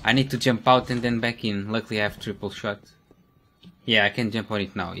 I need to jump out and then back in. Luckily I have triple shot. Yeah, I can jump on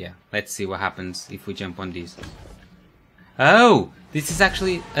it now, yeah. Let's see what happens if we jump on this. Oh! This is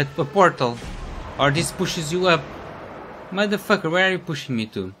actually a portal. Or this pushes you up. Motherfucker, where are you pushing me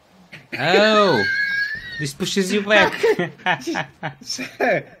to? Oh! This pushes you back.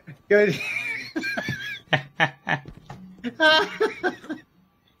 Good.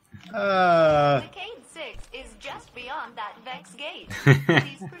 Decade 6 is just beyond that Vex gate.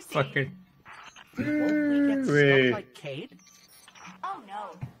 Please proceed. Fucker. Stuff like Cade? Oh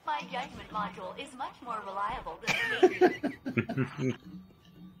no, my judgment module is much more reliable than Cade.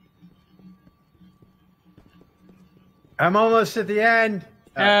 I'm almost at the end.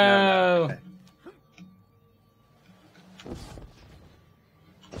 Oh. No.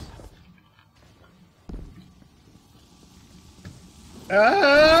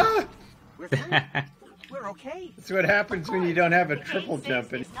 Ah! We're okay. That's what happens when you don't have a triple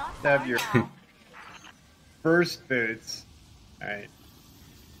jump and have your first boots. Alright.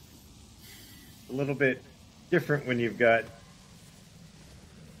 A little bit different when you've got...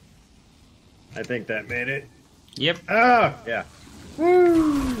 I think that made it. Yep. Oh, yeah.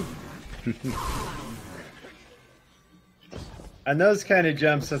 Woo! On those kind of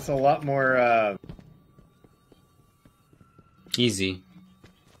jumps, that's a lot more... Easy.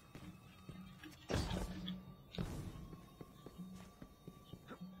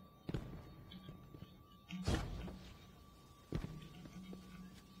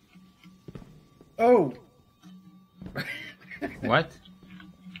 Oh! What?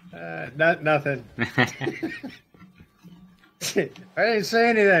 Nothing. I didn't say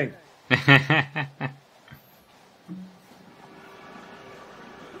anything. Hey,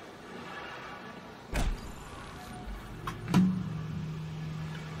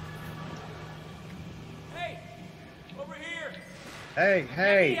 over here. Hey. Get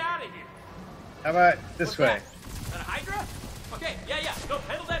me out of here. How about this way? That a Hydra? Okay, yeah. Go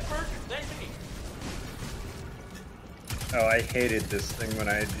handle that first, then me. Oh, I hated this thing when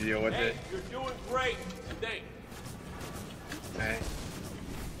I had to deal with it. You're doing great. Thanks. Alright.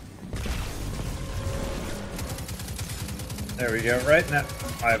 There we go, right in that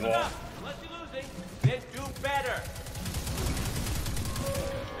eyeball. Unless you're losing, then do better.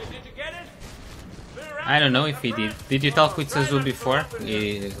 Hey, did you get it? I don't know if he did. Did you talk with Sazu before?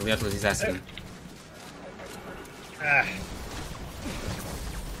 Liatlas is asking. Ah.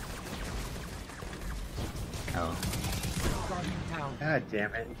 Oh. God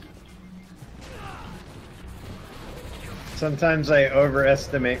damn it. Sometimes I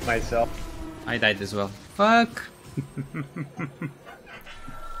overestimate myself. I died as well. Fuck!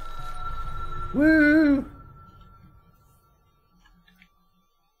 Woo!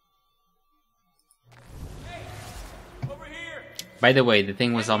 Hey, over here. By the way, the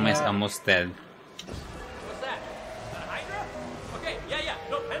thing was almost dead. What's that? That a Hydra? Okay, yeah.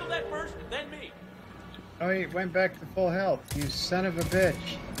 Go handle that first, then me. Oh, he went back to full health. You son of a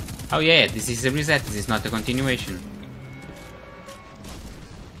bitch. Oh yeah, this is a reset. This is not a continuation.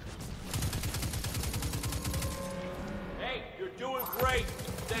 Hey, you're doing great.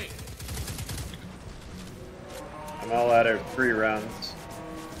 Thanks. I'm all out of 3 rounds.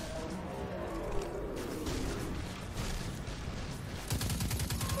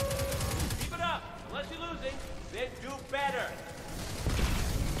 Keep it up. Unless you're losing, then do better.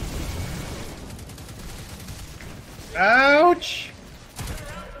 Ouch!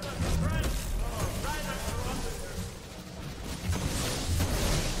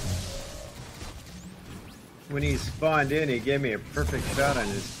 When he spawned in, he gave me a perfect shot on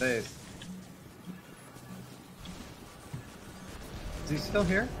his face. Is he still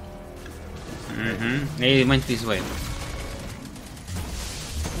here? Mm-hmm. He went this way.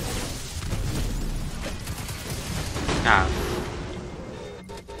 Ah.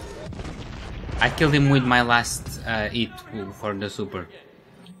 I killed him with my last hit for the super.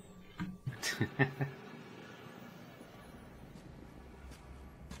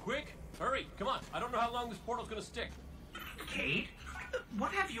 Quick, Hurry, come on. I don't know how long this portal's gonna stick. Cade?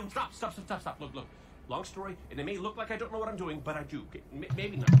 What have you... Stop. Look. Long story, and it may look like I don't know what I'm doing, but I do.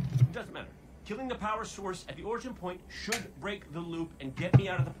 Maybe not. It doesn't matter. Killing the power source at the origin point should break the loop and get me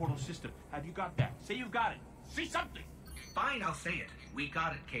out of the portal system. Have you got that? Say you've got it. Say something. Fine, I'll say it. We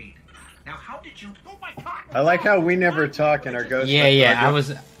got it, Cade. Now, how did you... Oh my God! I like how we never talk in our Ghost. Yeah.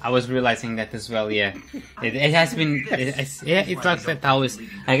 I was realizing that as well. Yeah, it has been. It sucks that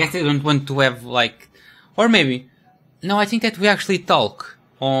I guess they don't want to have like, or maybe, no. I think that we actually talk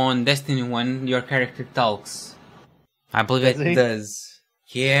on Destiny 1. Your character talks. I believe that it does.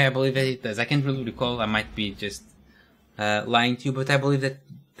 Yeah, I believe that it does. I can't really recall. I might be just lying to you, but I believe that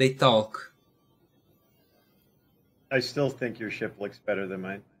they talk. I still think your ship looks better than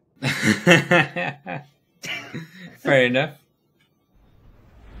mine. Fair enough.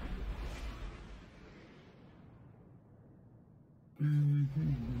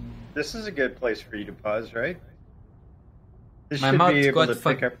 This is a good place for you to pause, right? This My should mouth be able got to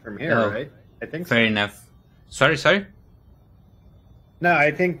pick up from here, right? I think so. Fair enough. Sorry? No,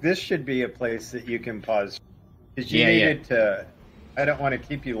 I think this should be a place that you can pause. Because you needed to... I don't want to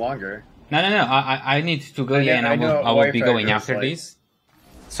keep you longer. No. I need to go, and I will be going after this.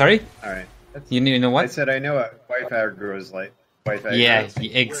 Sorry? Alright. You know what? I said I know what Wi-Fi grows like. Yeah,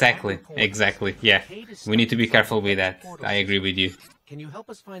 exactly. Yeah. We need to be careful with that. I agree with you. Can you help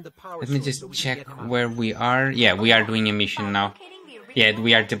us find the power? Let me just check where we are. Yeah, we are doing a mission now. Yeah,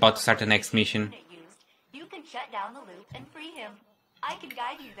 we are about to start the next mission. You can shut down the loop and free him. I can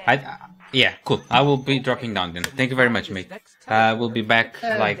guide you there. Yeah, cool. I will be dropping down then. Thank you very much, mate. We'll be back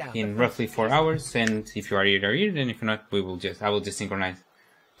like in roughly 4 hours, and if you are here, then if not, I will just synchronize.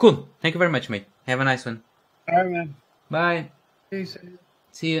 Cool. Thank you very much, mate. Have a nice one. Alright, man. Bye. Peace.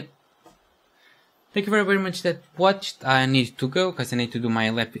 See you. Thank you very, very much that watched. I need to go because I need to do my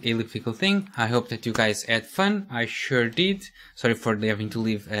elliptical thing. I hope that you guys had fun. I sure did. Sorry for having to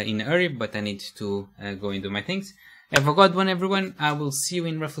leave in a hurry, but I need to go and do my things. Have a good one, everyone. I will see you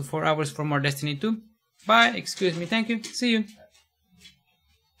in roughly 4 hours for more Destiny 2. Bye. Excuse me. Thank you. See you.